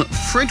was born at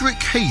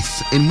Frederick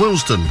Heath in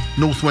Willesden,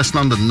 northwest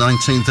London,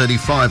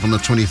 1935 on the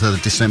 23rd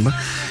of December.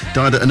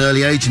 Died at an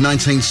early age in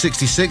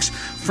 1966.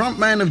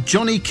 Frontman of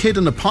Johnny Kidd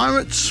and the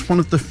Pirates, one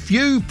of the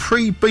few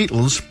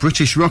pre-Beatles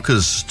British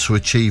rockers to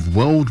achieve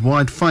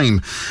worldwide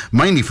fame,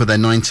 mainly for their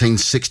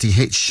 1960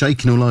 hit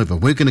Shakin' All Over.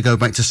 We're going to go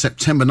back to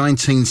September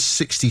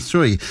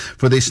 1963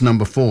 for this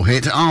number 4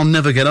 hit, I'll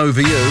Never Get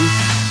Over You.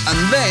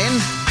 And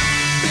then,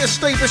 be a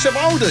Steve Bishop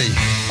oldie.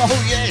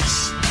 Oh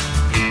yes,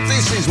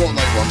 this is what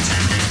they want.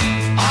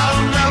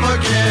 I'll never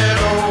get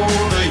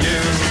over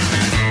you.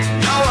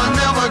 No, I'll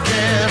never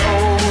get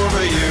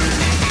over you.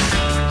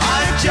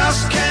 I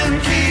just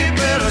can't keep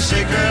it a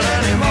secret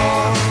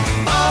anymore.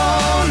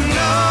 Oh,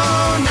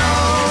 no, no.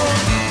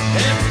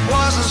 It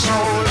wasn't so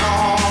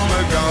long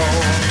ago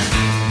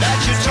that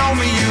you told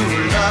me you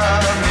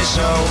loved me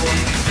so.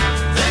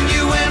 Then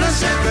you went and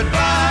said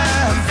goodbye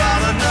and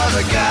found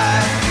another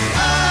guy.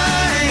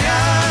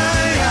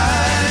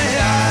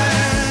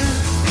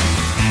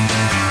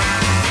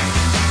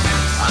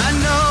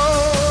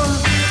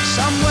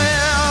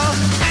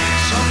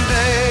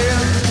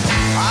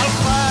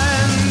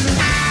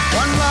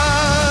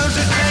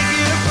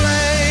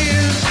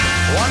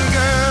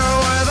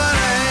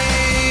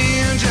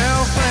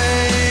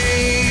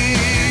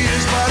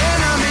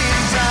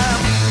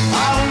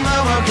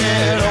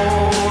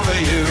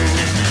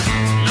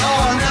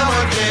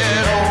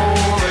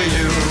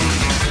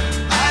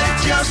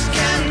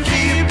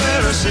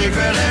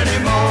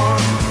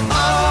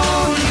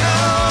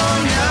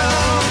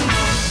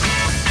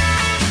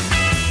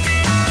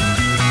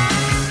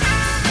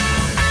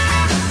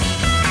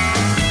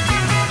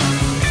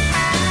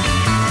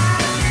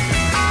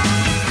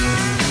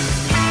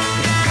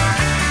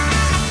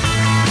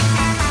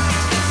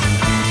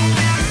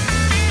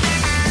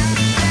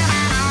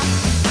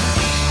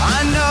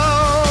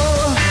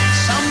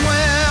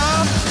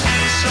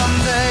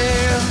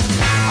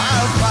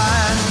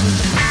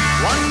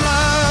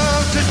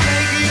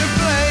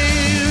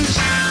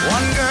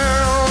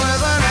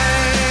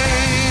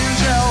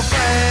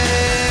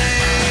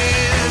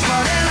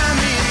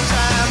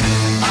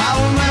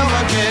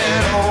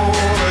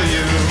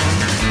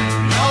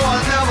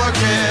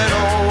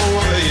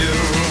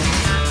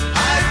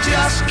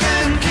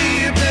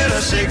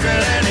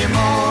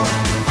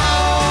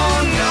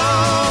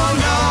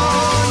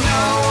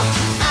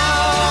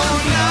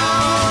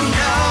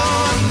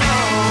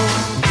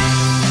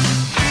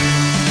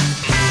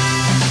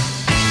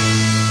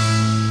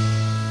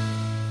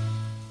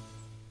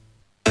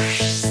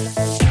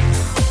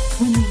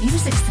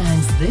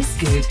 this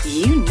good,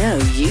 you know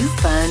you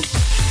found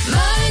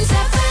Mearns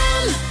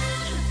FM.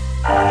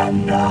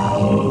 And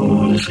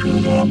now through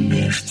the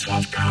mists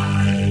of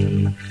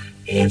time,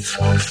 it's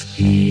a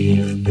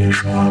Steve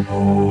Bishop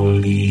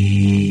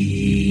oldie.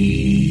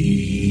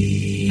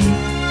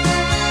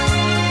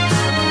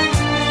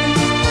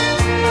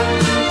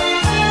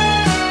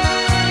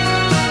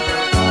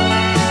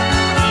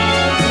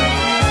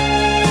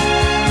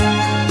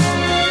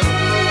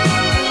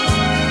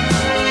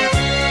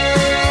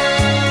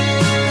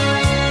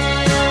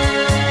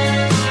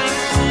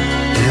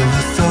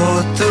 Never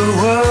thought the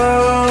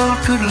world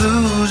could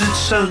lose its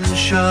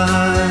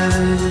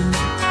sunshine.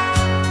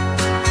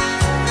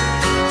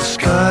 The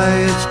sky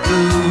it's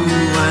blue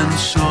and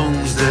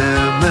songs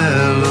their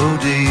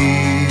melody.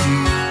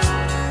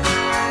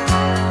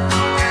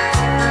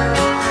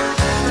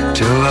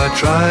 Till I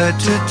tried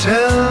to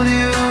tell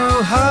you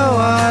how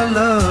I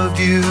loved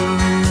you.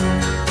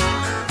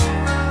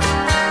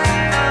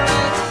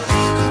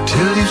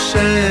 Until you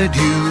said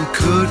you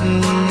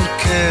couldn't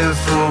care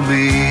for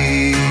me.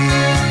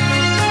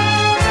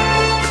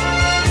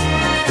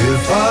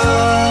 If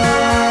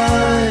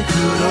I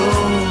could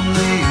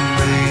only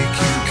make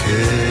you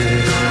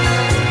care.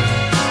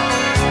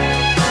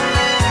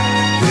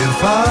 If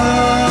I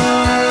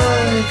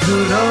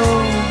could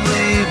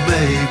only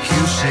make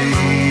you see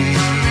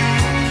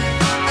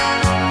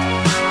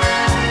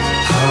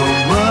how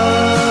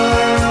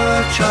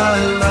much I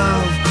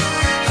love,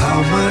 how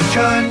much I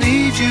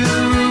need you,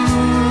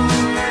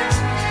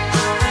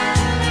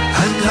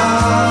 and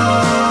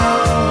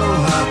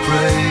how I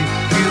pray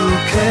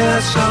you'll care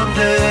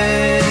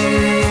someday.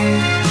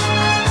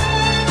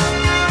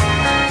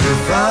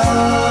 If I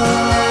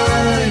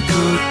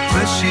could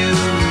press you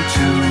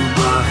to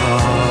my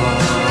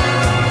heart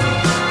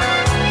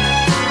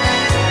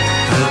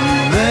and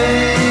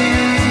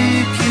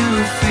make you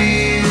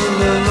feel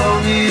the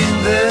longing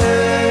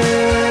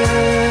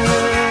there,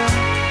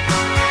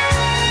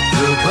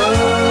 the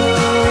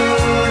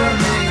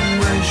burning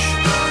wish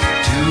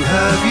to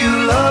have you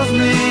love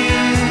me.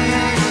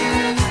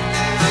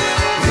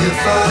 If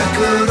I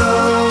could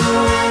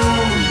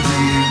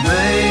only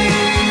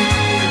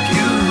make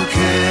you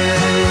care.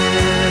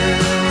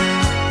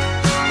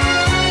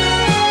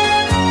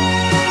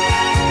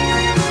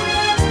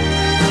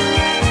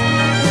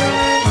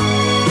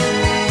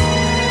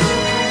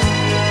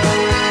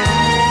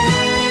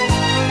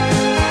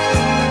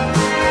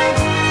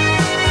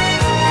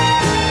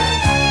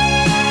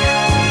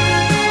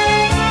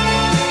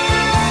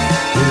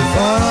 If I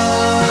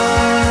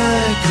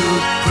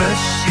could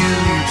press you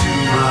to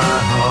my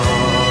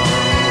heart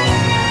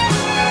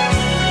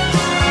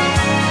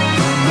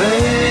and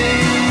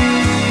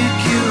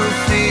make you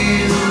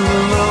feel the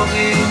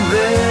longing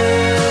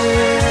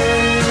there,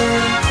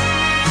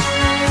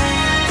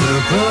 the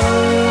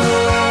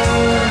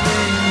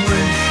burning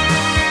wish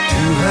to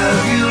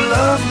have you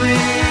love me.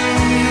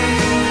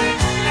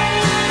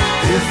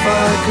 If I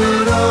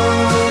could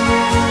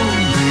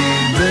only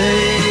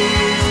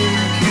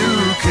make you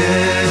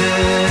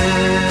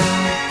care,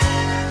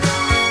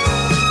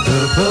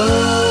 the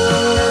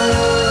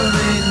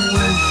burning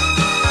wish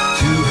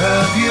to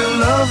have you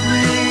love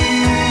me.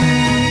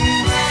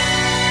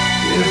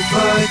 If I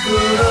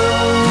could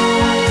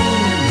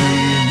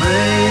only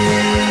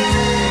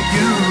make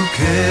you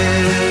care.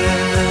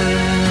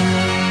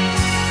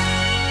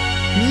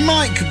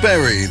 Mike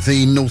Berry,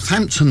 the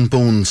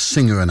Northampton-born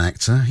singer and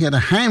actor. He had a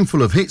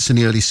handful of hits in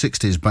the early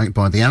 60s backed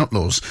by the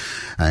Outlaws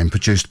and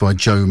produced by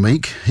Joe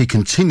Meek. He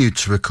continued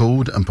to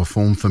record and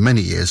perform for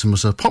many years and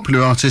was a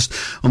popular artist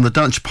on the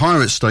Dutch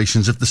pirate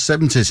stations of the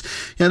 70s.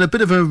 He had a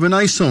bit of a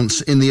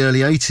renaissance in the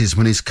early 80s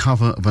when his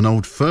cover of an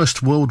old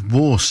First World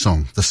War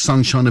song, The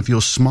Sunshine of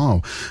Your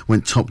Smile,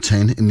 went top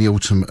 10 in the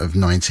autumn of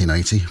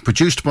 1980.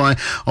 Produced by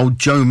old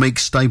Joe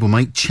Meek's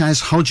stablemate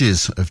Chaz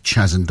Hodges of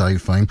Chaz and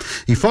Dave fame.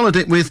 He followed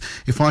it with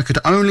If I Could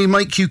Only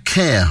Make You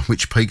Care,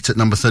 which peaked at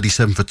number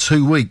 37 for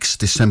 2 weeks,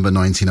 December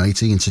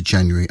 1980 into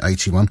January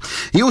 81.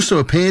 He also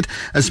appeared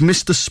as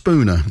Mr.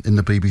 Spooner in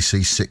the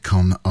BBC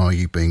sitcom Are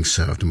You Being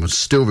Served, and was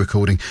still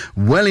recording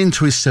well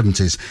into his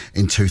 70s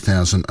in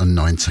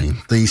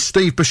 2019. The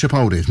Steve Bishop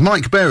oldies,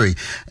 Mike Berry,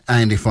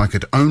 and If I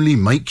Could Only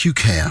Make You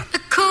Care.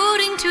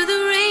 According to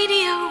the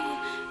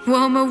radio,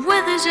 warmer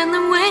weather's on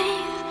the way.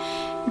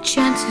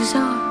 Chances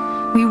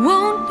are we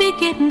won't be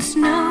getting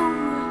snow.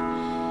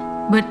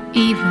 But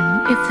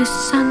even if the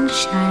sun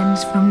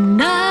shines from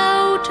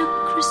now to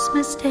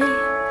Christmas Day,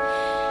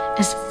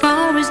 as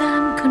far as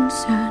I'm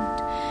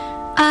concerned,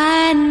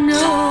 I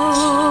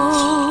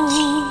know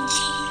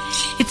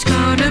it's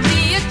gonna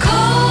be a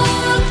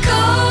cold,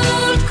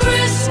 cold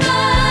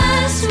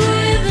Christmas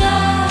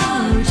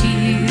without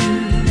you,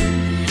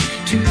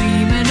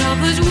 dreaming of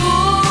those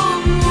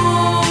warm,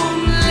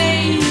 warm,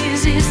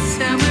 lazy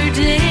summer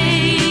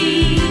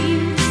days.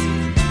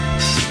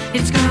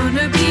 It's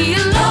gonna be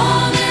a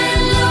long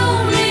and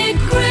lonely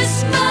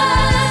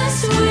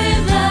Christmas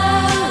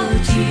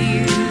without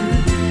you,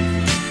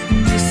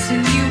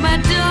 missing you, my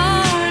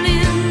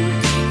darling,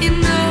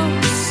 in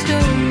oh so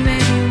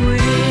many ways.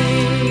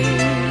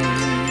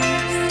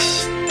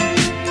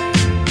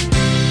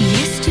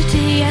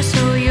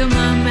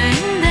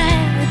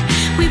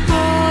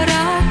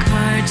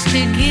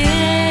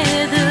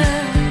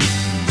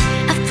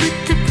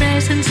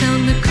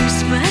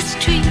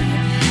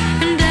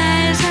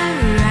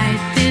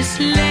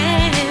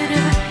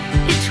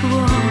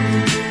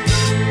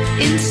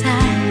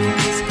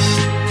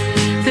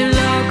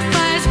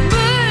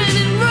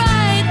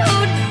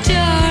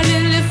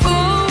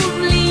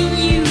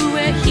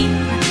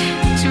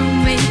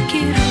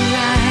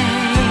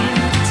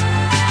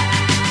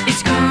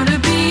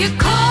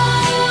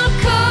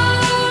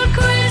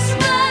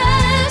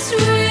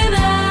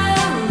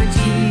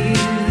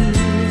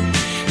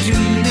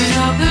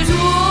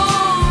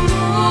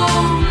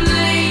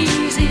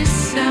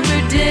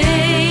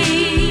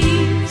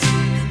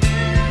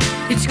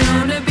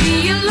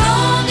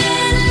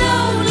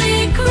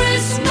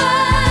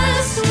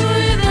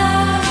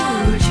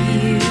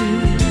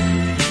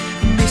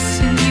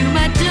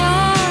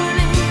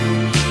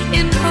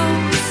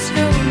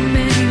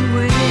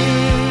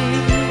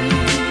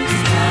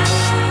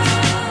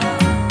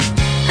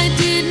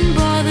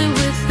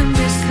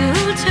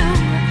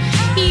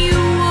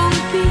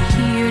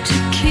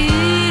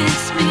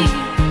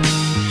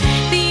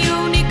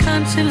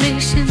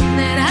 connection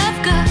that I've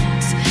got.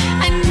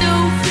 I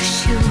know for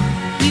sure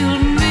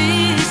you'll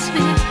miss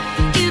me.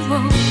 It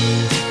won't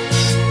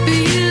be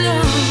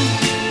long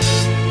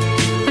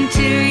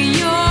until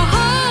you're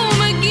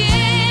home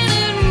again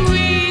and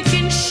we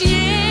can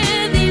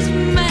share these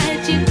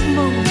magic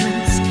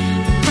moments.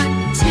 But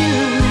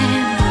till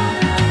then,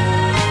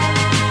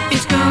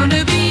 it's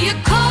gonna be a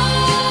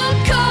cold,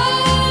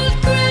 cold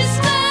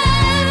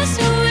Christmas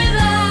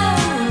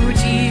without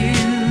you.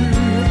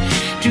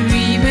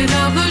 Dreaming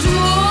of those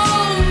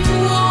warm,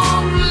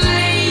 warm,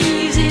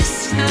 lazy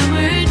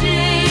summer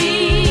days.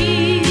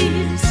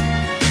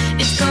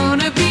 It's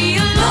gonna be a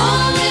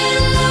lonely,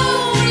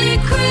 lonely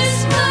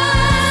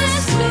Christmas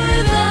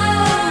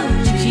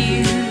without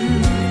you.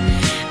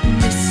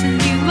 Missing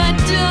you, my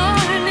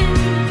darling,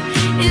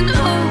 in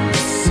oh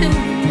so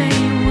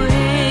many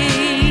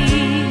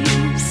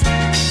ways.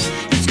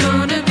 It's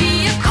gonna be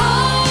a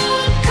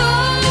cold,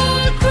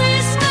 cold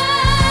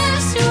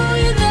Christmas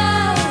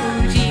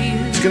without you.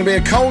 It's going to be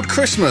a cold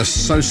Christmas,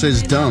 so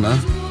says Dana.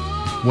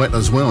 Wet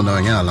as well,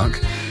 knowing our luck.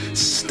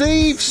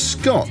 Steve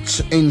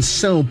Scott in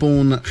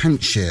Selborne,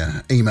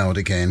 Hampshire, emailed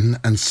again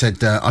and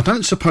said, I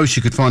don't suppose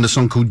you could find a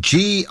song called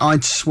Gee,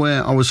 I'd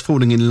Swear I Was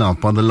Falling in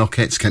Love by the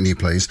Lockets, can you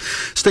please?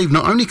 Steve,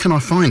 not only can I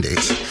find it,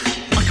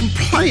 I can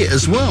play it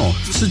as well.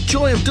 It's the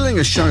joy of doing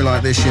a show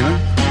like this, you know.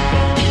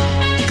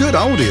 Good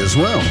oldie as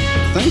well.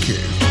 Thank you.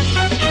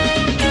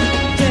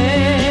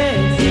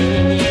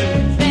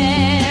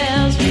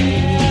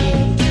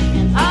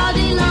 All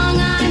day long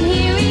I'm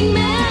hearing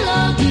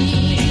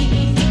melody.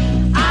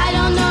 I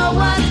don't know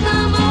what's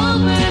come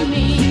over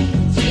me.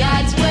 Gee,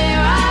 I'd swear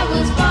I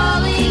was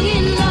falling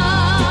in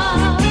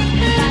love.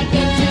 Like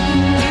a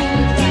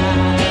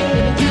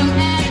June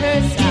at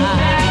her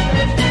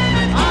side.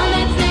 On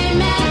that same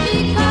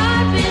magic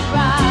carpet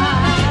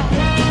ride.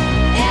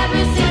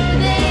 Ever since the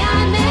day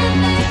I met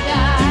that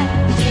guy.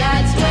 Gee,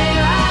 I'd swear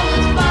I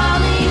was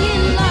falling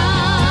in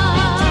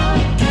love.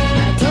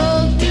 I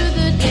drove through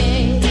the day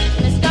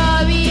in a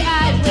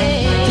starry-eyed way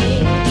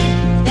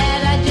that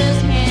I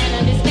just can't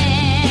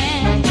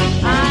understand.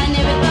 I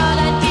never thought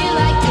I'd feel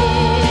like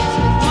this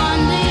with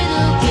one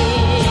little kiss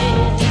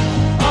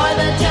or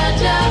the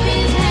touch of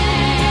his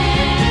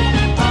hand.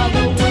 All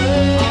the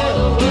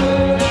world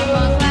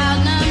on cloud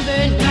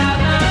number 9.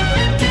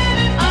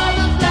 All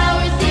the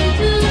flowers seem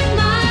to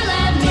smile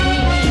at me.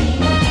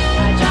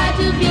 I try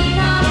to be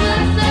calm,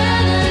 but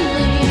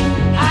suddenly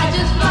I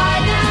just fly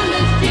down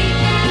the street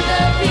and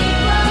the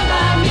people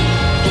by me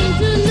seem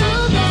to know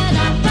that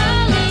I'm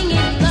falling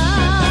in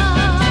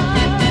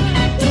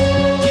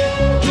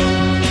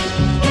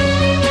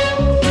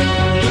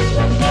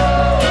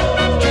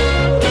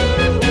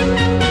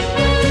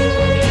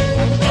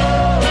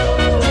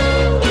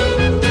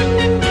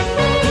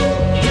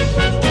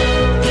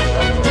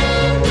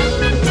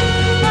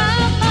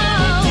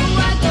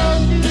I go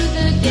through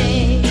the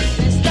day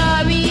in a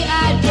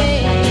starry-eyed way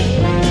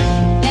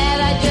that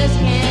I just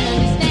can't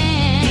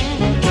understand.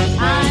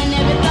 I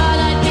never thought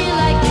I'd feel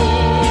like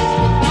this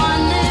with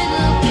one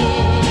little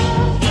kiss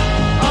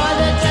or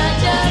the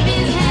touch of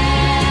his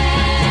hand.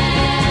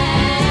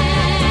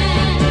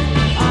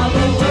 All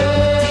the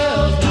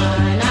world's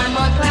mine, I'm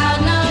on cloud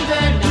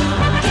number 9.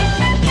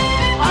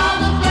 All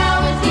the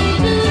flowers seem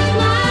to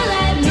smile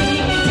at me.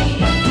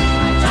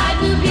 I try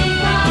to be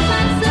calm,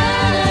 but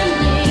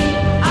suddenly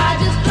I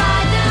just fly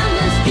down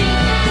the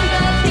street and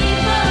the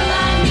people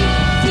like me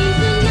seem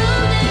to know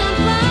that I'm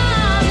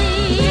falling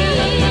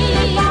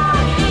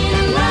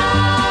in love.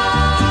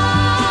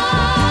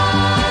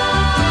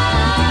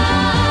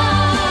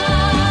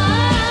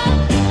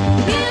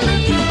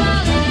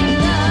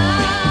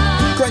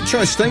 Great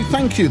choice, Steve.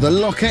 Thank you. The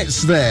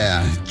Lockets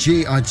there.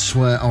 Gee, I'd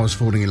swear I was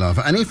falling in love.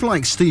 And if,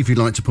 like Steve, you'd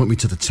like to put me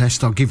to the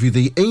test, I'll give you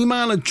the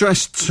email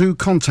address to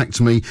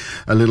contact me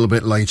a little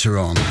bit later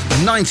on.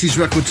 90s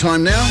record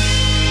time now.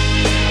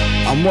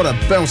 And what a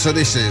belter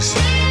this is.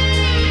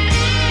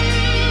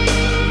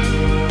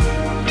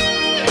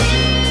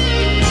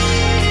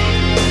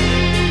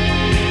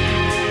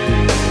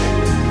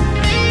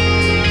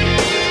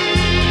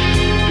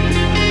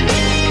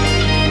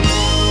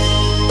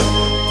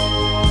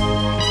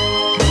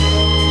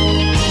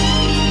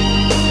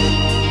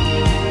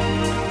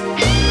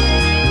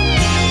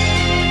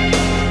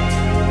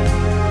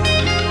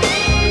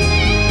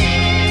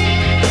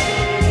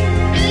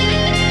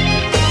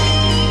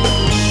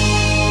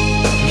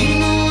 You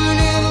know I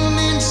never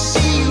meant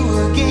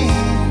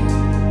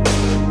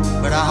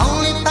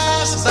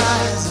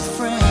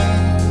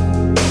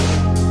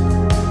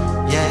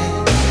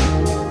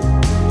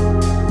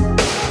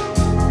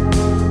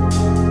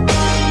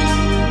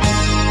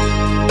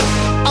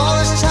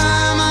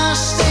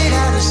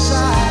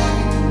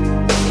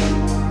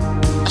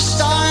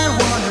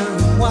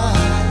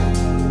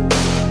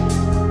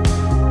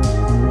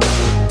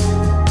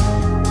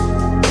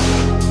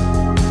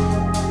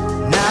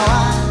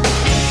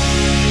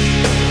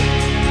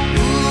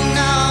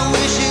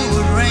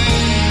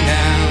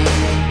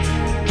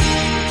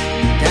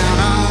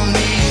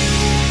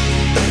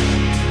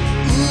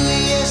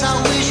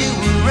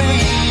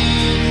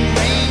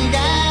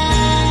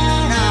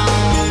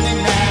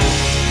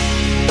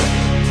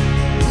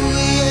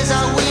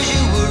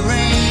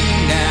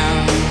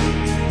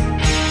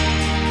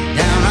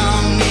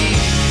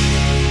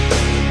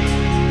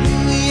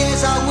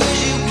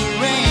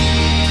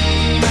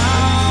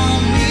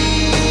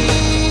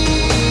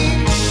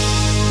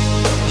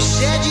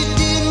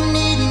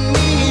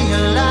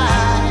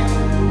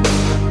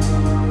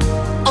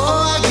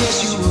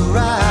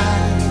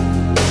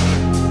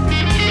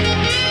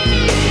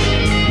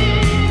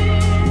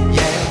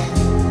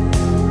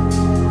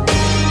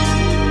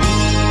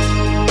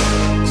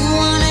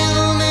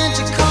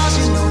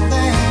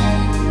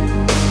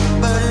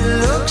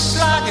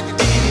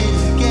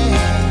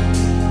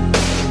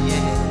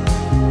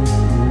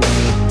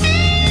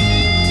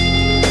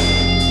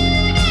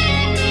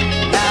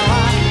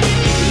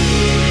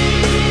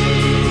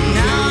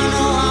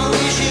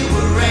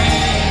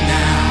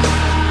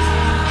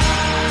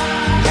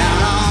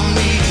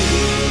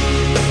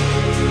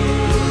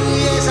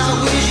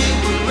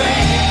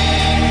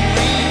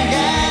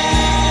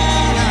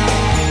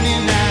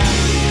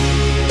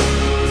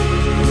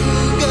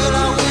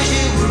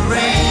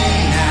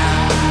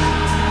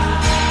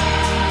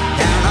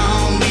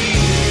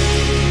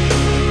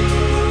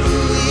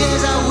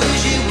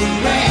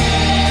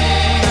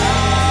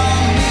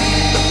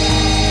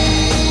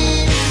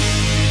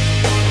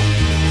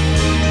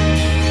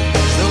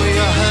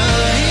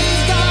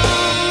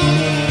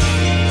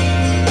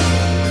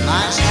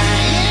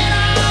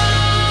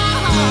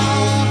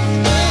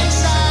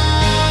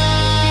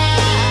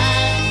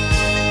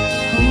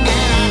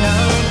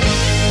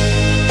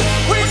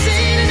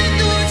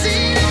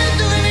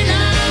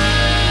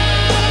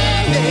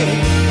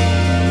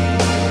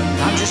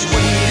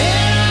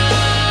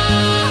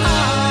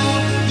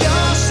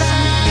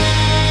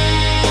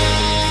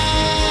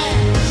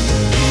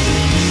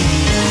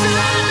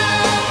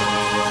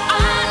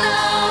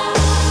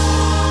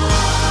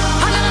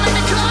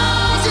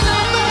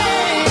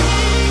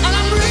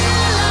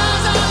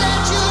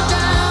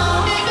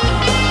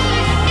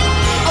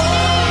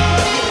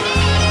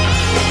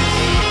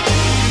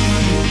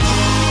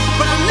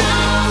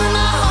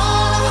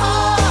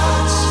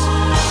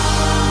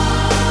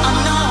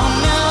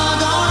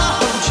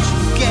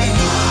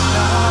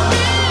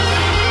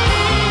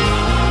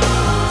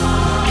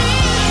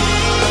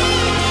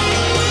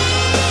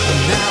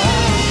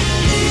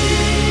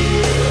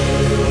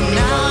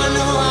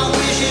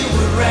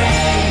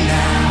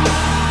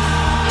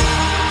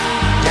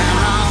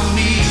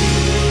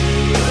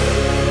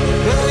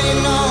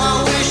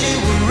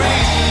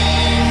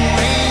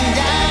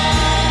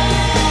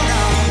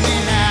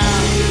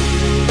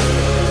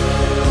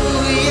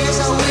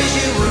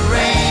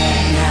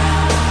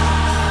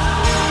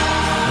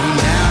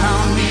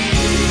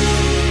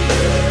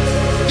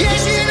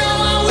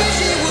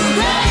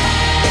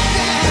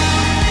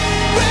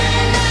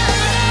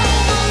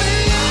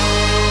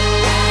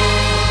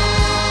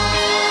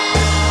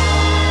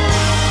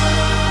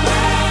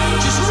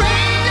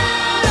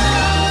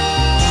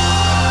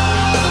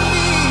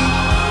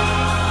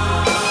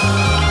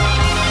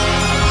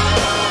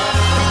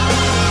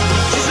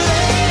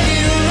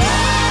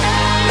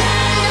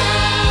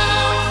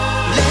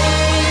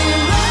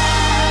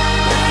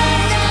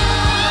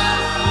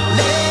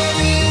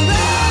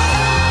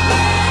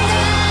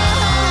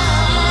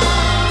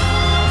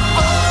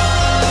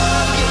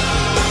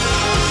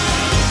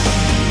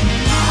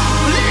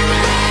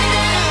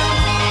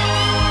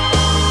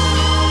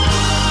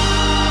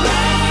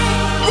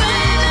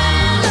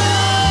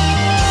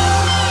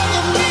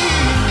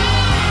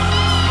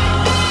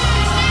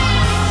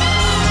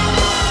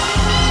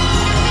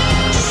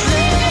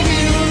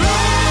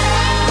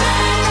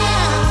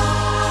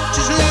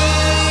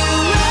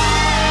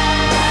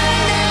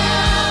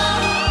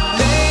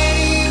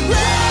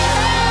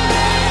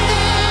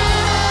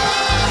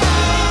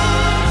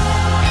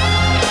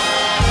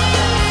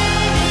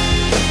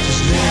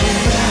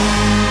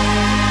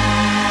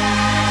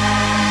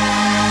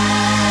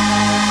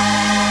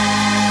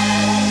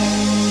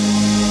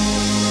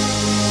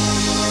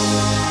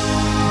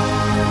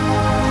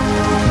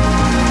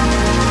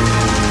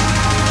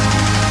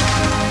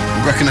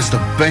reckon that's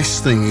the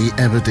best thing he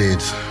ever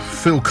did.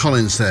 Phil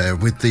Collins there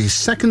with the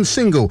second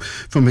single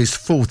from his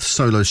fourth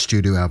solo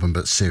studio album.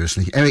 But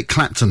seriously, Eric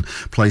Clapton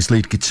plays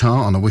lead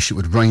guitar on I Wish It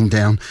Would Rain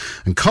Down,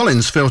 and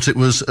Collins felt it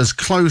was as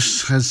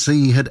close as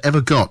he had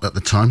ever got at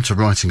the time to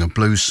writing a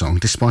blues song,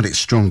 despite its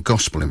strong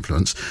gospel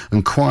influence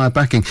and choir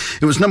backing.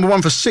 It was number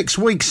 1 for 6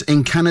 weeks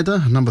in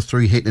Canada, number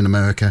 3 hit in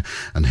America,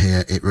 and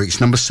here it reached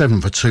number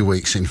 7 for 2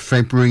 weeks in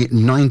February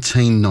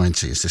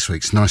 1990. It's this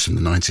week's Nice from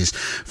the 90s.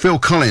 Phil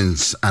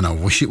Collins and I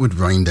Wish It Would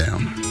Rain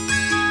Down.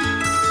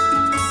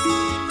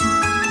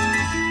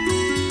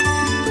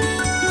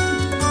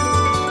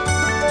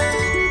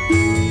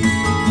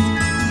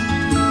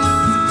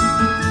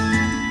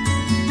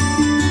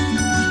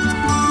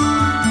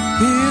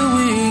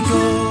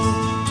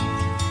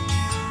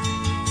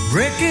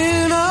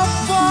 Breaking up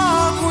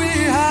what we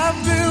have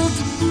built,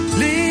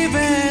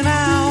 leaving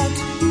out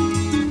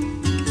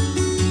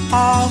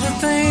all the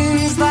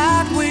things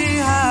that we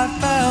have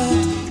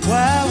felt.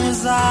 Where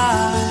was I?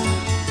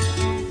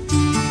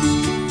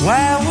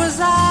 Where was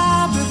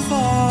I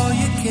before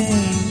you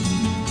came?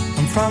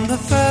 And from the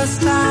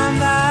first time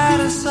that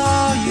I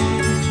saw you,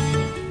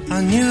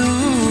 I knew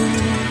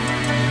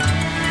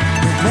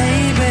that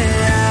maybe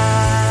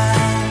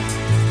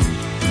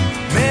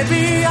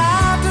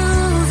I do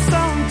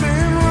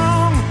something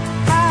wrong,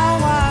 how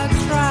I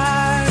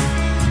tried,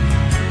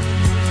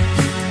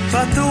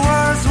 but the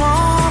words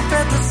won't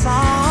fit the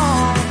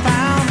song.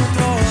 Found the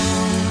door,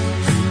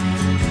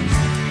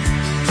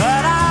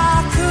 but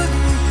I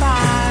couldn't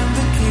find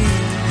the key.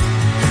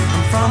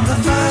 And from the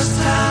first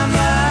time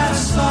that I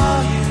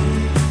saw you,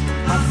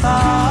 I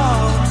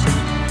thought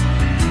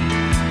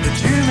that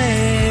you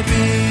may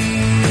be.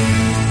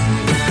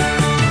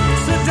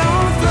 So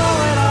don't throw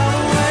it all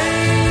away.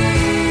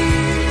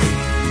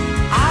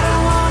 I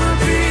don't wanna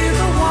be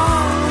the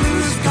one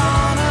who's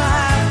gonna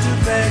have to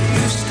beg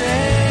you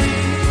stay.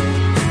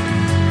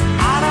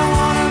 I don't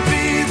wanna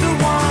be the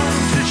one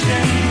to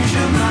change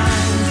your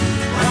mind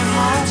one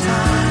more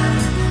time.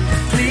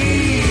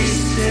 Please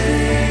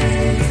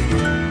stay.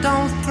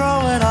 Don't throw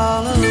it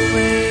all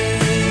away.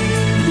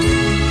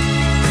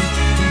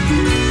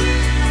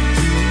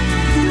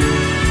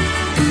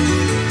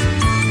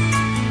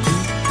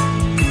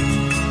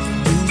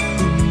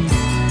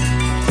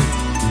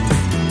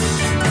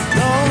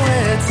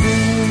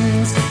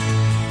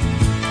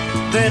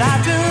 That I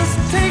just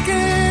take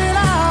it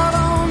out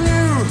on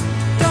you.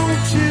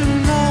 Don't you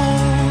know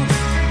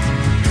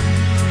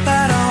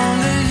that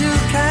only you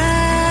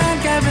can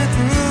get me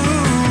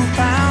through?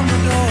 Found the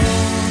door.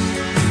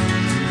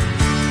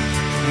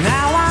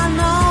 Now I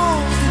know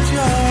that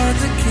you're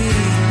the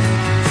key.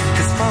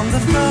 'Cause from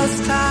the first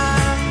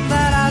time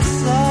that I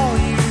saw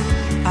you,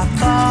 I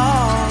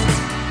thought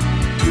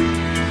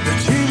that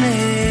you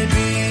may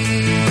be.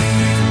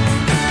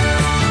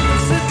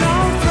 So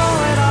don't throw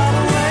it all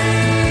away.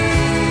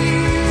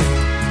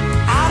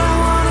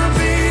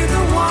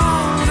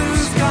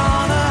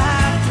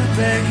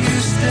 Beg you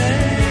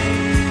stay.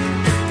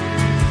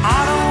 I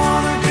don't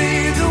wanna be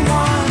the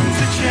one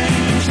to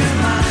change your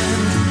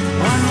mind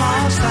one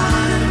more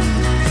time.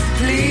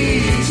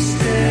 Please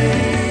stay.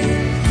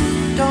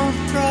 Don't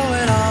throw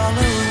it all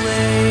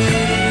away.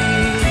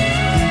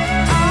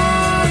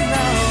 Oh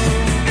no.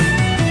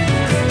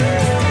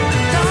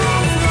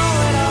 Don't throw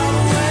it all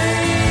away.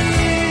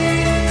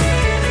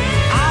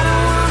 I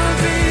don't wanna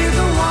be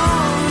the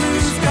one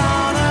who's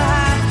gonna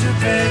have to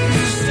beg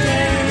you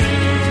stay.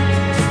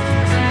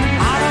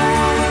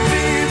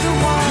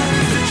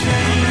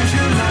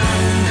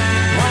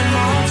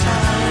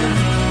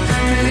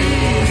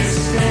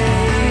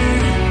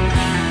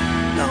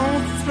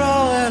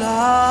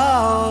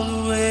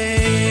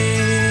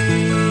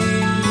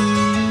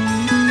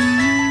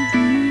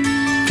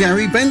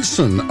 Gary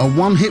Benson, a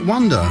one-hit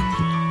wonder.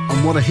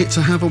 And what a hit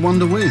to have a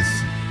wonder with.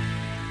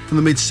 From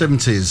the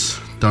mid-70s,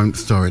 Don't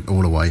Throw It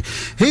All Away.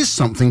 Here's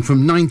something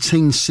from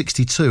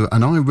 1962,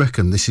 and I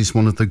reckon this is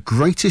one of the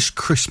greatest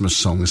Christmas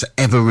songs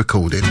ever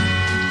recorded.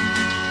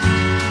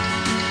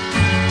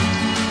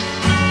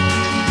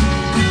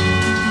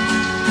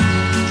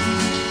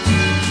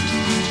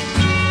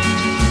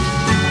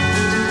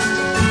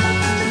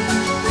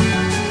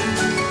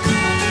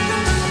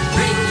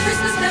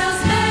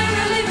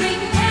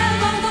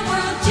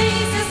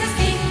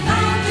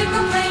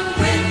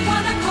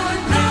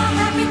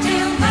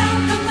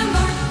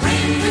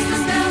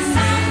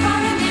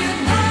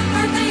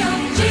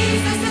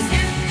 Jesus is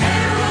here,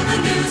 herald the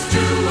news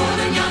to old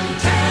and young,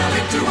 tell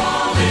it to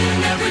all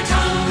in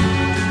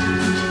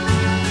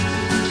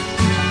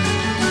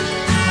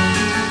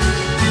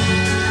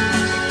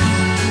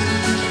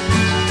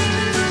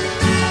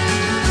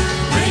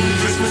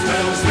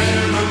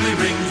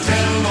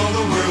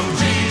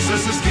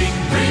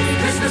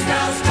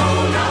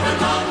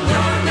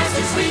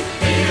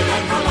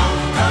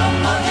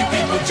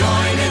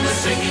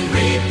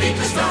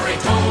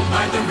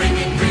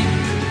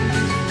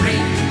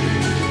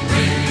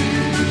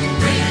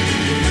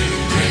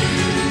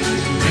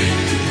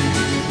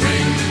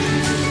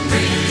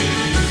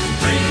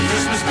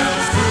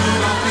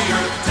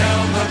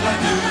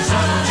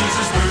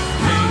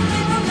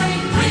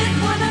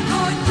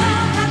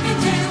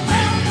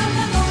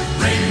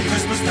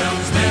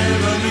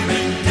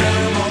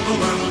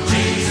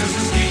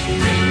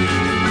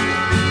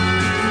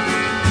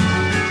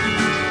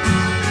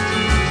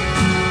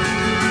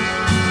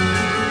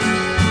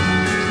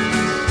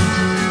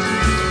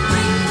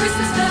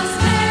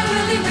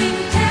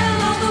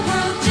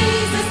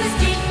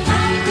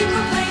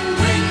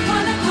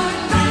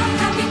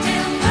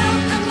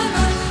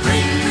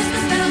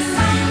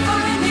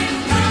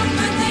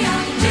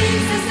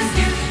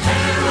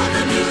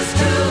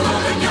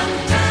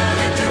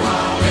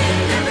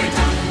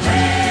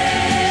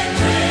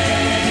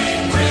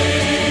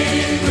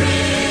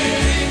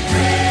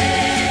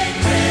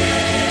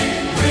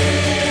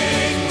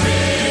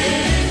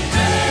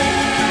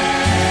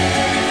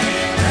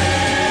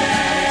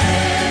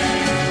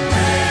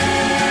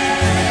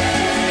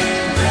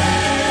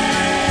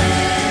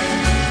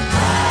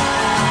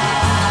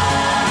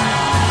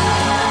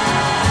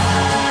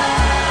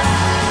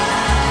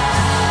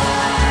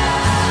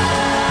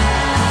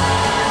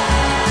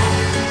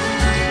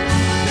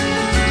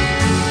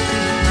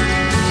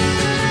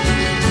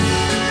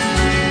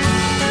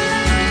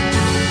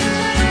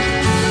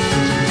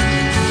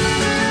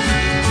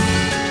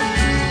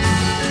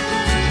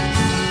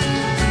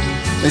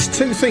There's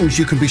two things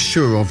you can be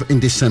sure of in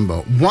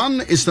December.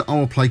 One is that I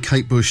will play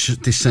Kate Bush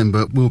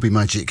December Will Be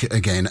Magic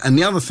again. And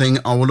the other thing,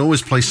 I will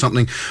always play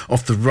something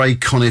off the Ray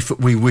Conniff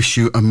We Wish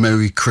You a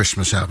Merry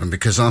Christmas album,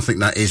 because I think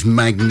that is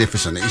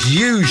magnificent. It's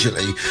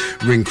usually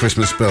Ring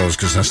Christmas Bells,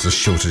 because that's the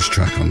shortest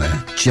track on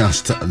there.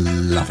 Just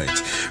love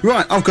it.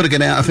 Right, I've got to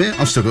get out of here.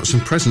 I've still got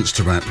some presents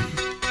to wrap.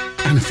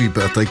 And a few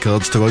birthday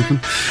cards to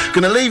open.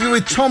 Going to leave you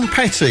with Tom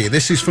Petty.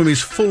 This is from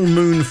his Full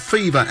Moon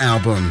Fever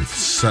album.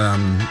 It's,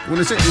 what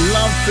is it?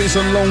 Love is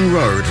a Long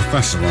Road.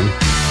 That's the one.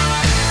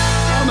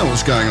 I know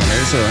what's going on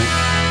here. It's all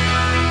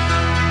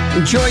right.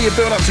 Enjoy your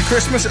build up to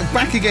Christmas.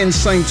 Back again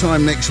same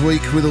time next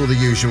week with all the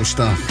usual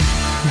stuff.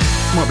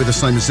 Might be the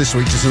same as this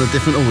week, just in a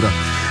different order.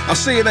 I'll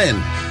see you then.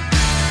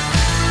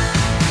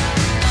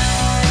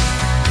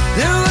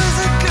 There was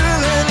a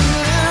girl I knew.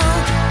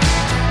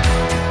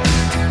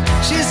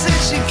 She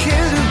said she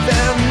cared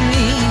about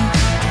me.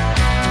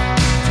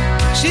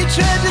 She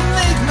tried to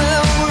make my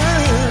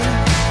world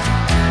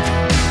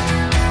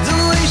the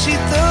way she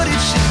thought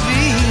it should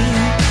be.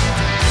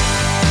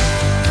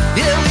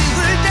 Yeah, we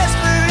were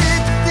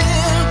desperate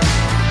then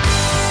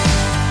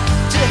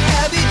to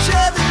have each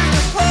other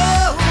to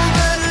hold,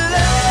 but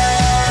love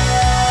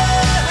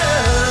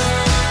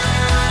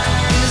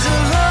is a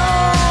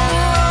long,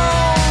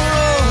 long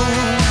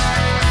road.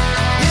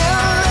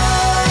 Yeah,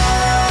 love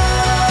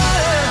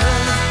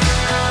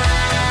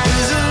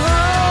is a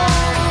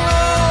long,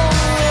 long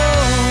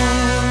road.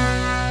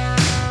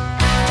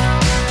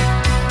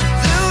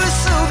 There were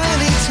so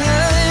many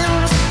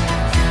times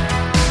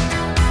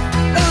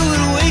I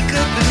would wake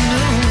up at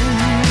noon,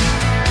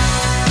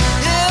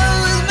 yeah,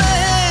 with my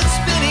head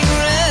spinning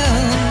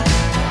round.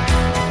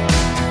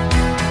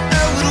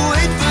 I would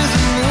wait for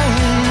the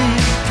moon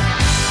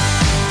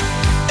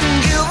and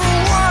give her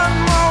one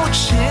more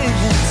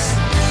chance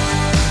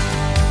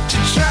to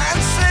try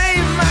and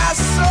save my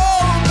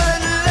soul,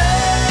 but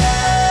love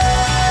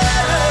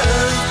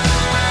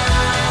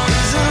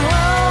is a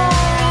long,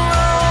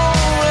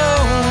 long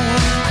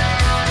road.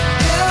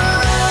 Yeah,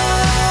 love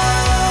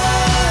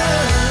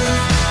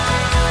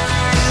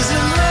is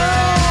a long,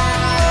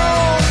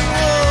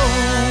 long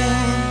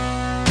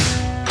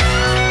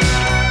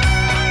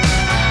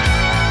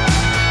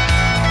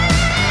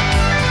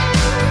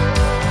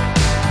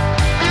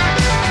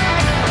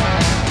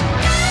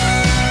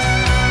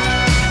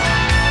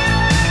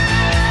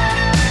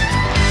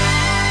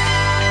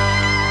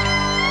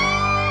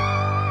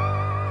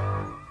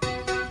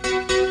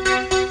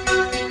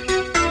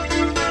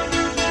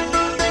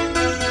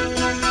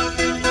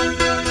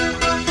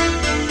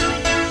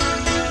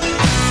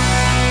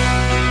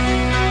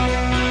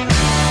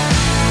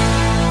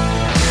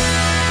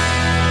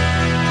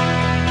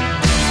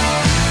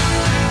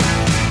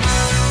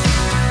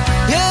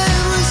Yeah,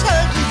 it was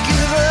hard to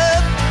give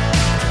up.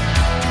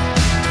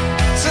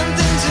 Some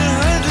things are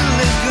hard to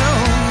let go.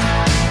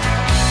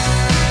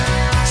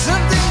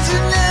 Some things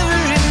are never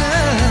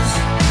enough.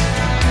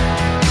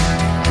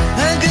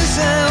 I guess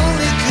I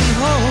only can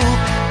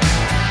hope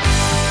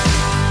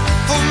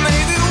for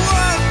maybe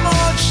one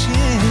more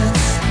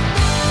chance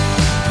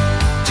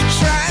to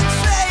try and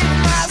save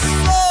my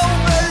soul,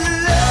 but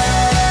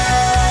love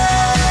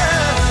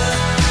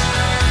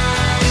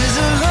is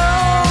a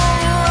long,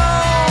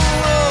 long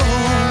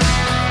road.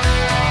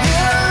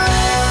 Yeah,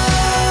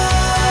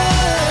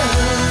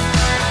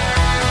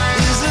 love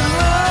is a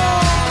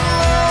long,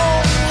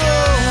 long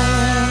road.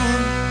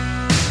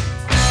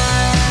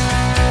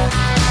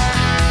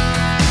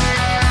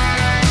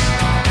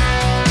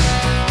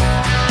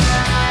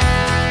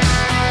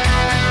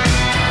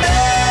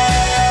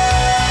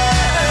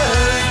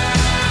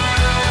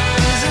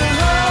 Is a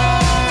long,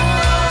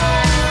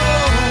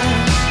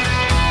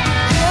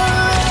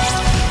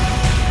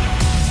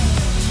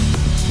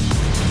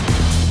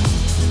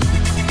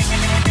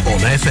 On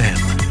FM,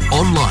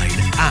 online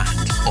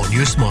and on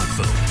your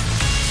smartphone.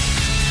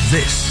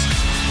 This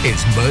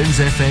is Mearns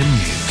FM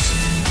News.